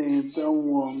 Wasn't it a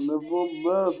wonderful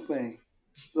birthday?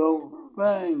 So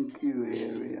thank you,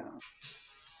 Area.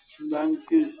 Thank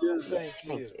you, sir. Thank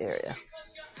you. Thanks, Area.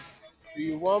 Do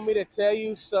you want me to tell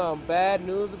you some bad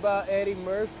news about Eddie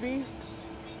Murphy?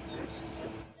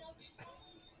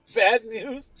 Bad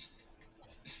news?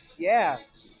 Yeah.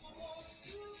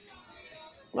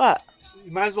 What?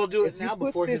 You might as well do it If now you put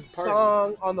before this his party.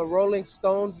 song on the Rolling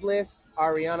Stones list,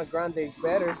 Ariana Grande's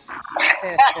better.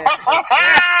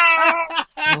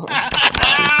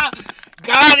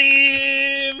 Got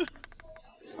him!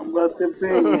 But the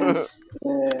thing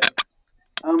is,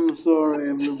 I'm sorry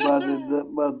everybody,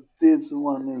 but this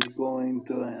one is going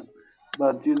to end.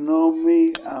 But you know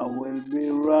me, I will be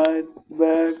right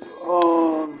back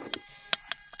on.